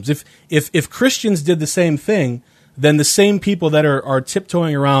of Muslims. If Christians did the same thing, then the same people that are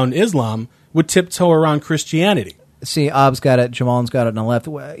tiptoeing around Islam would tiptoe around Christianity. See, Ob's got it, Jamal's got it on the left.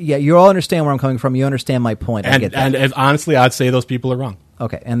 Yeah, you all understand where I'm coming from. You understand my point. I get that. And honestly, I'd say those people are wrong.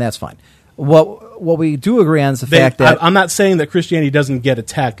 Okay, and that's fine. What we do agree on is the fact that... I'm not saying that Christianity doesn't get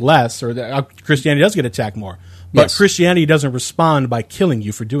attacked less, or that Christianity does get attacked more. But Christianity doesn't respond by killing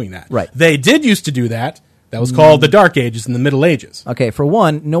you for doing that. Right. They did used to do that, That was called the Dark Ages in the Middle Ages. Okay, for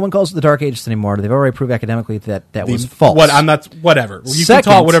one, no one calls it the Dark Ages anymore. They've already proved academically that was false. Whatever. You Second,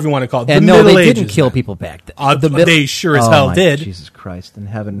 can call it whatever you want to call it. And the no, Middle they Ages, didn't kill then. people back then. They sure as hell did. Jesus Christ in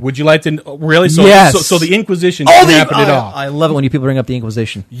heaven. Would you like to really? So, Yes. so the Inquisition didn't happen at all. I love it when you people bring up the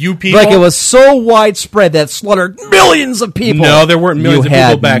Inquisition. You people, Like it was so widespread that slaughtered millions of people. No, there weren't millions of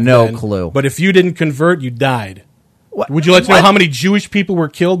people back no then. clue. But if you didn't convert, you died. What? Would you like to know What? how many Jewish people were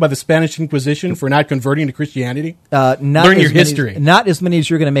killed by the Spanish Inquisition for not converting to Christianity? Not Learn as your many- history. Not as many as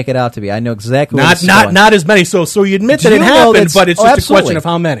you're going to make it out to be. I know exactly what Not it's going. as many. So you admit Do that it you know happened, that's- but it's oh, just a absolutely. question of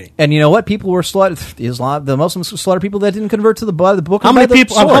how many. And you know what? People were slaughtered. The Muslims slaughtered people that didn't convert to the book. How and many by the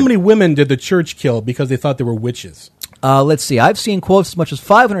people? sword. How many women did the church kill because they thought they were witches? Let's see. I've seen quotes as much as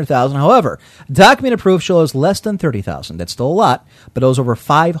 500,000. However, documented proof shows less than 30,000. That's still a lot, but it was over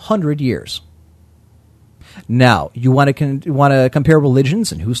 500 years. Now, you want to compare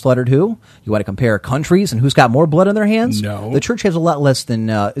religions and who slaughtered who? You want to compare countries and who's got more blood on their hands? No. The church has a lot less than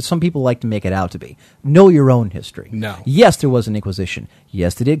some people like to make it out to be. Know your own history. No. Yes, there was an Inquisition.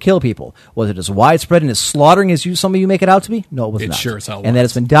 Yes, they did kill people. Was it as widespread and as slaughtering as some of you make it out to be? No, it was It not. sure as hell And that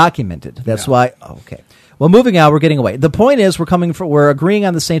was. has been documented. That's No. why. Okay. Well, moving on, we're getting away. The point is, we're agreeing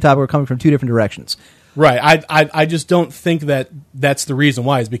on the same topic. We're coming from two different directions. Right. I just don't think that's the reason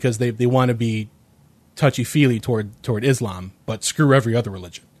why. Is because they want to be touchy-feely toward Islam, but screw every other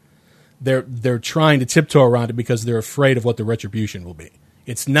religion. They're trying to tiptoe around it because they're afraid of what the retribution will be.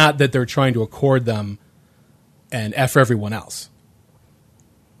 It's not that they're trying to accord them and F everyone else.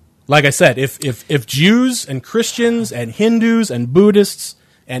 Like I said, if Jews and Christians and Hindus and Buddhists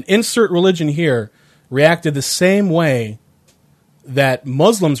and insert religion here reacted the same way that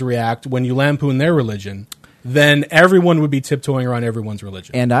Muslims react when you lampoon their religion, then everyone would be tiptoeing around everyone's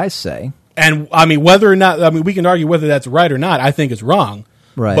religion. And I say, And I mean, whether or not, we can argue whether that's right or not. I think it's wrong.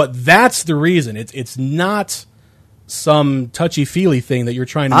 Right. But that's the reason. It's not some touchy-feely thing that you're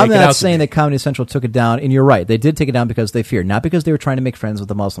trying to make it out I'm to not saying be. that Comedy Central took it down, and you're right. They did take it down because they feared, not because they were trying to make friends with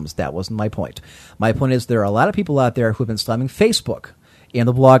the Muslims. That wasn't my point. My point is there are a lot of people out there who have been slamming Facebook in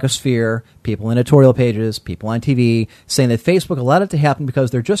the blogosphere, people in editorial pages, people on TV, saying that Facebook allowed it to happen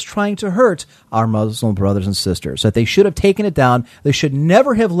because they're just trying to hurt our Muslim brothers and sisters, that they should have taken it down. They should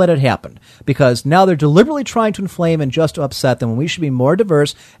never have let it happen because now they're deliberately trying to inflame and just to upset them when we should be more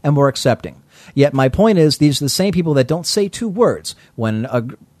diverse and more accepting. Yet my point is these are the same people that don't say two words when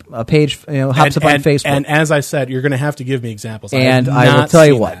a page hops up on Facebook. And as I said, you're going to have to give me examples. And have I will not tell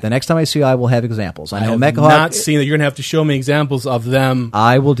you seen what, that. the next time I see you, I will have examples. I know have Mechahawk. not seen that. You're going to have to show me examples of them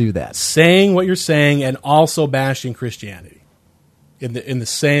I will do that. saying what you're saying and also bashing Christianity in the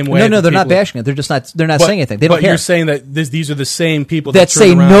same way. No, that they're not people- bashing it. They're just not. They're not But- saying anything. They don't but care. you're saying that these are the same people that turn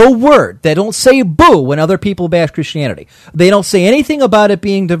say around. no word. They don't say boo when other people bash Christianity. They don't say anything about it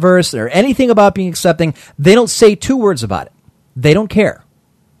being diverse or anything about being accepting. They don't say two words about it. They don't care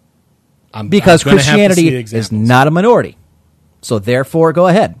because I'm gonna have to see Christianity examples. is not a minority. So therefore, go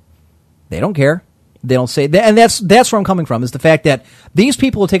ahead. They don't care. They don't say that, and that's where I'm coming from. Is the fact that these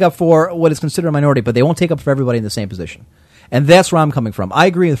people will take up for what is considered a minority, but they won't take up for everybody in the same position. And that's where I'm coming from. I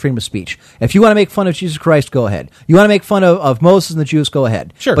agree with freedom of speech. If you want to make fun of Jesus Christ, go ahead. You want to make fun of Moses and the Jews, go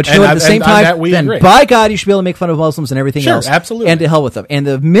ahead. Sure. But you And know, at the I- same and on time, that we then agree. by God, you should be able to make fun of Muslims and everything Sure, else. absolutely. And to hell with them. And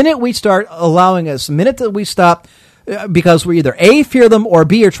the minute we start allowing us, the minute that we stop, because we either A, fear them, or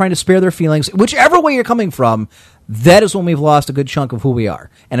B, are trying to spare their feelings, whichever way you're coming from, that is when we've lost a good chunk of who we are.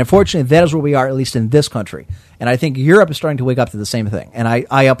 And unfortunately, that is where we are, at least in this country. And I think Europe is starting to wake up to the same thing. And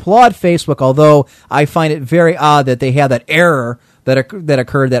I applaud Facebook, although I find it very odd that they had that error that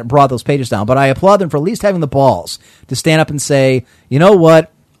occurred that brought those pages down. But I applaud them for at least having the balls to stand up and say, you know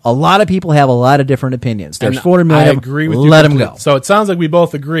what? A lot of people have a lot of different opinions. There's And 400 million I of them. agree with you. Let them completely. go. So it sounds like we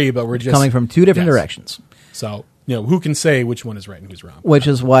both agree, but we're just Coming from two different Yes. directions. So who can say which one is right and who's wrong? Which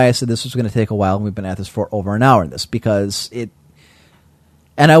is why I said this was going to take a while, and we've been at this for over an hour in this, because it...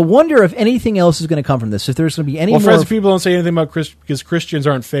 And I wonder if anything else is going to come from this, if there's going to be any Well, more... Friends, people don't say anything about because Christians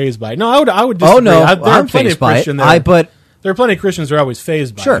aren't fazed by it. No, I would disagree. Oh, no, There are I'm plenty fazed of by it. Christian there. But There are plenty of Christians who are always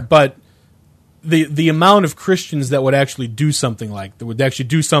fazed by Sure. it. But the amount of Christians that would actually do something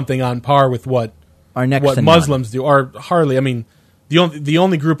on par with what Are next what to none. Muslims do are hardly. I mean, the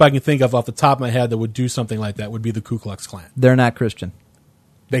only group I can think of off the top of my head that would do something like that would be the Ku Klux Klan. they're not Christian.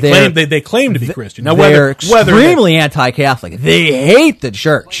 They claim to be Christian. Now, they're whether extremely anti-Catholic. They hate the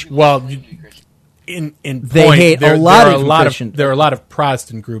church. well, in They point, hate there, a lot there of are a lot Christian- of there are a lot of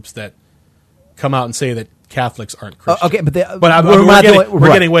Protestant groups that come out and say that Catholics aren't Christian. Okay, but we're not getting, doing- we're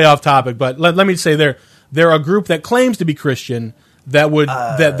right. getting way off topic. But let me say they're a group that claims to be Christian that would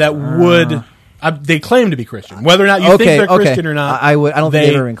They claim to be Christian. Whether or not you think they're Christian or not, I don't think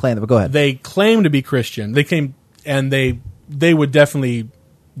they've ever been claimed that, but go ahead. They claim to be Christian. They claim, and they would definitely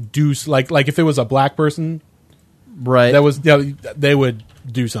do like if it was a black person, right? That was they would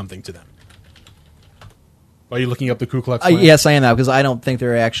do something to them. Are you looking up the Ku Klux Klan? Yes, I am now because I don't think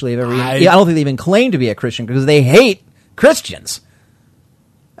they're actually ever. I don't think they even claim to be a Christian because they hate Christians.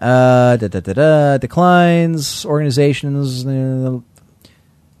 Declines organizations. Let's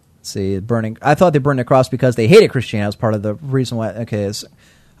see, burning. I thought they burned the cross because they hated Christianity. That was part of the reason why. Okay, it's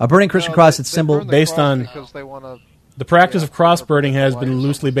a burning Christian cross. Its symbol based on the practice of cross burning has been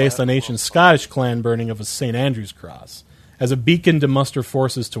loosely based on ancient Scottish clan burning of a St. Andrew's cross as a beacon to muster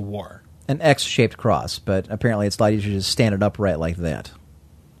forces to war. An X-shaped cross, but apparently it's a lot easier to just stand it upright like that.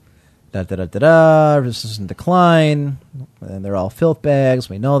 Resistance and decline, and they're all filth bags.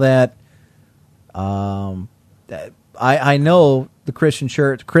 We know that. I know the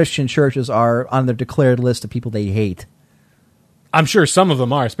Christian churches are on their declared list of people they hate. I'm sure some of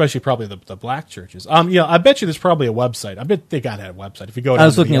them are, especially probably the black churches. I bet you there's probably a website. I bet they got to have a website. If you go, I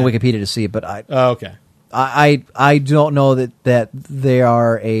was looking at Wikipedia to see it, but okay. I don't know that they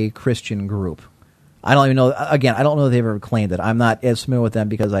are a Christian group. I don't even know. Again, I don't know if they've ever claimed it. I'm not as familiar with them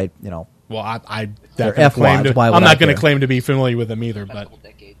because I. Well, I definitely I'm not going to claim to be familiar with them either, but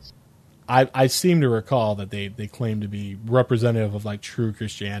I seem to recall that they claim to be representative of like true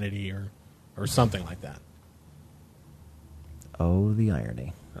Christianity or something like that. Oh, the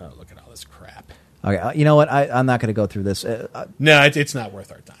irony! Oh, look at all this crap. Okay, you know what? I'm not going to go through this. No, it's not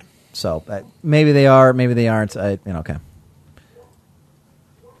worth our time. So maybe they are, maybe they aren't. Okay.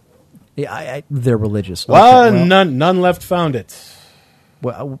 Yeah, they're religious. Well, none left found it.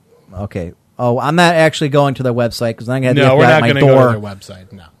 Well, okay. Oh, I'm not actually going to their website because I'm going to have we're not going to go to their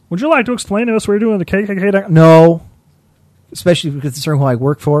website. No. Would you like to explain to us what you're doing with the KKK? No. Especially considering who I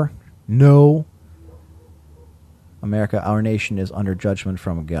work for. No. America, our nation is under judgment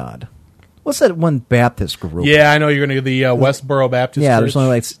from God. What's that one Baptist group? Yeah, I know you're going to the Westboro Baptist Yeah, Church. there's only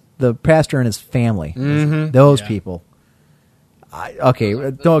like the pastor and his family. Mm-hmm. Those people.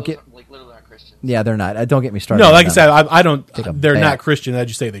 Don't get. Yeah, they're not. Don't get me started. No, like I said, I don't. They're not Christian. I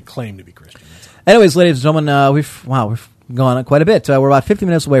just say they claim to be Christian. Anyways, ladies and gentlemen, we've gone on quite a bit. We're about 50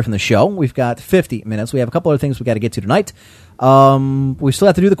 minutes away from the show. We've got 50 minutes. We have a couple other things we got to get to tonight. We still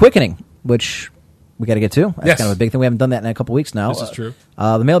have to do the quickening, which we got to get to. That's kind of a big thing. We haven't done that in a couple weeks now. This is true.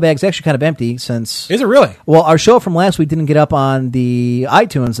 The mailbag's actually kind of empty since. Is it really? Well, our show from last week didn't get up on the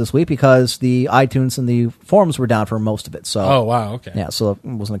iTunes this week because the iTunes and the forums were down for most of it. So. Oh wow! Okay. Yeah, so it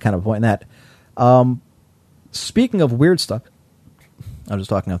wasn't kind of a point in that. Speaking of weird stuff, I was just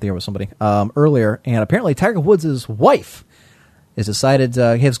talking out there with somebody earlier, and apparently Tiger Woods' wife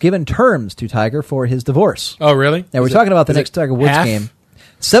has given terms to Tiger for his divorce. Oh, really? Now we're talking about the next Tiger Woods game.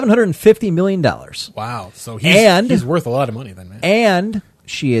 $750 million. Wow. So he's worth a lot of money then, man. And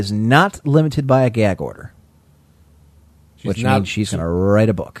she is not limited by a gag order, which means she's going to write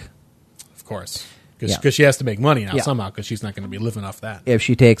a book. Of course. Because she has to make money now somehow because she's not going to be living off that. If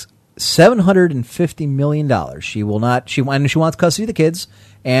she takes $750 million, she will not. She wants custody of the kids,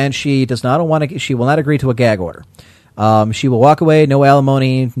 and she does not want to. She will not agree to a gag order. She will walk away. No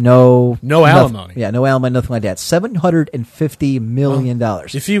alimony. No alimony. Yeah, no alimony. Nothing like that. $750 million. Well,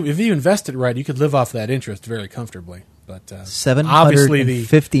 if you invest it right, you could live off that interest very comfortably. But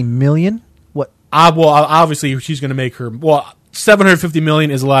 $750 million. What? Well, obviously she's going to make her. Well, $750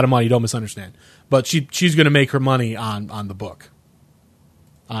 million is a lot of money. Don't misunderstand. But she's going to make her money on the book.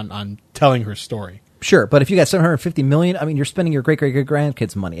 On telling her story. Sure, but if you got $750 million, I mean, you're spending your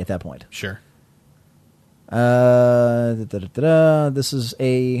great-great-great-grandkids' money at that point. Sure. This is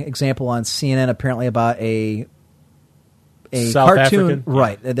a example on CNN, apparently about a South cartoon, African?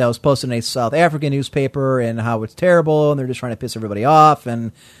 right? That was posted in a South African newspaper, and how it's terrible, and they're just trying to piss everybody off,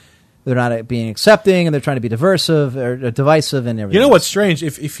 and they're not being accepting, and they're trying to be divisive, and everything. You know what's strange?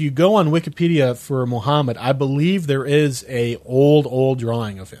 If you go on Wikipedia for Muhammad, I believe there is a old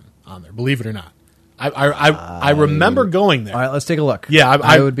drawing of him on there. Believe it or not, I remember going there. All right, let's take a look. Yeah,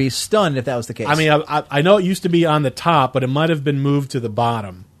 I would be stunned if that was the case. I mean, I know it used to be on the top, but it might have been moved to the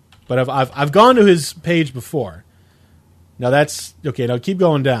bottom. But I've gone to his page before. Now that's okay. Now keep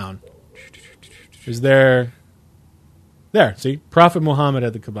going down. Is there? See, Prophet Muhammad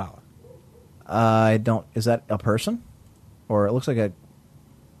at the Kabbalah. Is that a person? Or it looks like a...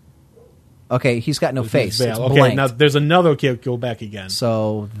 Okay, he's got no face. It's okay, blanked. now there's another... Okay, go back again.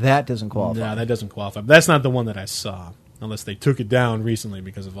 So that doesn't qualify. No, that doesn't qualify. That's not the one that I saw. Unless they took it down recently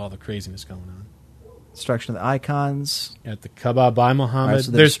because of all the craziness going on. Destruction of the icons. At the Kaaba by Muhammad. Right,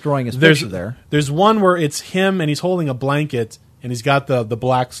 so they're destroying his picture there. There's one where it's him and he's holding a blanket and he's got the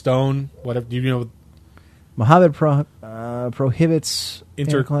black stone. Whatever Muhammad prohibits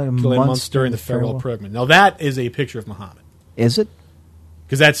intercalate months during the farewell pilgrimage. Now that is a picture of Muhammad. Is it?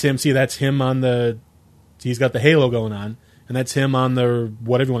 Because that's him. See, that's him on the. He's got the halo going on, and that's him on the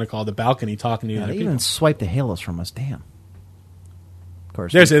whatever you want to call it, the balcony talking to the other they people. even swipe the halos from us. Damn. Of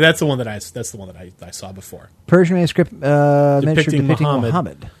course. That's the one that I saw before. Persian manuscript depicting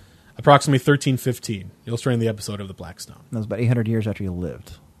Muhammad. Approximately 1315, illustrating the episode of the Black Stone. That was about 800 years after he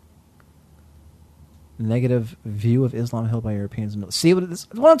lived. Negative view of Islam held by Europeans. See what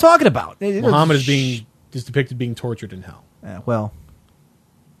I'm talking about. Muhammad is depicted being tortured in hell. Well.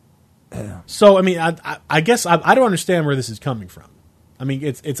 So I mean, I guess I don't understand where this is coming from. I mean,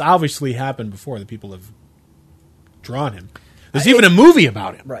 it's obviously happened before that people have drawn him. There's even a movie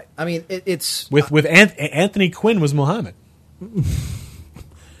about him, right? I mean, it's with Anthony Quinn was Muhammad.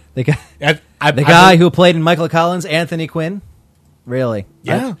 The guy who played in Michael Collins, Anthony Quinn. Really?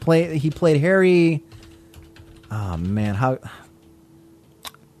 Yeah. He played Harry. Oh man, how?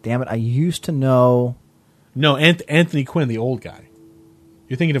 Damn it! I used to know. No, Anthony Quinn, the old guy.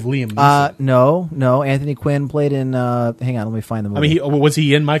 You're thinking of Liam Neeson. No. Anthony Quinn played in. Hang on, let me find the movie. I mean, was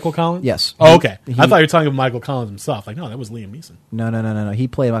he in Michael Collins? Yes. Oh, okay. I thought you were talking about Michael Collins himself. Like, no, that was Liam Neeson. No. He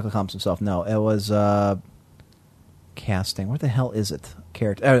played Michael Collins himself. No, it was casting. What the hell is it?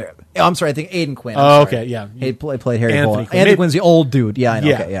 Character. I'm sorry. I think Aidan Quinn. Okay. Yeah. He played Harry Anthony Quinn. Anthony Quinn's the old dude. Yeah, I know.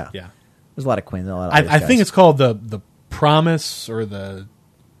 Yeah. Okay, yeah. There's a lot of Quinns. I think it's called the Promise or the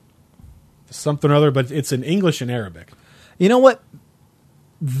something or other, but it's in English and Arabic. You know what?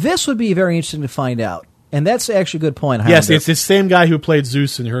 This would be very interesting to find out. And that's actually a good point. Yes, it's the same guy who played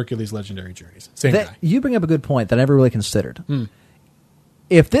Zeus in Hercules' Legendary Journeys. Same guy. You bring up a good point that I never really considered.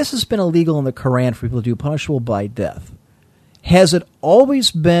 If this has been illegal in the Quran for people to do punishable by death, has it always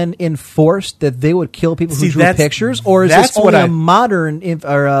been enforced that they would kill people who drew pictures? Or is this only a modern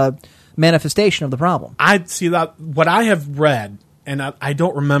manifestation of the problem? I see that what I have read, and I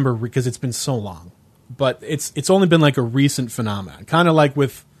don't remember because it's been so long, but it's only been like a recent phenomenon, kind of like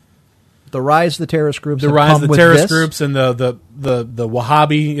with the rise of the terrorist groups. The rise of the terrorist groups and the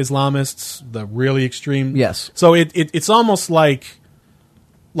Wahhabi Islamists, the really extreme. Yes. So it's almost like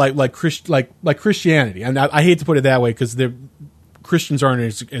Christianity, and I hate to put it that way because Christians aren't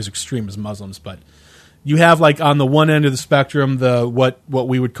as extreme as Muslims, but you have like on the one end of the spectrum what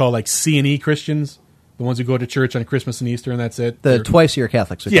we would call like C&E Christians. The ones who go to church on Christmas and Easter, and that's it. The twice-a-year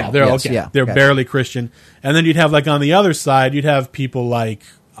Catholics. They're okay. Yeah, they're barely Christian. And then you'd have, like, on the other side, you'd have people like,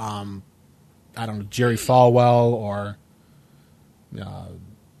 I don't know, Jerry Falwell, or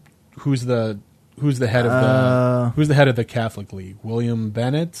who's the head of the Catholic League? William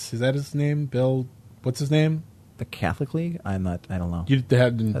Bennett? Is that his name? Bill? What's his name? The Catholic League? I don't know. You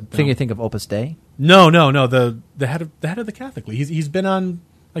think of Opus Dei? No. The head of the Catholic League. He's been on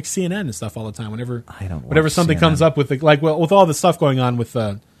like CNN and stuff all the time. Whenever something comes up with with all the stuff going on with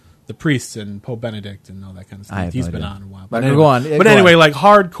the priests and Pope Benedict and all that kind of stuff. He's been on a while. But anyway, like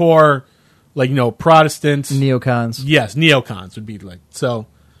hardcore, like Protestants, neocons. Yes, neocons would be like so.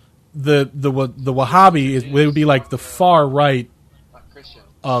 The Wahhabi would be like the far right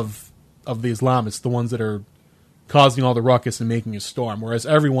of the Islamists, the ones that are causing all the ruckus and making a storm, whereas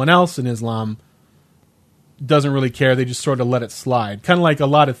everyone else in Islam doesn't really care. They just sort of let it slide. Kind of like a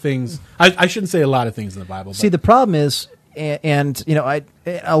lot of things. I shouldn't say a lot of things in the Bible. See, the problem is, and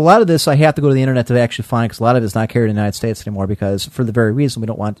a lot of this I have to go to the internet to actually find, because a lot of it's not carried in the United States anymore, because for the very reason we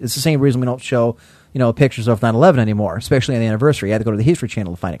don't want. It's the same reason we don't show pictures of 9/11 anymore, especially on the anniversary. You have to go to the History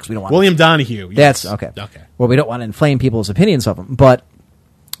Channel to find it because we don't want. William Donahue. Yes. That's okay. Okay. Well, we don't want to inflame people's opinions of them, but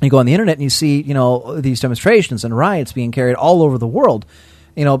you go on the internet and you see these demonstrations and riots being carried all over the world.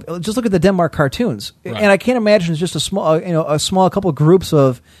 Just look at the Denmark cartoons, right. And I can't imagine it's just a small couple of groups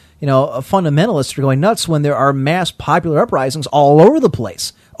of fundamentalists are going nuts when there are mass popular uprisings all over the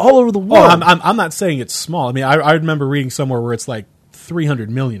place, all over the world. I'm not saying it's small. I mean, I remember reading somewhere where it's like 300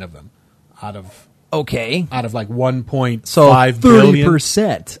 million of them out of like 1.5 billion.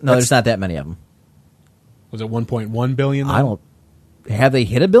 30%. No, there's not that many of them. Was it 1.1 billion? Though? I don't. Have they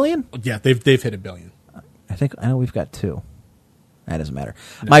hit a billion? Yeah, they've hit a billion. I know we've got 2. That doesn't matter.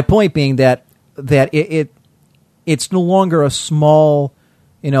 No. My point being that it's no longer a small,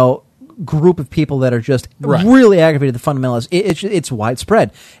 group of people that are just really aggravated. The fundamentalists. It's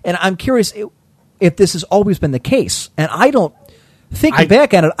widespread, and I'm curious if this has always been the case. And I don't thinking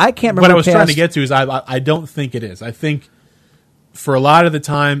back at it, I can't remember. What I was trying to get to is I don't think it is. I think for a lot of the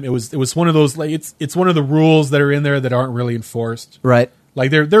time it was one of those like it's one of the rules that are in there that aren't really enforced. Right. Like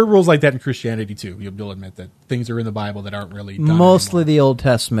there are rules like that in Christianity too. You'll admit that things are in the Bible that aren't really done Mostly anymore. the Old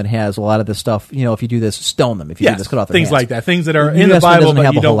Testament has a lot of this stuff. If you do this, stone them. If you do this, cut off their things hands. like that. Things that are New in the Testament Bible, doesn't but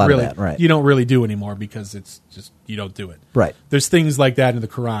have you a whole don't lot of really that, right. you don't really do anymore because it's just you don't do it. Right. There's things like that in the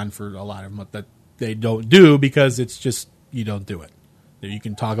Quran for a lot of them that they don't do because it's just you don't do it. You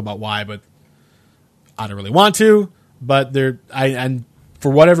can talk about why, but I don't really want to. But and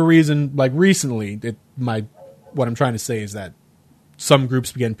for whatever reason, like recently, what I'm trying to say is that some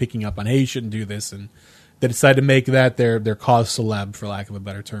groups began picking up on, hey, you shouldn't do this, and they decided to make that their cause celeb, for lack of a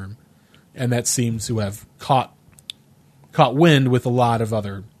better term, and that seems to have caught wind with a lot of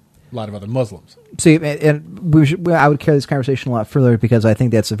other Muslims. See, and I would carry this conversation a lot further because I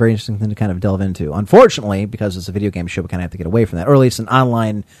think that's a very interesting thing to kind of delve into. Unfortunately, because it's a video game show, we kind of have to get away from that, or at least an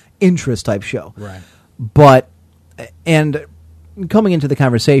online interest type show. Right. But and coming into the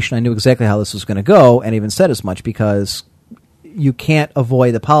conversation, I knew exactly how this was going to go, and even said as much because you can't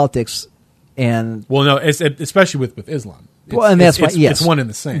avoid the politics and especially with Islam. It's one and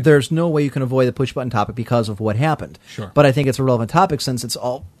the same. There's no way you can avoid the push button topic because of what happened. Sure. But I think it's a relevant topic since it's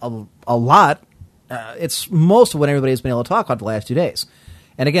a lot. It's most of what everybody has been able to talk about the last 2 days.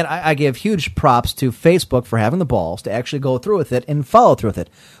 And again, I give huge props to Facebook for having the balls to actually go through with it and follow through with it.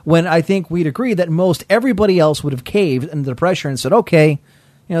 When I think we'd agree that most everybody else would have caved under the pressure and said, okay,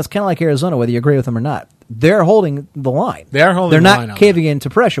 it's kind of like Arizona, whether you agree with them or not. They're holding the line. They're They're not caving into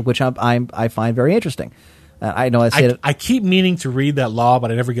pressure, which I find very interesting. I know I keep meaning to read that law,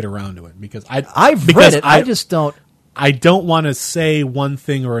 but I never get around to it because I've read it. I just don't. I don't want to say one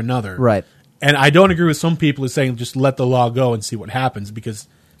thing or another. Right. And I don't agree with some people who saying just let the law go and see what happens because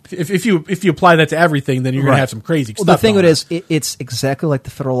if you apply that to everything, then you're going to have some crazy stuff. The thing of it is, it's exactly like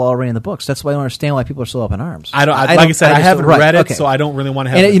the federal law already in the books. That's why I don't understand why people are still up in arms. I haven't read it, so I don't really want to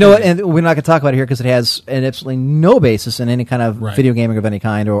have. And you know what? And we're not going to talk about it here because it has absolutely no basis in any kind of video gaming of any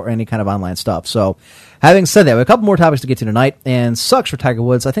kind or any kind of online stuff. So, having said that, we have a couple more topics to get to tonight, and sucks for Tiger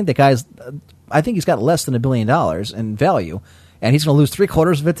Woods. I think he's got less than $1 billion in value, and he's going to lose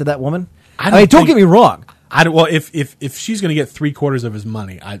 3/4 of it to that woman. Don't get me wrong. If she's going to get 3/4 of his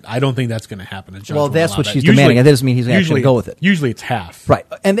money, I don't think that's going to happen. Well, that's what she's demanding. That doesn't mean he's actually going to go with it. Usually, it's half. Right,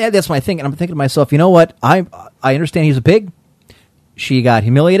 and that's my thing. And I'm thinking to myself, you know what? I understand he's a pig. She got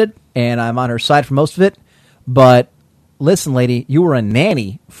humiliated, and I'm on her side for most of it. But listen, lady, you were a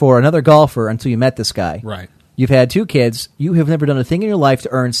nanny for another golfer until you met this guy. Right. You've had 2 kids. You have never done a thing in your life to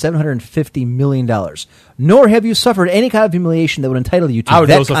earn $750 million. Nor have you suffered any kind of humiliation that would entitle you to that kind of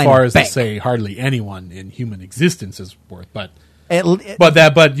bank. I would go so far as to say hardly anyone in human existence is worth. But you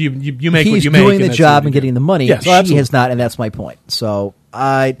make what you make. He's doing the job and getting the money. Yes, she has not, and that's my point. So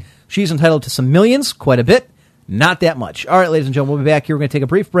she's entitled to some millions, quite a bit. Not that much. All right, ladies and gentlemen, we'll be back here. We're going to take a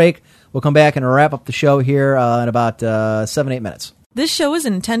brief break. We'll come back and wrap up the show here in about 7-8 minutes. This show is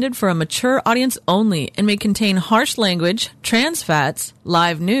intended for a mature audience only and may contain harsh language, trans fats,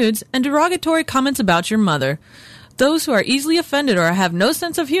 live nudes, and derogatory comments about your mother. Those who are easily offended or have no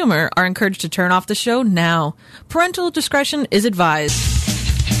sense of humor are encouraged to turn off the show now. Parental discretion is advised.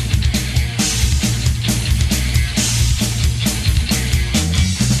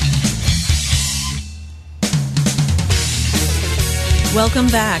 Welcome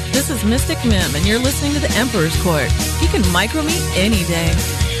back. This is Mystic Mim, and you're listening to the Emperor's Court. You can micro me any day.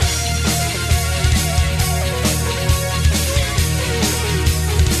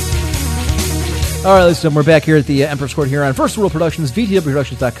 All right, listen, we're back here at the Emperor's Court here on First World Productions,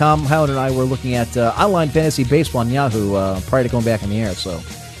 VTWProductions.com. Howard and I were looking at online fantasy baseball on Yahoo prior to going back in the air. So,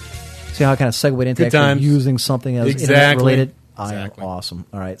 see how I kind of segued into actually using something that was internet-related? I am awesome.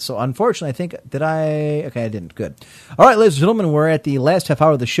 All right. So, unfortunately, I think, Okay, I didn't. Good. All right, ladies and gentlemen, we're at the last half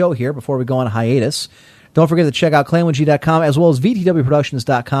hour of the show here before we go on hiatus. Don't forget to check out ClanWG.com as well as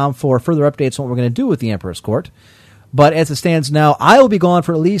VTWProductions.com for further updates on what we're going to do with the Emperor's Court. But as it stands now, I will be gone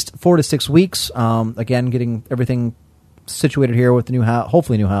for at least 4 to 6 weeks. Again, getting everything situated here with the new house,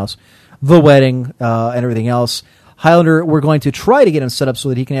 hopefully new house, the wedding, and everything else. Highlander, we're going to try to get him set up so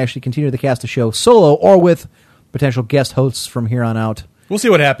that he can actually continue to cast the show solo or with potential guest hosts from here on out. We'll see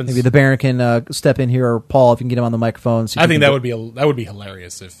what happens. Maybe the Baron can step in here, or Paul, if you can get him on the microphone. I think that would be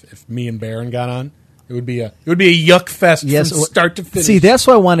hilarious if me and Baron got on. It would be a yuck fest from start to finish. See, that's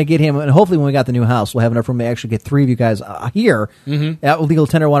why I want to get him, and hopefully when we got the new house, we'll have enough room to actually get 3 of you guys here. That Legal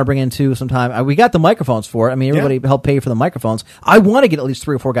Tender I want to bring in too sometime. We got the microphones for it. I mean, everybody helped pay for the microphones. I want to get at least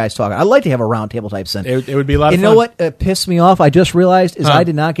 3 or 4 guys talking. I'd like to have a round table type thing. It would be a lot of fun. You know what pissed me off? I just realized is I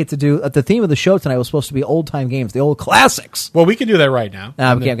did not get to do the theme of the show tonight was supposed to be old time games, the old classics. Well, we can do that right now.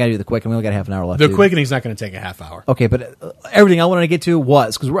 We can't do the quick, and we only got half an hour left. The quickening's not going to take a half hour. Okay, but everything I wanted to get to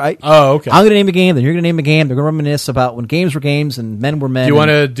was because okay. I'm going to name a game, then you're going to name a game. They're going to reminisce about when games were games and men were men. Do you want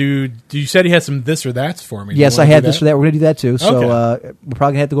to do? You said he had some this or that's for me. Yes, I had this or that. We're going to do that too. So Okay. we're probably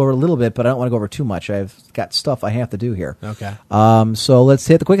going to have to go over a little bit, but I don't want to go over too much. I've got stuff I have to do here. Okay. So let's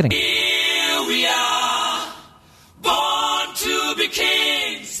hit the quickening. Here we are, born to be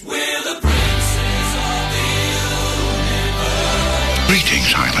kings. We're the princes of the universe.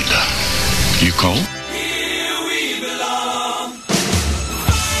 Greetings, Highlander. You cold? Here we belong,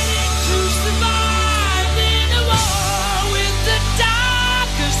 fighting to survive in a war with the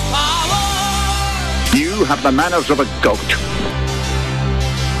darkest power. You have the manners of a goat.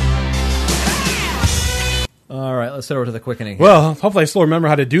 All right, let's head over to the quickening. Well, hopefully I still remember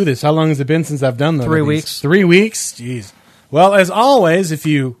how to do this. How long has it been since I've done that? 3 weeks. 3 weeks? Jeez. Well, as always, if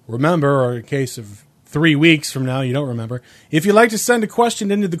you remember, or in case of 3 weeks from now you don't remember, if you'd like to send a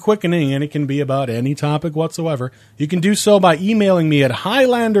question into the quickening, and it can be about any topic whatsoever, you can do so by emailing me at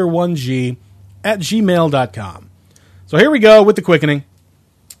highlander1g@gmail.com. So here we go with the quickening.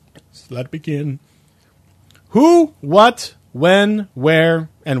 So let it begin. Who, what, when, where,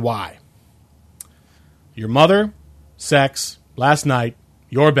 and why? Your mother, sex, last night,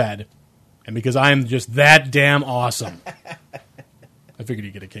 your bed, and because I am just that damn awesome. I figured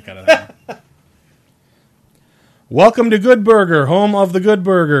you'd get a kick out of that one. Welcome to Good Burger, home of the Good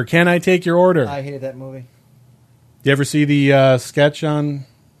Burger. Can I take your order? I hated that movie. Did you ever see the sketch on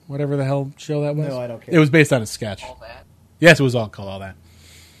whatever the hell show that was? No, I don't care. It was based on a sketch. All That? Yes, it was all called All That.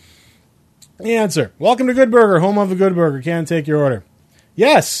 The answer. Welcome to Good Burger, home of the Good Burger. Can I take your order?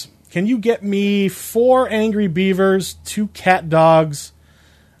 Yes. Can you get me 4 Angry Beavers, 2 Cat Dogs,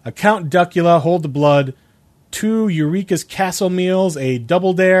 a Count Duckula, Hold the Blood, 2 Eureka's Castle Meals, a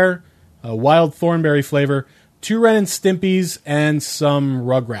Double Dare, a Wild Thornberry flavor, 2 Ren and Stimpies, and some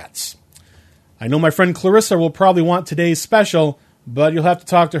Rugrats. I know my friend Clarissa will probably want today's special, but you'll have to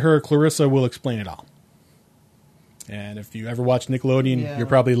talk to her. Clarissa will explain it all. And if you ever watch Nickelodeon, you're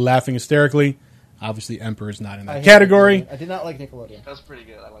probably laughing hysterically. Obviously, Emperor's not in that category. I did not like Nickelodeon. That's pretty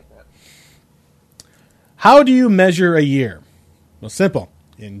good. I like that. How do you measure a year? Well, simple.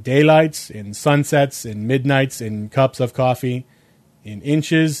 In daylights, in sunsets, in midnights, in cups of coffee, in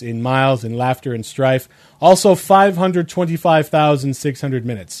inches, in miles, in laughter and strife. Also, 525,600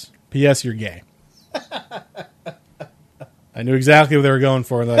 minutes. P.S. You're gay. I knew exactly what they were going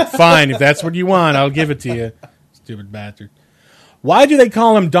for. They're like, fine, if that's what you want, I'll give it to you. Stupid bastard. Why do they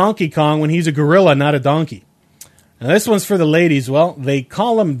call him Donkey Kong when he's a gorilla, not a donkey? Now, this one's for the ladies. Well, they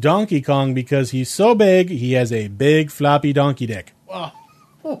call him Donkey Kong because he's so big, he has a big, floppy donkey dick. Wow.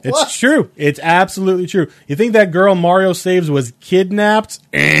 It's true. It's absolutely true. You think that girl Mario saves was kidnapped?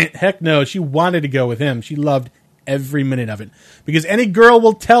 Heck no. She wanted to go with him. She loved every minute of it. Because any girl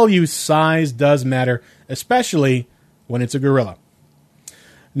will tell you size does matter, especially when it's a gorilla.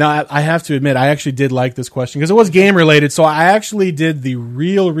 Now, I have to admit, I actually did like this question because it was game-related, so I actually did the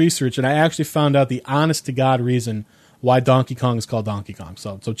real research, and I actually found out the honest-to-God reason why Donkey Kong is called Donkey Kong.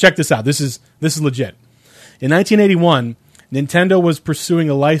 So check this out. This is legit. In 1981, Nintendo was pursuing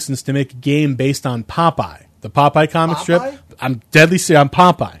a license to make a game based on Popeye, the Popeye comic strip. I'm deadly serious. I'm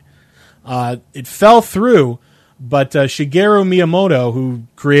Popeye. It fell through, but Shigeru Miyamoto, who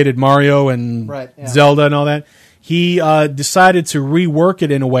created Mario and Zelda and all that, he decided to rework it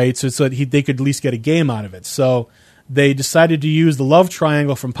in a way so that they could at least get a game out of it. So they decided to use the love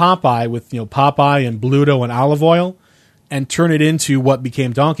triangle from Popeye with Popeye and Bluto and Olive Oyl and turn it into what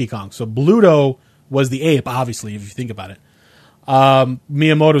became Donkey Kong. So Bluto was the ape, obviously, if you think about it.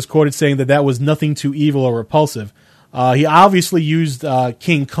 Miyamoto's quoted saying that was nothing too evil or repulsive. He obviously used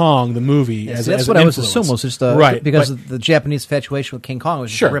King Kong, the movie, as that's as what an I was influence. assuming was just right, because of the Japanese infatuation with King Kong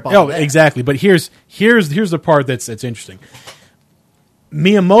was just a rip off. Oh, exactly. But here's the part that's interesting.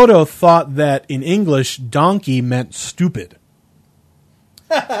 Miyamoto thought that in English, donkey meant stupid.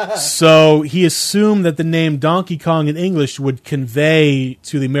 So he assumed that the name Donkey Kong in English would convey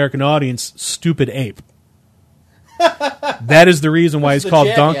to the American audience stupid ape. That is the reason why it's called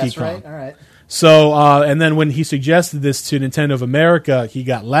Donkey Kong. Right? All right. So, and then when he suggested this to Nintendo of America, he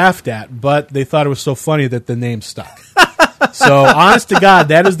got laughed at, but they thought it was so funny that the name stuck. So, honest to God,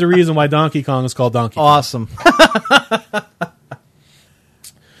 that is the reason why Donkey Kong is called Donkey Kong. Awesome.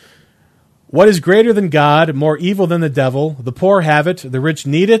 What is greater than God, more evil than the devil? The poor have it, the rich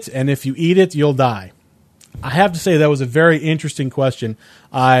need it, and if you eat it, you'll die. I have to say that was a very interesting question.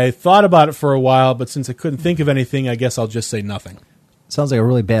 I thought about it for a while, but since I couldn't think of anything, I guess I'll just say nothing. Sounds like a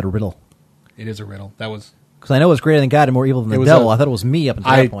really bad riddle. It is a riddle. That was because I know it's greater than God and more evil than the devil. I thought it was me up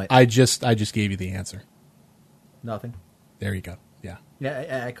until that point. I just gave you the answer. Nothing. There you go. Yeah.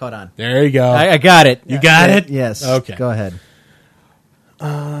 Yeah, I caught on. There you go. I got it. You got it? Yes. Okay. Go ahead.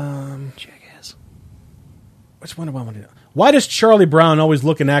 Jackass. which one do I want to know? Why does Charlie Brown always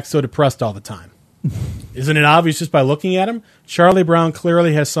look and act so depressed all the time? Isn't it obvious just by looking at him? Charlie Brown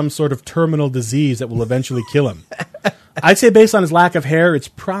clearly has some sort of terminal disease that will eventually kill him. I'd say based on his lack of hair, it's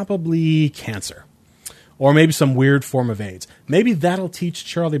probably cancer. Or maybe some weird form of AIDS. Maybe that'll teach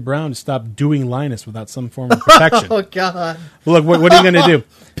Charlie Brown to stop doing Linus without some form of protection. Oh, God. Look, what are you going to do?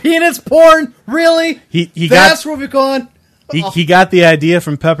 Penis porn? Really? That's where we've gone? He got the idea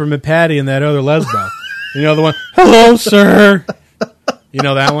from Peppermint Patty and that other lesbo. You know the one, hello, sir. You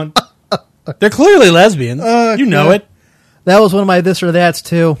know that one? They're clearly lesbians. You know it. That was one of my this or that's,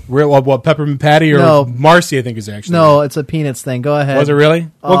 too. What, Peppermint Patty or No. Marcy, I think, is actually. No, it's a peanuts thing. Go ahead. Was it really?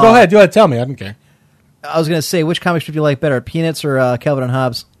 Well, go ahead. Go ahead. Tell me. I don't care. I was going to say, which comic strip do you like better, Peanuts or Calvin and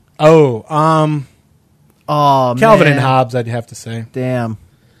Hobbes? Oh, Calvin man. and Hobbes, I'd have to say. Damn.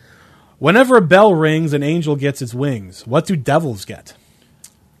 Whenever a bell rings, an angel gets its wings. What do devils get?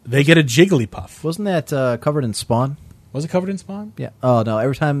 They get a Jigglypuff. Wasn't that covered in Spawn? Was it covered in Spawn? Yeah. Oh, no.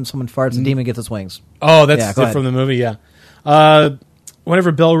 Every time someone farts, a demon gets its wings. Oh, that's go ahead. from the movie, yeah. Whenever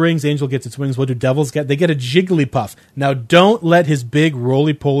a bell rings, angel gets its wings. What do devils get? They get a Jigglypuff. Now, don't let his big,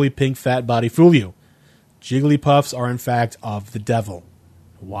 roly-poly, pink, fat body fool you. Jigglypuffs are, in fact, of the devil.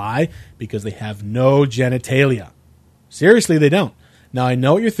 Why? Because they have no genitalia. Seriously, they don't. Now, I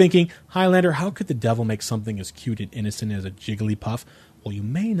know what you're thinking. Highlander, how could the devil make something as cute and innocent as a Jigglypuff? Well, you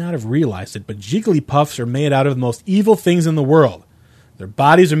may not have realized it, but Jigglypuffs are made out of the most evil things in the world. Their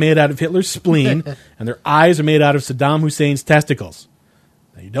bodies are made out of Hitler's spleen, and their eyes are made out of Saddam Hussein's testicles.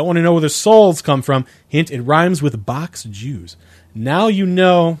 Now, you don't want to know where their souls come from. Hint, it rhymes with box Jews. Now you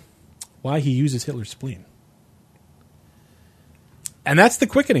know why he uses Hitler's spleen. And that's the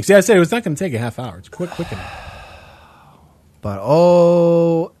quickening. See, I said it was not going to take a half hour. It's quick quickening. But,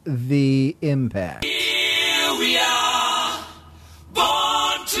 oh, the impact. Here we are,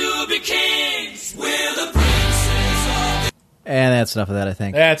 born to be kings. We're the princes of... And that's enough of that, I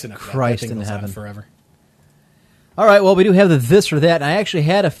think. That's enough. Christ that thing in goes on heaven. forever. All right, well, we do have the this or that, and I actually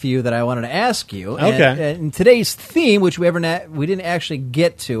had a few that I wanted to ask you. Okay. And today's theme, which we didn't actually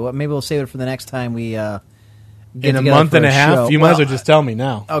get to, maybe we'll save it for the next time we get in a together month for and a half? show. You might as well just tell me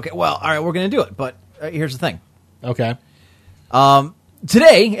now. Okay, well, all right, we're going to do it, but here's the thing. Okay.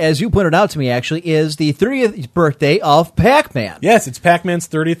 Today, as you pointed out to me, actually, is the 30th birthday of Pac-Man. Yes, it's Pac-Man's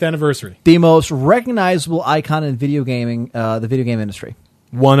 30th anniversary. The most recognizable icon in video gaming, the video game industry.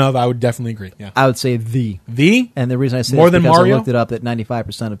 One of, I would definitely agree. Yeah, I would say the. The? And the reason I say More this is than because Mario? I looked it up that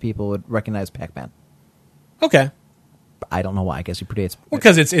 95% of people would recognize Pac-Man. Okay. I don't know why. I guess he predates. Well,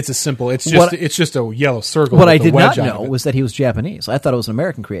 because it's a simple. It's just a yellow circle. What with I a did wedge not out of know it. was that he was Japanese. I thought it was an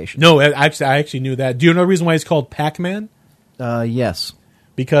American creation. No, I actually knew that. Do you know the reason why he's called Pac-Man? Yes.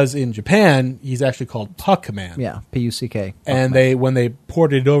 Because in Japan, he's actually called Puck-Man. Yeah, P-U-C-K. And when they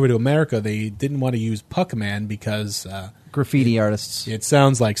ported it over to America, they didn't want to use Puck-Man because graffiti artists. It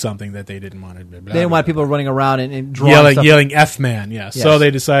sounds like something that they didn't want to. They didn't want people running around and drawing stuff. yelling F-Man. Yeah, Yes. so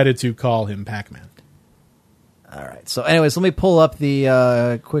they decided to call him Pac-Man. All right. So, anyways, let me pull up the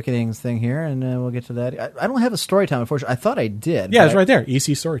quickenings thing here, and we'll get to that. I don't have a story time, unfortunately. I thought I did. Yeah, it's right there.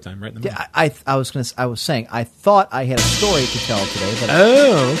 EC story time, right in the middle. Yeah, I was saying I thought I had a story to tell today, but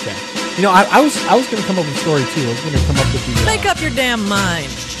oh, okay. You know, I was going to come up with a story too. I was going to come up with the. Make up your damn mind.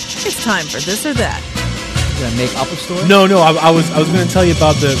 It's time for this or that. Did I make up a story? No. I was going to tell you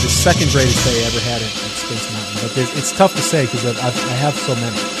about the second greatest day I ever had at Space Mountain, but it's tough to say because I have so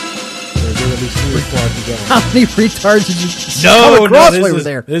many. There are at least 3 or 4 I can go. How many retards did you No, while we're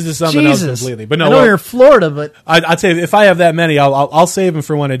there? This is something else completely. But no, I know you're in Florida, but I'd say if I have that many, I'll save them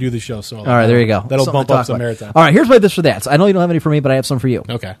for when I do the show. So all right, there you go. That'll Something bump up to some talk airtime. about. All right, here's my this or that. I know you don't have any for me, but I have some for you.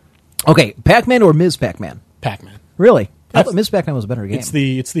 Okay, Pac-Man or Ms. Pac-Man? Pac-Man. Really? I thought Ms. Pac-Man was a better game. It's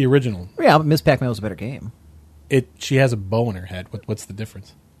the original. Yeah, but Ms. Pac-Man was a better game. She has a bow in her head. What's the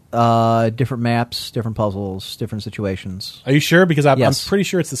difference? Different maps, different puzzles, different situations. Are you sure? Because I'm Yes. pretty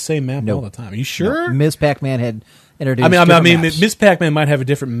sure it's the same map all the time. Are you sure? No. Ms. Pac-Man had introduced I mean, maps. Miss Pac-Man might have a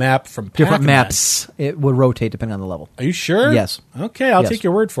different map from Pac-Man. Different maps. It would rotate depending on the level. Are you sure? Yes. Okay, I'll Yes. take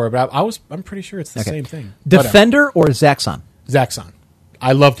your word for it. But I'm pretty sure it's the same thing. Defender or Zaxxon? Zaxxon.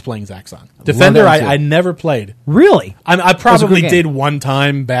 I loved playing Zaxxon. Defender, that one, too. I never played. Really? I That was a probably good did game. one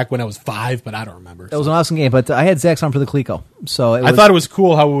time back when I was 5, but I don't remember. It was an awesome game, but I had Zaxxon for the Coleco. So I thought it was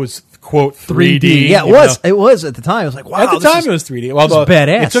cool how it was, quote, 3D. Yeah, it you was. know? It was at the time. It was like, wow. At the this time, is- it was 3D. this is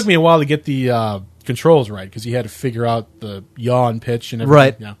badass. It took me a while to get the controls right because you had to figure out the yaw and pitch and everything.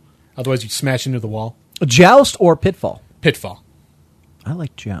 Right. Yeah. Otherwise, you'd smash into the wall. Joust or Pitfall? Pitfall. I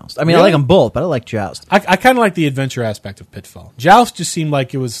like Joust. I mean, I Really? like them both, but I like Joust. I kind of like the adventure aspect of Pitfall. Joust just seemed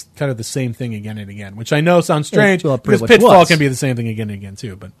like it was kind of the same thing again and again, which I know sounds strange well, it pretty because much Pitfall was. can be the same thing again and again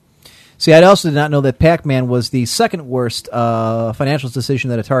too. But See, I also did not know that Pac-Man was the second worst financial decision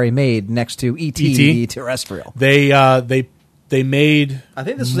that Atari made, next to E.T. the Terrestrial. They made. I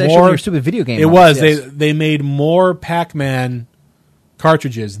think this was actually your stupid video game. It was. Yes. They made more Pac-Man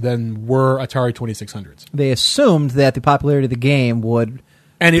cartridges than were Atari 2600s. They assumed that the popularity of the game would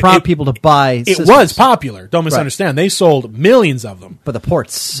and prompt people to buy. It was popular. Don't misunderstand. Right. They sold millions of them, but the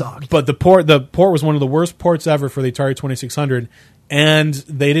ports sucked. But the port was one of the worst ports ever for the Atari 2600. And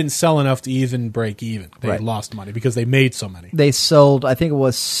they didn't sell enough to even break even. They lost money because they made so many. They sold, I think it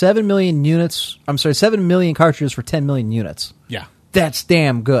was 7 million units. I'm sorry, 7 million cartridges for 10 million units. Yeah. That's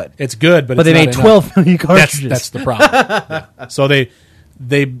damn good. It's good, but they made 12 million cartridges. That's the problem. Yeah. So they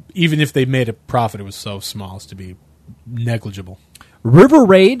even if they made a profit, it was so small as to be negligible. River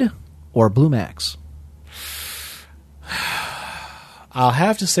Raid or Blue Max? I'll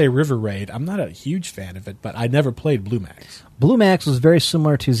have to say River Raid. I'm not a huge fan of it, but I never played Blue Max. Blue Max was very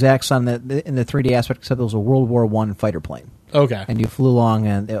similar to Zaxxon in the 3D aspect, except it was a World War I fighter plane. Okay. And you flew along,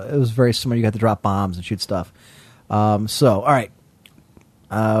 and it was very similar. You had to drop bombs and shoot stuff. All right.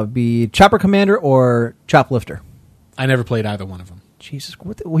 Be Chopper Commander or Choplifter? I never played either one of them. Jesus,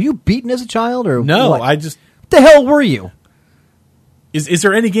 were you beaten as a child? Or no, what? I just... What the hell were you? Is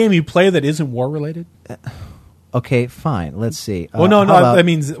there any game you play that isn't war-related? Okay, fine. Let's see. Well, no. I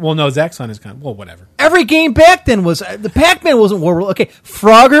mean, Zaxxon is kind of... Well, whatever. Every game back then was... the Pac-Man wasn't war. Okay,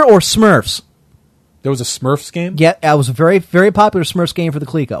 Frogger or Smurfs? There was a Smurfs game? Yeah, it was a very, very popular Smurfs game for the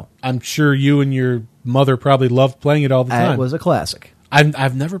Coleco. I'm sure you and your mother probably loved playing it all the time. It was a classic.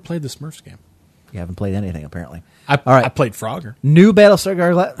 I've never played the Smurfs game. You haven't played anything, apparently. All right. I played Frogger. New Battlestar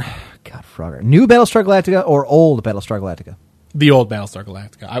Galactica... God, Frogger. New Battlestar Galactica or old Battlestar Galactica? The old Battlestar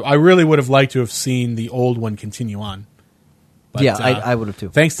Galactica. I really would have liked to have seen the old one continue on. But, yeah, I would have too.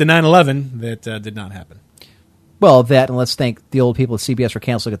 Thanks to 9/11, that did not happen. Well, that, and let's thank the old people at CBS for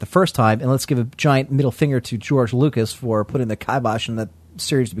canceling it the first time, and let's give a giant middle finger to George Lucas for putting the kibosh in that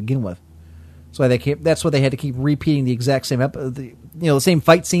series to begin with. So that's why they had to keep repeating the exact same the same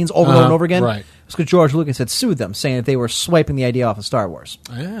fight scenes over and over and over again. Right. It's because George Lucas had sued them, saying that they were swiping the idea off of Star Wars.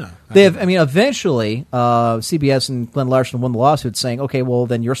 Yeah. Eventually, CBS and Glenn Larson won the lawsuit, saying, "Okay, well,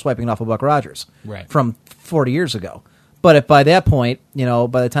 then you're swiping off of Buck Rogers from 40 years ago." But by that point,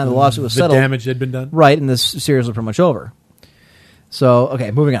 by the time the lawsuit was settled, the damage had been done, right, and this series was pretty much over. So,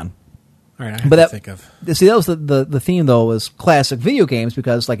 okay, moving on. All right, I have to think of. See, that was the theme, though, was classic video games,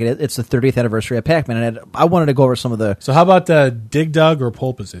 because it's the 30th anniversary of Pac-Man, and I wanted to go over some of the... So how about Dig Dug or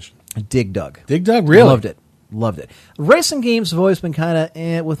Pole Position? Dig Dug. Dig Dug, really? Loved it. Racing games have always been kind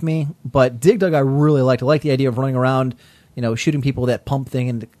of with me, but Dig Dug I really liked. I liked the idea of running around, shooting people with that pump thing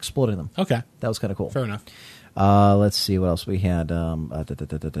and exploding them. Okay. That was kind of cool. Fair enough. Let's see what else we had. He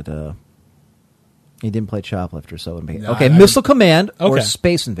didn't play Choplifter, so it would be... No, okay, Missile Command or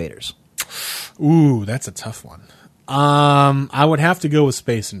Space Invaders? Ooh, that's a tough one. I would have to go with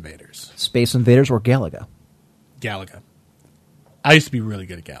Space Invaders. Space Invaders or Galaga? Galaga. I used to be really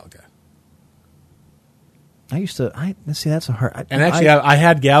good at Galaga. See, that's a hard... I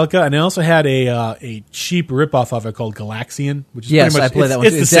had Galaga, and I also had a cheap ripoff of it called Galaxian, which is yes, pretty much... I played that one.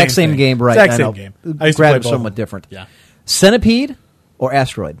 It's the exact same game, right? Exact same game. I used to play both. Somewhat different. Yeah. Centipede or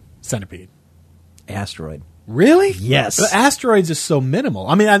Asteroid? Centipede. Asteroid. Really? Yes. But Asteroids is so minimal.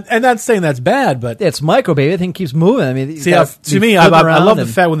 I mean, and not saying that's bad, but... It's micro, baby. Everything keeps moving. I mean, see, to me, I love the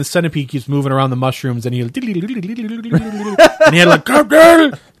fact when the centipede keeps moving around the mushrooms and and he had like,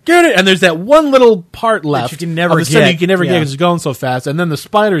 get it! And there's that one little part left that you can never get. You can never get because it's going so fast. And then the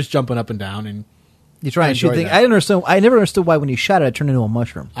spider's jumping up and down. And you try and shoot things. I never understood why when you shot it turned into a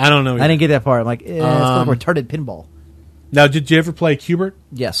mushroom. I don't know either. I didn't get that part. I'm like, it's like a retarded pinball. Now, did you ever play Q*bert?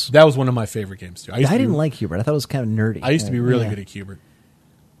 Yes. That was one of my favorite games, too. I didn't like Q*bert. I thought it was kind of nerdy. I used to be really good at Q*bert.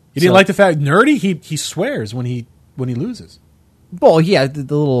 You didn't like the fact nerdy? He swears when he loses. Well, yeah, the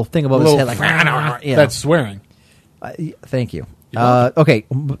little thing above his head. Like, that's swearing. Thank you. Okay,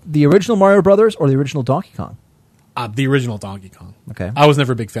 the original Mario Brothers or the original Donkey Kong? The original Donkey Kong. Okay. I was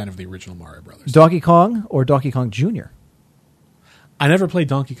never a big fan of the original Mario Brothers. Donkey Kong or Donkey Kong Jr.? I never played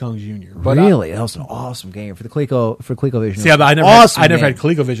Donkey Kong Jr. But really? That was an awesome game for the ColecoVision. See, I never had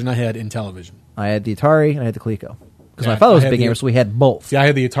ColecoVision. I had Intellivision. I had the Atari and I had the Coleco. Because my father was a big gamer, so we had both. See, I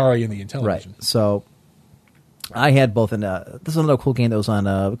had the Atari and the Intellivision. Right. So I had both. And this is another cool game that was on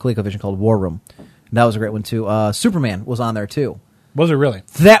ColecoVision called War Room. And that was a great one, too. Superman was on there, too. Was it really?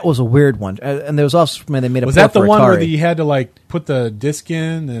 That was a weird one. And there was also Superman they made a Was port that the for one Atari. where you had to put the disc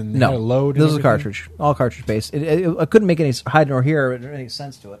in and had to load? This was a cartridge. All cartridge based. I couldn't make any hide nor hair or any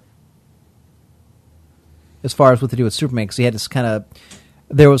sense to it. As far as what to do with Superman, because he had this kind of...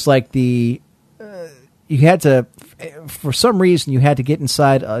 There was like the... you had to, for some reason, you had to get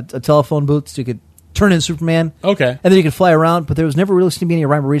inside a telephone booth so you could turn into Superman. Okay. And then you could fly around, but there was never really seemed to be any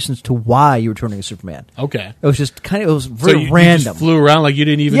rhyme or reason as to why you were turning into Superman. Okay. It was just it was So very you random. just flew around like you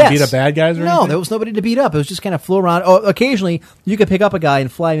didn't even beat up bad guys or anything? No, there was nobody to beat up. It was just kind of flew around. Oh, occasionally, you could pick up a guy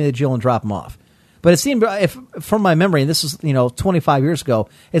and fly him into jail and drop him off. But it seemed, from my memory, and this is 25 years ago,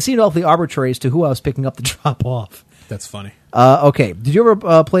 it seemed awfully arbitrary as to who I was picking up to drop off. That's funny. Okay. Did you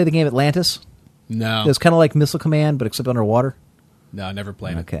ever play the game Atlantis? No. It was kind of like Missile Command, but except underwater. No, I never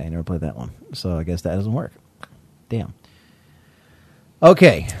played it. Okay, I never played that one. So I guess that doesn't work. Damn.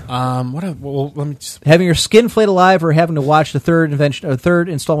 Okay. Let me just... Having your skin flayed alive or having to watch the third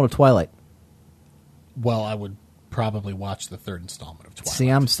installment of Twilight? Well, I would probably watch the third installment of Twilight. See,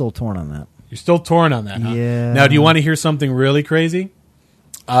 I'm still torn on that. You're still torn on that, huh? Yeah. Now, do you want to hear something really crazy?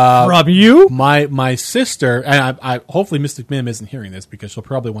 Rob, you? My sister, and I hopefully Mystic Mim isn't hearing this because she'll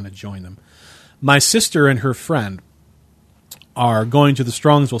probably want to join them. My sister and her friend are going to the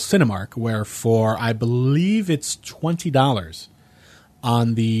Strongsville Cinemark, where for, I believe it's $20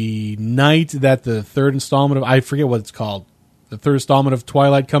 on the night that the third installment of, I forget what it's called, the third installment of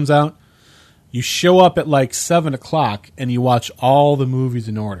Twilight comes out. You show up at like 7 o'clock and you watch all the movies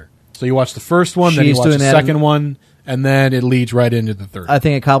in order. So you watch the first one, then you watch the second one, and then it leads right into the third. I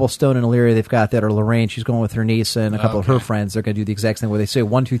think at Cobblestone and Elyria they've got that, or Lorraine, she's going with her niece and a couple of her friends. They're going to do the exact same where they say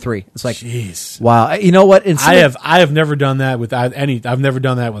 1, 2, 3. It's like, jeez, wow. You know what? I have never done that with any. I've never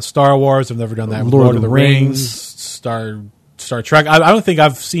done that with Star Wars. I've never done that with Lord of the Rings, Star Trek. I don't think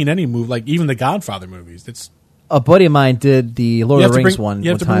I've seen any movie, like even the Godfather movies. It's a buddy of mine did the Lord of the Rings one.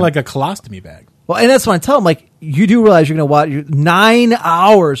 You have to bring like a colostomy bag. Well, and that's what I tell them. Like, you do realize you're going to watch 9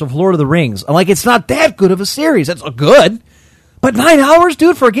 hours of Lord of the Rings. I'm like, it's not that good of a series. It's good, but 9 hours,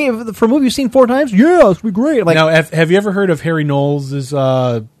 dude, for a movie you've seen 4 times. Yeah, it's be great. I'm like, now, have you ever heard of Harry Knowles'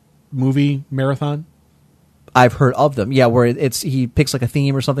 movie marathon? I've heard of them. Yeah, where he picks like a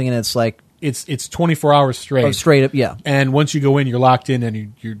theme or something, and it's like it's 24 hours straight. Oh, straight up, yeah. And once you go in, you're locked in,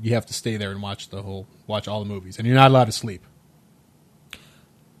 and you have to stay there and watch all the movies, and you're not allowed to sleep.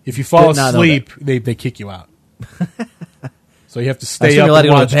 If you fall asleep, they kick you out. So you have to stay up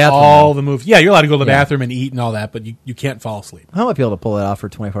and watch all the movies. Yeah, you're allowed to go to the bathroom and eat and all that, but you can't fall asleep. I might be able to pull it off for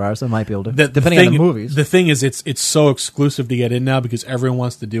 24 hours. I might be able to, depending on the movies. The thing is, it's so exclusive to get in now because everyone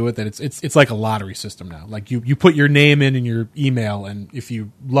wants to do it that it's like a lottery system now. Like you put your name in your email, and if you're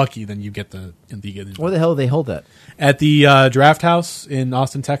lucky, then you get the. Where the hell do they hold that? At the Draft House in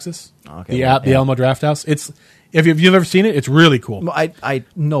Austin, Texas. Okay, the Alamo Draft House. If you've ever seen it, it's really cool. Well, I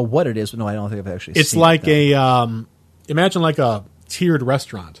know what it is, but no, I don't think I've actually seen it. It's like imagine like a tiered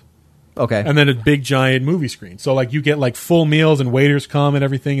restaurant. Okay. And then a big giant movie screen. So like you get like full meals and waiters come and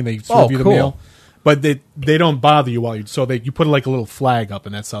everything and they serve you the meal. But they don't bother you while you put like a little flag up,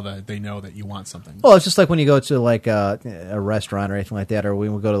 and that's how they know that you want something. Well, it's just like when you go to like a restaurant or anything like that, or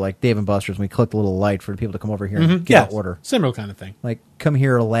when we go to like Dave & Buster's and we click the little light for people to come over here and get an order. Similar kind of thing. Like, come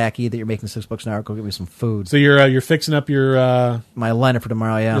here, a lackey that you're making $6 an hour, go get me some food. So you're fixing up your my lineup for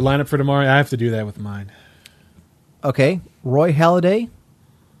tomorrow. Yeah, your lineup for tomorrow. I have to do that with mine. Okay, Roy Halladay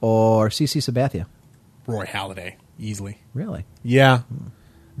or CC Sabathia? Roy Halladay, easily. Really? Yeah.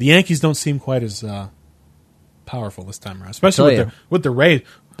 The Yankees don't seem quite as powerful this time around, especially with the Rays.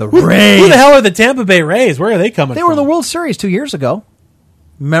 The Rays. Who the hell are the Tampa Bay Rays? Where are they coming from? They were in the World Series 2 years ago.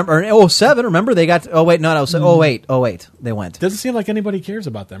 Remember, in 07, remember they got... Oh, wait, no, 08, they went. Doesn't seem like anybody cares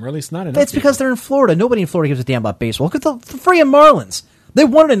about them, or at least not enough. That's because they're in Florida. Nobody in Florida gives a damn about baseball. Look at the freaking Marlins. They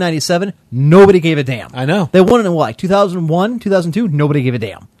won it in 97. Nobody gave a damn. I know. They won it in, like, 2001, 2002. Nobody gave a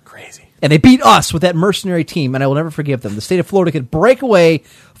damn. Crazy. And they beat us with that mercenary team, and I will never forgive them. The state of Florida could break away,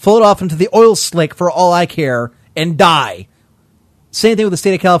 float off into the oil slick for all I care, and die. Same thing with the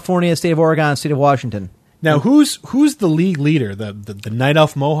state of California, state of Oregon, state of Washington. Now, who's the league leader? The Night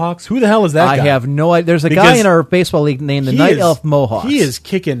Elf Mohawks? Who the hell is that guy? I have no idea. There's a guy in our baseball league named the Night Elf Mohawks. He is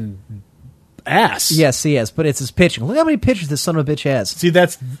kicking ass. Yes, he is, but it's his pitching. Look how many pitchers this son of a bitch has. See,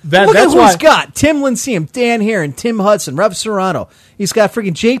 that's Look at who why he's got. Tim Lincecum, Dan Heron, Tim Hudson, Rev Serrano. He's got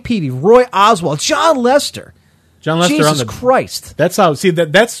freaking Jake Peavy, Roy Oswald, John Lester. Jesus Christ. That's how. See,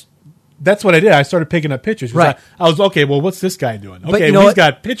 that's what I did. I started picking up pitchers. Right. I was okay. Well, what's this guy doing? But Okay, he's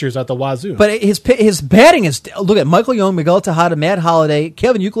got pitchers at the wazoo. But his batting is, look at Michael Young, Miguel Tejada, Matt Holliday,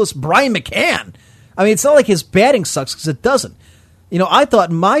 Kevin Youkilis, Brian McCann. I mean, it's not like his batting sucks because it doesn't. You know, I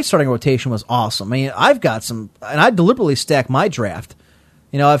thought my starting rotation was awesome. I mean, I've got some, and I deliberately stacked my draft.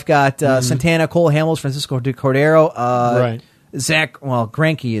 You know, I've got Santana, Cole Hamels, Francisco de Cordero, right. Zach. Well,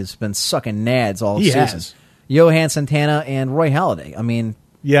 Greinke has been sucking nads all season. Has. Johan Santana and Roy Halladay. I mean,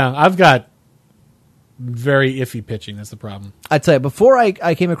 yeah, I've got very iffy pitching. That's the problem. I tell you, before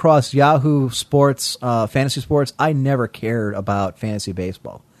I came across Yahoo Sports, Fantasy Sports, I never cared about fantasy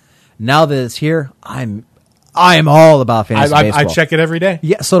baseball. Now that it's here, I am all about fantasy baseball. I check it every day.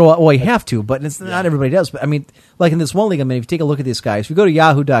 Yeah, so do I. Well, you have to, but not everybody does. But I mean, like in this one league, if you take a look at these guys, if you go to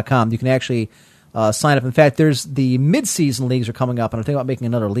yahoo.com, you can actually sign up. In fact, there's the mid-season leagues are coming up, and I'm thinking about making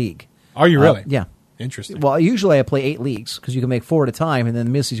another league. Are you really? Yeah. Interesting. Well, usually I play 8 leagues because you can make 4 at a time, and then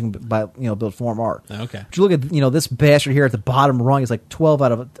the mid-season you can build 4 more. Okay. But you look at this bastard here at the bottom rung is like 12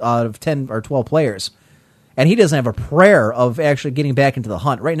 out of 10 or 12 players, and he doesn't have a prayer of actually getting back into the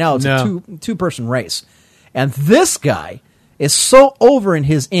hunt. Right now, it's a two-person race, and this guy is so over in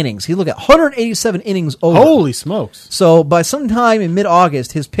his innings. He look at 187 innings over. Holy smokes! So by sometime in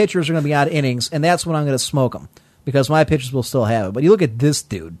mid-August, his pitchers are going to be out of innings, and that's when I'm going to smoke him because my pitchers will still have it. But you look at this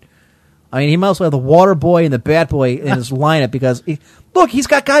dude. I mean, he might as well have the water boy and the bat boy in his lineup because, he's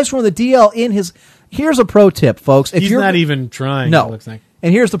got guys from the DL in his. Here's a pro tip, folks. He's not even trying. No. It looks like.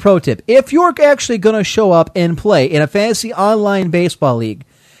 And here's the pro tip. If you're actually going to show up and play in a fantasy online baseball league,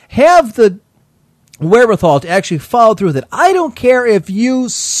 have the wherewithal to actually follow through with it. I don't care if you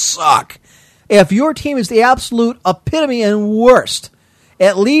suck. If your team is the absolute epitome and worst,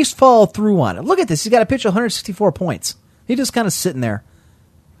 at least follow through on it. Look at this. He's got to pitch 164 points. He's just kind of sitting there.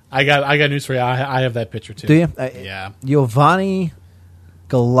 I got news for you. I have that pitcher too. Do you? Yeah. Giovanni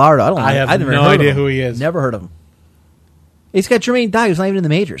Gallardo. I have no idea who he is. Never heard of him. He's got Jermaine Dye, who's not even in the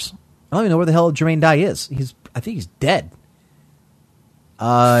majors. I don't even know where the hell Jermaine Dye is. I think he's dead.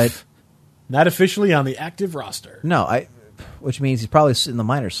 Not officially on the active roster. No, which means he's probably sitting in the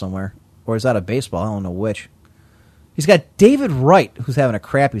minors somewhere, or he's out of baseball. I don't know which. He's got David Wright, who's having a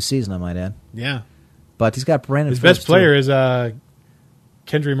crappy season, I might add. Yeah, but he's got Brandon. His best player is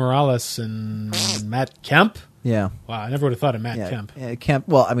Kendry Morales and Matt Kemp. Yeah. Wow, I never would have thought of Matt Kemp. Kemp.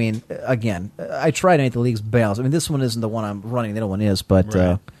 Well, I mean, again, I try to make the leagues balance. I mean, this one isn't the one I'm running. The other one is, but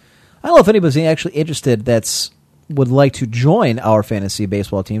Right. I don't know if anybody's actually interested would like to join our fantasy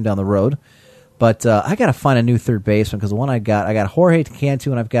baseball team down the road. But I got to find a new third baseman because the one I got Jorge Cantu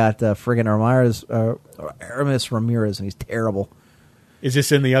and I've got friggin' Aramis Ramirez, and he's terrible. Is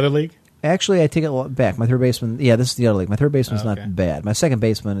this in the other league? Actually, I take it back. My third baseman, this is the other league. My third baseman's not bad. My second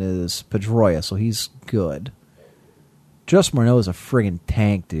baseman is Pedroia, so he's good. Just Morneau is a friggin'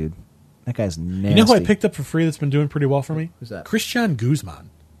 tank, dude. That guy's nasty. You know who I picked up for free that's been doing pretty well for me? Who's that? Christian Guzman.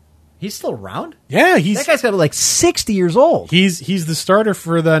 He's still around? Yeah, that guy's got like 60 years old. He's the starter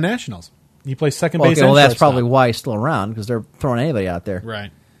for the Nationals. He plays second base. Okay, well, that's shortstop. probably why he's still around because they're throwing anybody out there.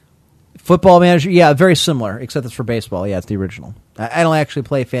 Right. Football Manager, yeah, very similar, except it's for baseball. Yeah, it's the original. I don't actually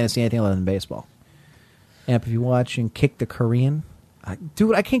play fantasy anything other than baseball. And if you're watching Kick the Korean,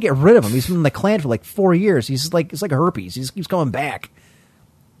 dude, I can't get rid of him. He's been in the clan for like 4 years. It's like a herpes. He just keeps coming back.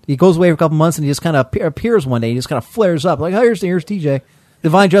 He goes away for a couple months and he just kind of appears one day. He just kind of flares up like, oh, here's TJ.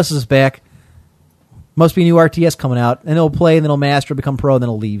 Divine Justice is back. Must be a new RTS coming out, and he'll play, and then he'll master, become pro, and then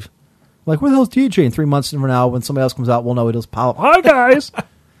he'll leave. Like, where the hell's TJ? In 3 months from now, when somebody else comes out, we'll know it is Powell. Hi, guys.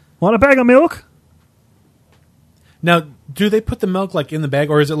 Want a bag of milk? Now, do they put the milk like in the bag,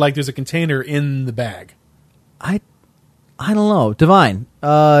 or is it like there's a container in the bag? I don't know. Divine, you're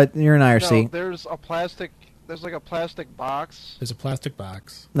an IRC. No, there's like a plastic box. There's a plastic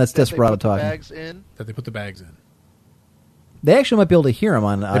box. That's Desperado talking. That they put the bags in. They actually might be able to hear him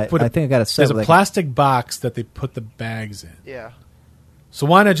on. I think I got it set. There's a plastic box that they put the bags in. Yeah. So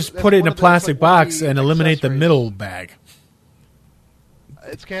why not just put it in a plastic box and eliminate the middle bag?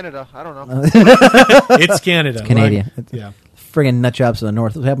 It's Canada. I don't know. It's Canada. It's Canadian. Like, yeah. Friggin' nut jobs in the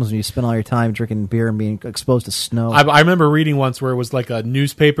north. What happens when you spend all your time drinking beer and being exposed to snow? I remember reading once where it was like a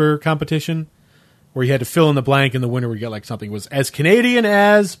newspaper competition where you had to fill in the blank, and the winner would get like something was as Canadian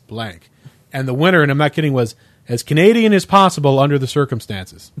as blank, and the winner, and I'm not kidding, was as Canadian as possible under the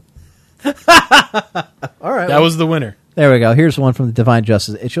circumstances. All right, that was the winner. There we go. Here's one from the Divine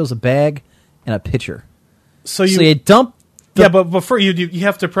Justice. It shows a bag and a pitcher. So you dump. But before you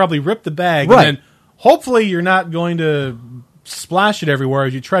have to probably rip the bag, right? And then hopefully you're not going to splash it everywhere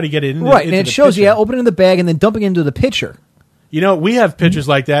as you try to get it in. Right, and it shows you opening the bag and then dumping it into the pitcher. You know, we have pitchers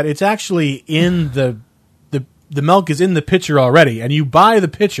like that. It's actually in the milk is in the pitcher already, and you buy the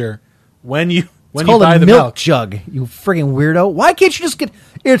pitcher when you buy the milk jug. You friggin' weirdo! Why can't you just get?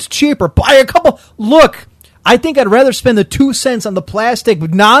 It's cheaper. Buy a couple. Look, I think I'd rather spend the 2 cents on the plastic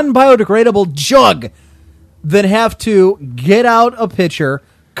non-biodegradable jug than have to get out a pitcher,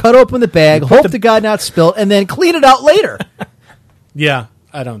 cut open the bag, hope to God not spill it, and then clean it out later. Yeah,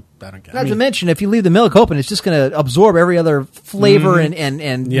 I don't get it. Not to mention, if you leave the milk open, it's just going to absorb every other flavor and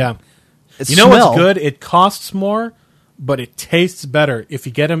yeah. You smell. know what's good? It costs more, but it tastes better if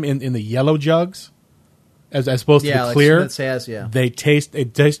you get them in the yellow jugs. as opposed to the like clear. Smith's has, yeah. They taste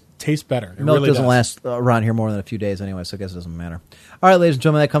better. It Milk really doesn't does. last around here more than a few days anyway, so I guess it doesn't matter. All right, ladies and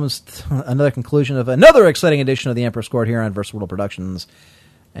gentlemen, that comes another conclusion of another exciting edition of the Emperor's Court here on Versatile World Productions.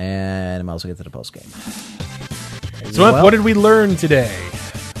 And I might also get to the postgame. So what did we learn today?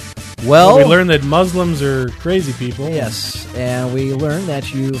 Well, we learned that Muslims are crazy people. Yes, and we learned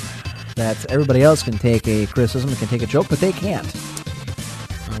that everybody else can take a criticism and can take a joke, but they can't.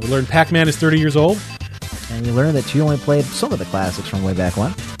 We learned Pac-Man is 30 years old. And we learned that you only played some of the classics from way back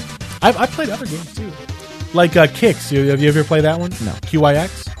when. I played other games too, like Kix. Have you ever played that one? No.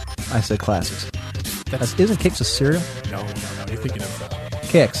 QIX. I said classics. Isn't Kix a cereal? No. You're thinking of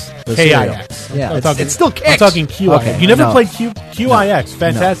Kix. The KIX. cereal. Yeah, it's still Kix. I'm talking QIX. Okay, you never no. played QIX?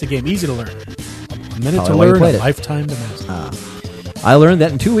 Fantastic game, easy to learn. A minute to learn, a lifetime to master. I learned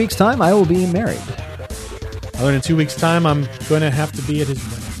that in 2 weeks' time I will be married. I learned in 2 weeks' time I'm going to have to be at his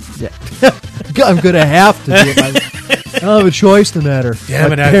wedding. Yeah, I'm going to have to be at my. I don't have a choice in the matter. Damn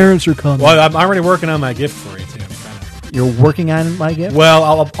my it! Parents are coming. Well, I'm already working on my gift for you too. You're working on my gift? Well,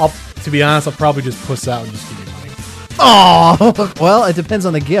 I'll to be honest, I'll probably just puss out and just give you money. Oh, well, it depends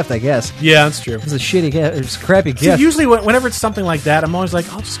on the gift, I guess. Yeah, that's true. It's a shitty gift. It's a crappy See, gift. usually, whenever it's something like that, I'm always like,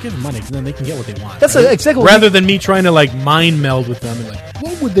 I'll just give them money, because then they can get what they want. That's right? exactly rather than me trying to like mind meld with them and like,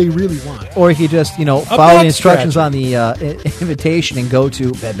 what would they really want? Or he just, follow the instructions on the invitation and go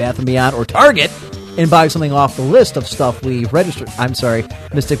to Bed Bath & Beyond or Target and buy something off the list of stuff we registered. I'm sorry,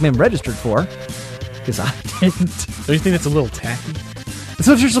 Mystic Mim registered for, because I didn't. Don't you think that's a little tacky? That's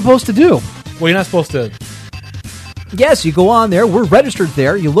what you're supposed to do. Well, you're not supposed to. Yes, you go on there. We're registered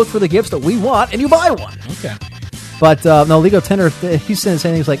there. You look for the gifts that we want, and you buy one. Okay. But no, legal tender. He said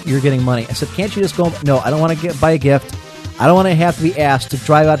things like, "You're getting money." I said, "Can't you just go?" No, I don't want to buy a gift. I don't want to have to be asked to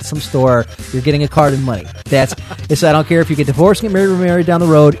drive out to some store. You're getting a card and money. That's. It said, "I don't care if you get divorced, get married, or married down the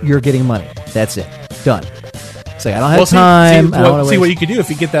road. You're getting money. That's it. Done." It's like I don't have time. See what you could do if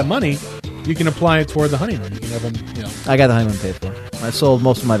you get that money. You can apply it toward the honeymoon. You can have them. I got the honeymoon paid for. I sold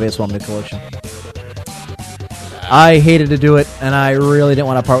most of my baseball mid collection. I hated to do it, and I really didn't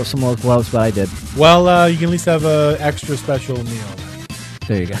want to part with some of those gloves, but I did. Well, you can at least have an extra special meal.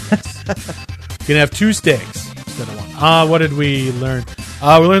 There you go. You can have 2 steaks instead of 1. What did we learn? We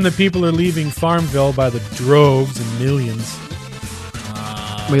learned that people are leaving Farmville by the droves and millions.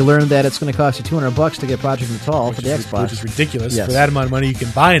 We learned that it's going to cost you $200 to get Project Natal for the Xbox. Which is ridiculous. Yes. For that amount of money, you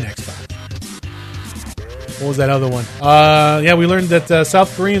can buy an Xbox. What was that other one? We learned that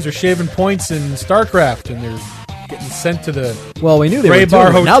South Koreans are shaving points in StarCraft, and they're getting sent to the we knew they Gray were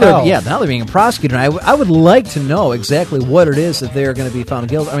Bar doing it. Hotel. Now they're being prosecuted. I would like to know exactly what it is that they're going to be found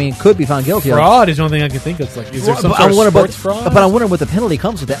guilty. I mean, could be found guilty fraud is the only thing I can think of. It's like, is there some sort of sports fraud? But I'm wondering what the penalty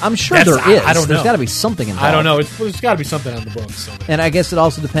comes with that. I'm sure there is. I don't know. There's got to be something involved. I don't know. There's got to be something on the books. So. And I guess it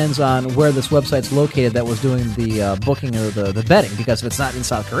also depends on where this website's located that was doing the booking or the betting. Because if it's not in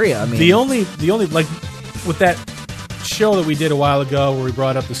South Korea, I mean, the only like with that show that we did a while ago where we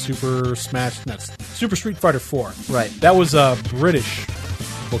brought up the Super Street Fighter 4. Right. That was a British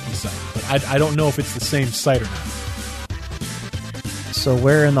bookie site, but I don't know if it's the same site or not. So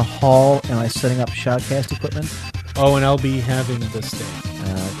where in the hall am I setting up shoutcast equipment? Oh, and I'll be having the steak.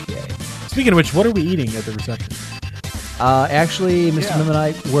 Okay. Speaking of which, what are we eating at the reception? Actually, Mr. Mim and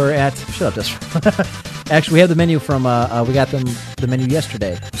I were at... Shut up, Desper. Actually, we have the menu from... we got the menu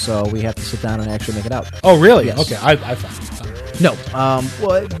yesterday, so we have to sit down and actually make it out. Oh, really? Yes. Okay, I found it. No.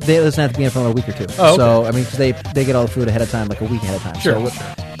 Well, they doesn't have to be in for a week or two. Oh, okay. So, I mean, because they get all the food ahead of time, like a week ahead of time. Sure, so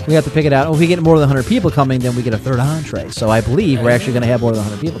sure. We have to pick it out. And if we get more than 100 people coming, then we get a third entree. So I believe we're actually going to have more than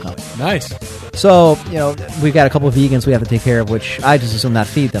 100 people coming. Nice. So, we've got a couple of vegans we have to take care of, which I just assume not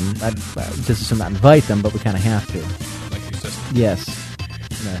feed them. I just assume not invite them, but we kind of have to. Like your sister. Yes.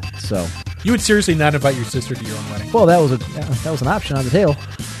 Yeah, so. You would seriously not invite your sister to your own wedding? Well, that was an option on the table.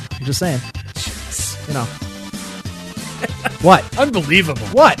 I'm just saying. Jeez. What? Unbelievable.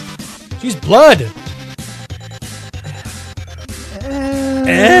 What? She's blood.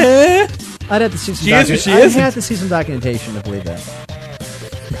 I'd have to see some. She is or she I'd isn't? have to see some documentation to believe that.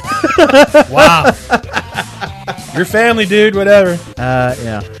 Wow. Your family, dude. Whatever.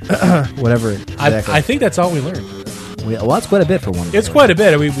 Yeah. Whatever. Exactly. I think that's all we learned. Well, that's quite a bit for one. It's quite a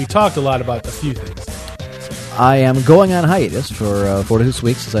bit. We talked a lot about a few things. I am going on hiatus for 4 to 6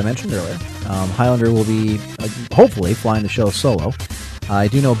 weeks, as I mentioned earlier. Highlander will be hopefully flying the show solo. I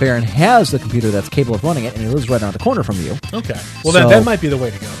do know Baron has the computer that's capable of running it, and he lives right around the corner from you. Okay. Well, then that might be the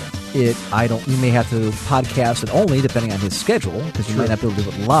way to go. Then. You may have to podcast it only depending on his schedule, because you might not be able to do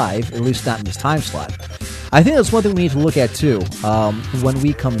it live, at least not in this time slot. I think that's one thing we need to look at too. When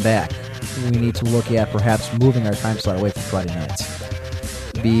we come back, we need to look at perhaps moving our time slot away from Friday nights.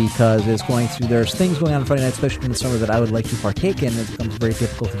 because there's things going on Friday night, especially in the summer, that I would like to partake in. It becomes very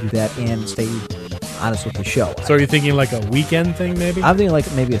difficult to do that and stay honest with the show. So are you thinking like a weekend thing, maybe? I'm thinking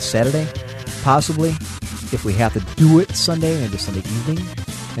like maybe a Saturday, possibly. If we have to do it Sunday, maybe Sunday evening.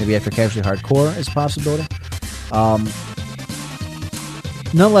 Maybe after Casually Hardcore is a possibility.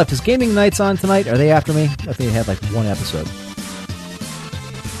 None left. Is Gaming Nights on tonight? Are they after me? I think they had like one episode.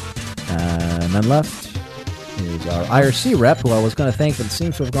 None left. Here's our IRC rep, who I was going to thank, but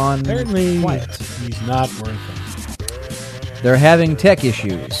seems to have gone Apparently quiet. He's not worth it. They're having tech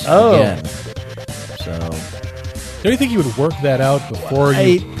issues again. So, don't you think you would work that out before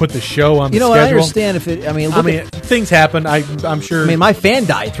you put the show on the schedule? I understand if it... things happen. I'm sure... I mean, my fan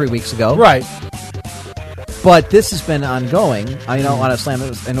died 3 weeks ago. Right. But this has been ongoing. On a Slam,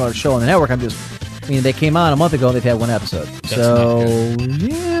 another show on the network, they came on a month ago and they've had one episode.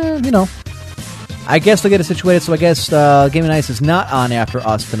 I guess they'll get it situated. So I guess Gaming Nights is not on after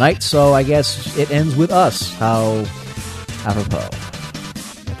us tonight. So I guess it ends with us. How apropos. I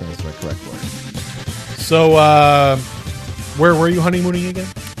think that's the correct word. So, where were you honeymooning again?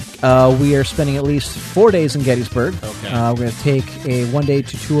 We are spending at least 4 days in Gettysburg. Okay. We're going to take a 1 day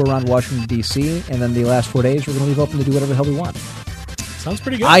to tour around Washington, D.C., and then the last 4 days we're going to leave open to do whatever the hell we want. Sounds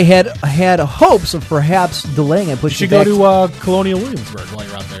pretty good. I had hopes of perhaps delaying and pushing it back. You should go to Colonial Williamsburg while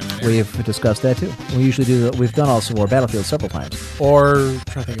you're out there. We've discussed that too. We usually we've done also War Battlefield several times. Or, I'm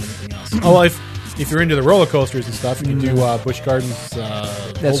trying to think of anything else. Oh, well, if you're into the roller coasters and stuff, you can do Busch Gardens.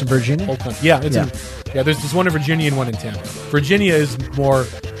 That's in Virginia? There's one in Virginia and one in Tampa. Virginia is more,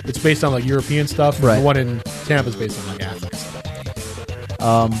 it's based on like European stuff. Right. The one in Tampa is based on like Africa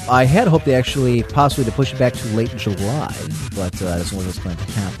stuff. I had hoped possibly to push it back to late July, but that's not what's going to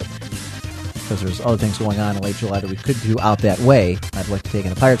happen. Because there's other things going on in late July that we could do out that way. I'd like to take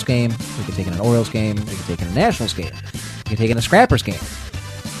in a Pirates game, we could take in an Orioles game, we could take in a Nationals game, we could take in a Scrappers game.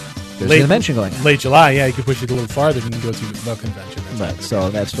 There's a convention going on. Late July, you could push it a little farther and you can go to the convention. Right, so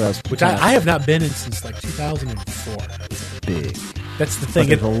that's what I was... Which I have not been in since like 2004. Big. That's the thing.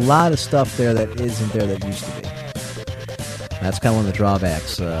 But there's a lot of stuff there that isn't there that used to be. That's kind of one of the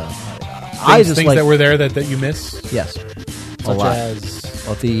drawbacks. Things that were there that you miss? Yes. Such as...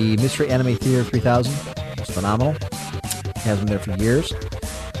 Well, the Mystery Anime Theater 3000 was phenomenal. Has been there for years.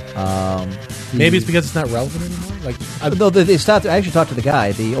 Maybe it's because it's not relevant anymore? No, they stopped. I actually talked to the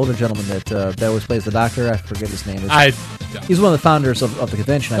guy, the older gentleman that always plays the doctor. I forget his name. He's one of the founders of the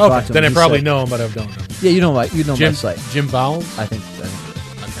convention. I talked to him. Then I probably know him, but I don't know him. Yeah, you know my site. Jim Bowles? I think.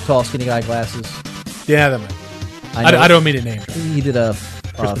 Okay. Tall, skinny guy, glasses. Yeah, that might be. I don't mean to name him. He did a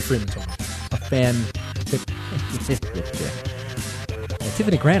Freeman told me. A fan.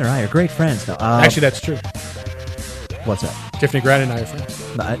 Tiffany Grant and I are great friends now. Actually, that's true. What's that? Tiffany Grant and I are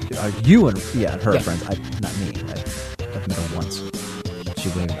friends. You and her friends. Not me. I've met her once. She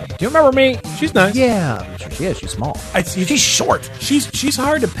waved. Do you remember me? She's nice. Yeah, she is. She's small. She's short. She's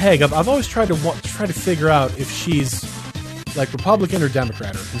hard to peg. I've always tried to figure out if she's like Republican or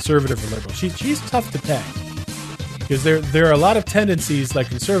Democrat or conservative or liberal. She's tough to peg because there are a lot of tendencies, like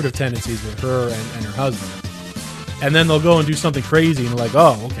conservative tendencies, with her and her husband. And then they'll go and do something crazy, and they're like,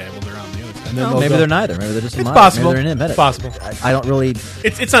 "Oh, okay, well they're on the other side." And then maybe they're neither. Maybe they're just it's possible. Maybe they're independent. It's possible. I don't really.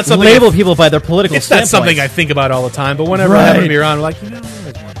 It's not something label people by their political. It's not something I think about all the time. But whenever I happen to be around, I'm like,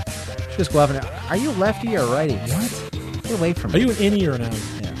 just go off and are you lefty or righty? What? Get away from me. Are you an innie or an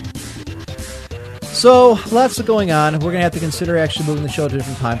outie? Yeah. So lots of going on. We're gonna have to consider actually moving the show to a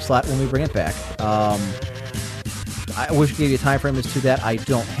different time slot when we bring it back. I wish I gave you a time frame as to that. I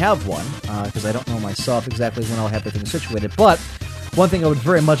don't have one because I don't know myself exactly when I'll have everything situated. But one thing I would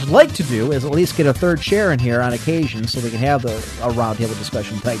very much like to do is at least get a third chair in here on occasion so we can have a roundtable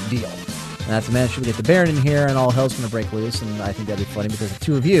discussion type deal. And that's to manage to get the Baron in here and all hell's going to break loose. And I think that'd be funny because the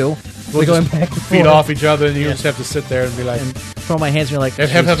two of you we'll going back and feed off each other and you just have to sit there and be like... And throw my hands and you're like...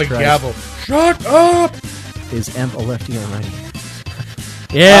 Have a gavel. Shut up! Is Emp a lefty or righty?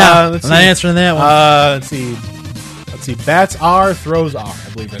 Yeah, I'm not answering that one. Let's see. Bats are, throws are. I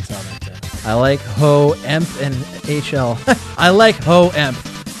believe that's how that's. I like Ho, Emp, and HL. I like Ho, Emp.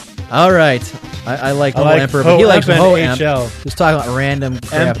 All right. I like Ho Emperor, but he likes Ho, Emp. Just talking about random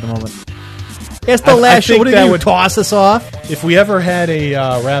crap at the moment. It's the last show. What did you toss us off? If we ever had a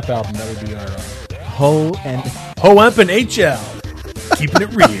rap album, that would be our Ho, Emp, and HL. Keeping it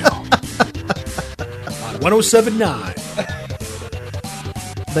real. On 107.9.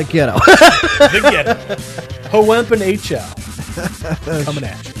 The Ghetto. The Ghetto. Hoemp and HL. Coming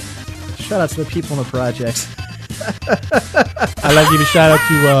at you. Shout out to the people in the projects. I'd like to give a shout out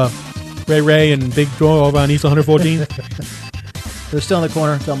to Ray and Big Joe over on East 114. They're still in the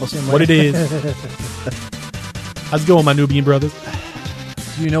corner. It's almost what it is. How's it going, my Nubian brothers?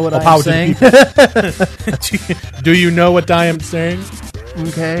 Do Do you know what I'm power saying? Do you know what I am saying?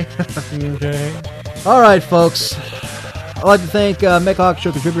 Okay. Okay. All right, folks. I'd like to thank Mick Hawk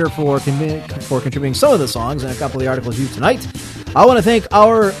Show contributor for contributing some of the songs and a couple of the articles used tonight. I want to thank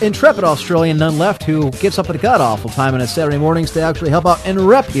our intrepid Australian None Left, who gets up at a god-awful time on his Saturday mornings to actually help out and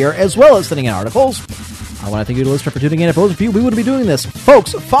rep here, as well as sending in articles. I want to thank you, the listener, for tuning in. If it wasn't for you, we wouldn't be doing this.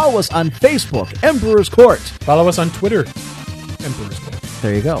 Folks, follow us on Facebook, Emperor's Court. Follow us on Twitter, Emperor's Court.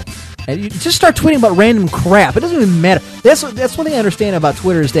 There you go. And you just start tweeting about random crap. It doesn't even matter. That's one thing I understand about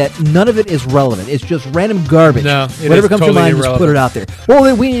Twitter is that none of it is relevant. It's just random garbage. No, whatever comes to mind, just put it out there. Well,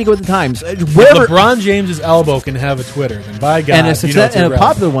 then we need to go with the times. Wherever LeBron James's elbow can have a Twitter, then by God, and a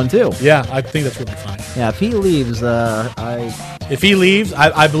popular one too. Yeah, I think that's really fine. Yeah, if he leaves, if he leaves,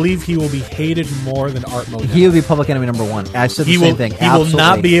 I believe he will be hated more than Art Modell. He will be public enemy number one. I said the same thing. He will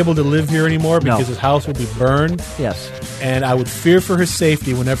not be able to live here anymore because his house will be burned. Yes. And I would fear for his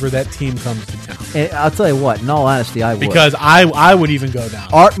safety whenever that team comes to town. And I'll tell you what, in all honesty, I would. Because I would even go down.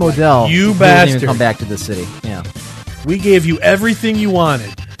 Art Modell, you bastard, even come back to the city. Yeah. We gave you everything you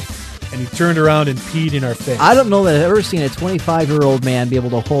wanted, and you turned around and peed in our face. I don't know that I've ever seen a 25-year-old man be able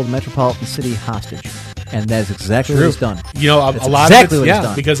to hold Metropolitan City hostage. And that is exactly what he's done. You know, a lot exactly of what it's, he's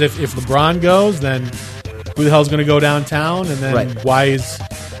done. Because if LeBron goes, then who the hell's going to go downtown? And then why is...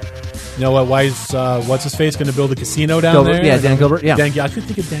 You know what? Why is what's his face going to build a casino down there? Yeah, Dan Gilbert. Yeah, I could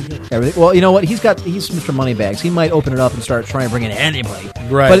think of Dan Gilbert. Everything. Well, you know what? He's Mr. Moneybags. He might open it up and start trying to bring in anybody.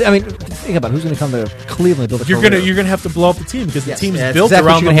 Right. But I mean, think about who's going to come to Cleveland and build a career. You're gonna have to blow up the team because the team's that's built exactly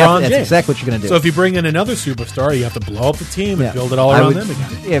around LeBron James. That's exactly what you're going to do. So if you bring in another superstar, you have to blow up the team and build it all around them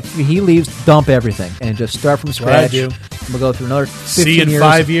again. If he leaves, dump everything and just start from scratch. We'll go through another 15 See you in years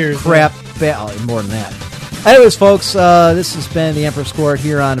 5 years. Crap, more than that. Anyways, folks, this has been the Emperor's Court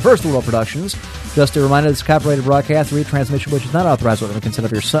here on First World Productions. Just a reminder, this is a copyrighted broadcast, retransmission which is not authorized without the consent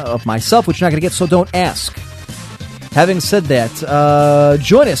of myself, which you're not going to get, so don't ask. Having said that,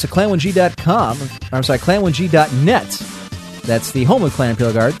 join us at clan1g.com. I'm sorry, clan1g.net. That's the home of Clan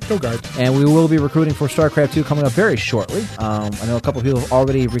Pilgard. And we will be recruiting for StarCraft 2 coming up very shortly. I know a couple of people have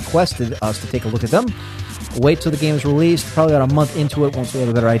already requested us to take a look at them. Wait till the game is released, probably about a month into it, once we have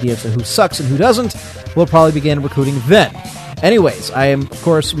a better idea as to who sucks and who doesn't. We'll probably begin recruiting then. Anyways, I am, of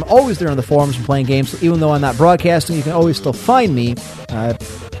course, I'm always there on the forums and playing games. So even though I'm not broadcasting, you can always still find me.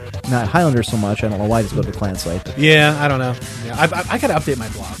 Not Highlander so much. I don't know why this go to the clan site. But. Yeah, I don't know. Yeah, I got to update my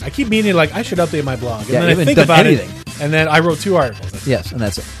blog. I keep meaning I should update my blog. And yeah, then I think about anything. it, and then I wrote 2 articles. Yes, and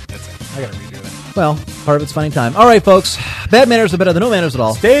that's it. That's it. I got to redo that. Well, part of it's finding time. All right, folks. Bad manners are better than no manners at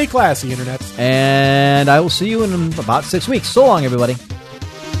all. Stay classy, Internet. And I will see you in about 6 weeks. So long, everybody.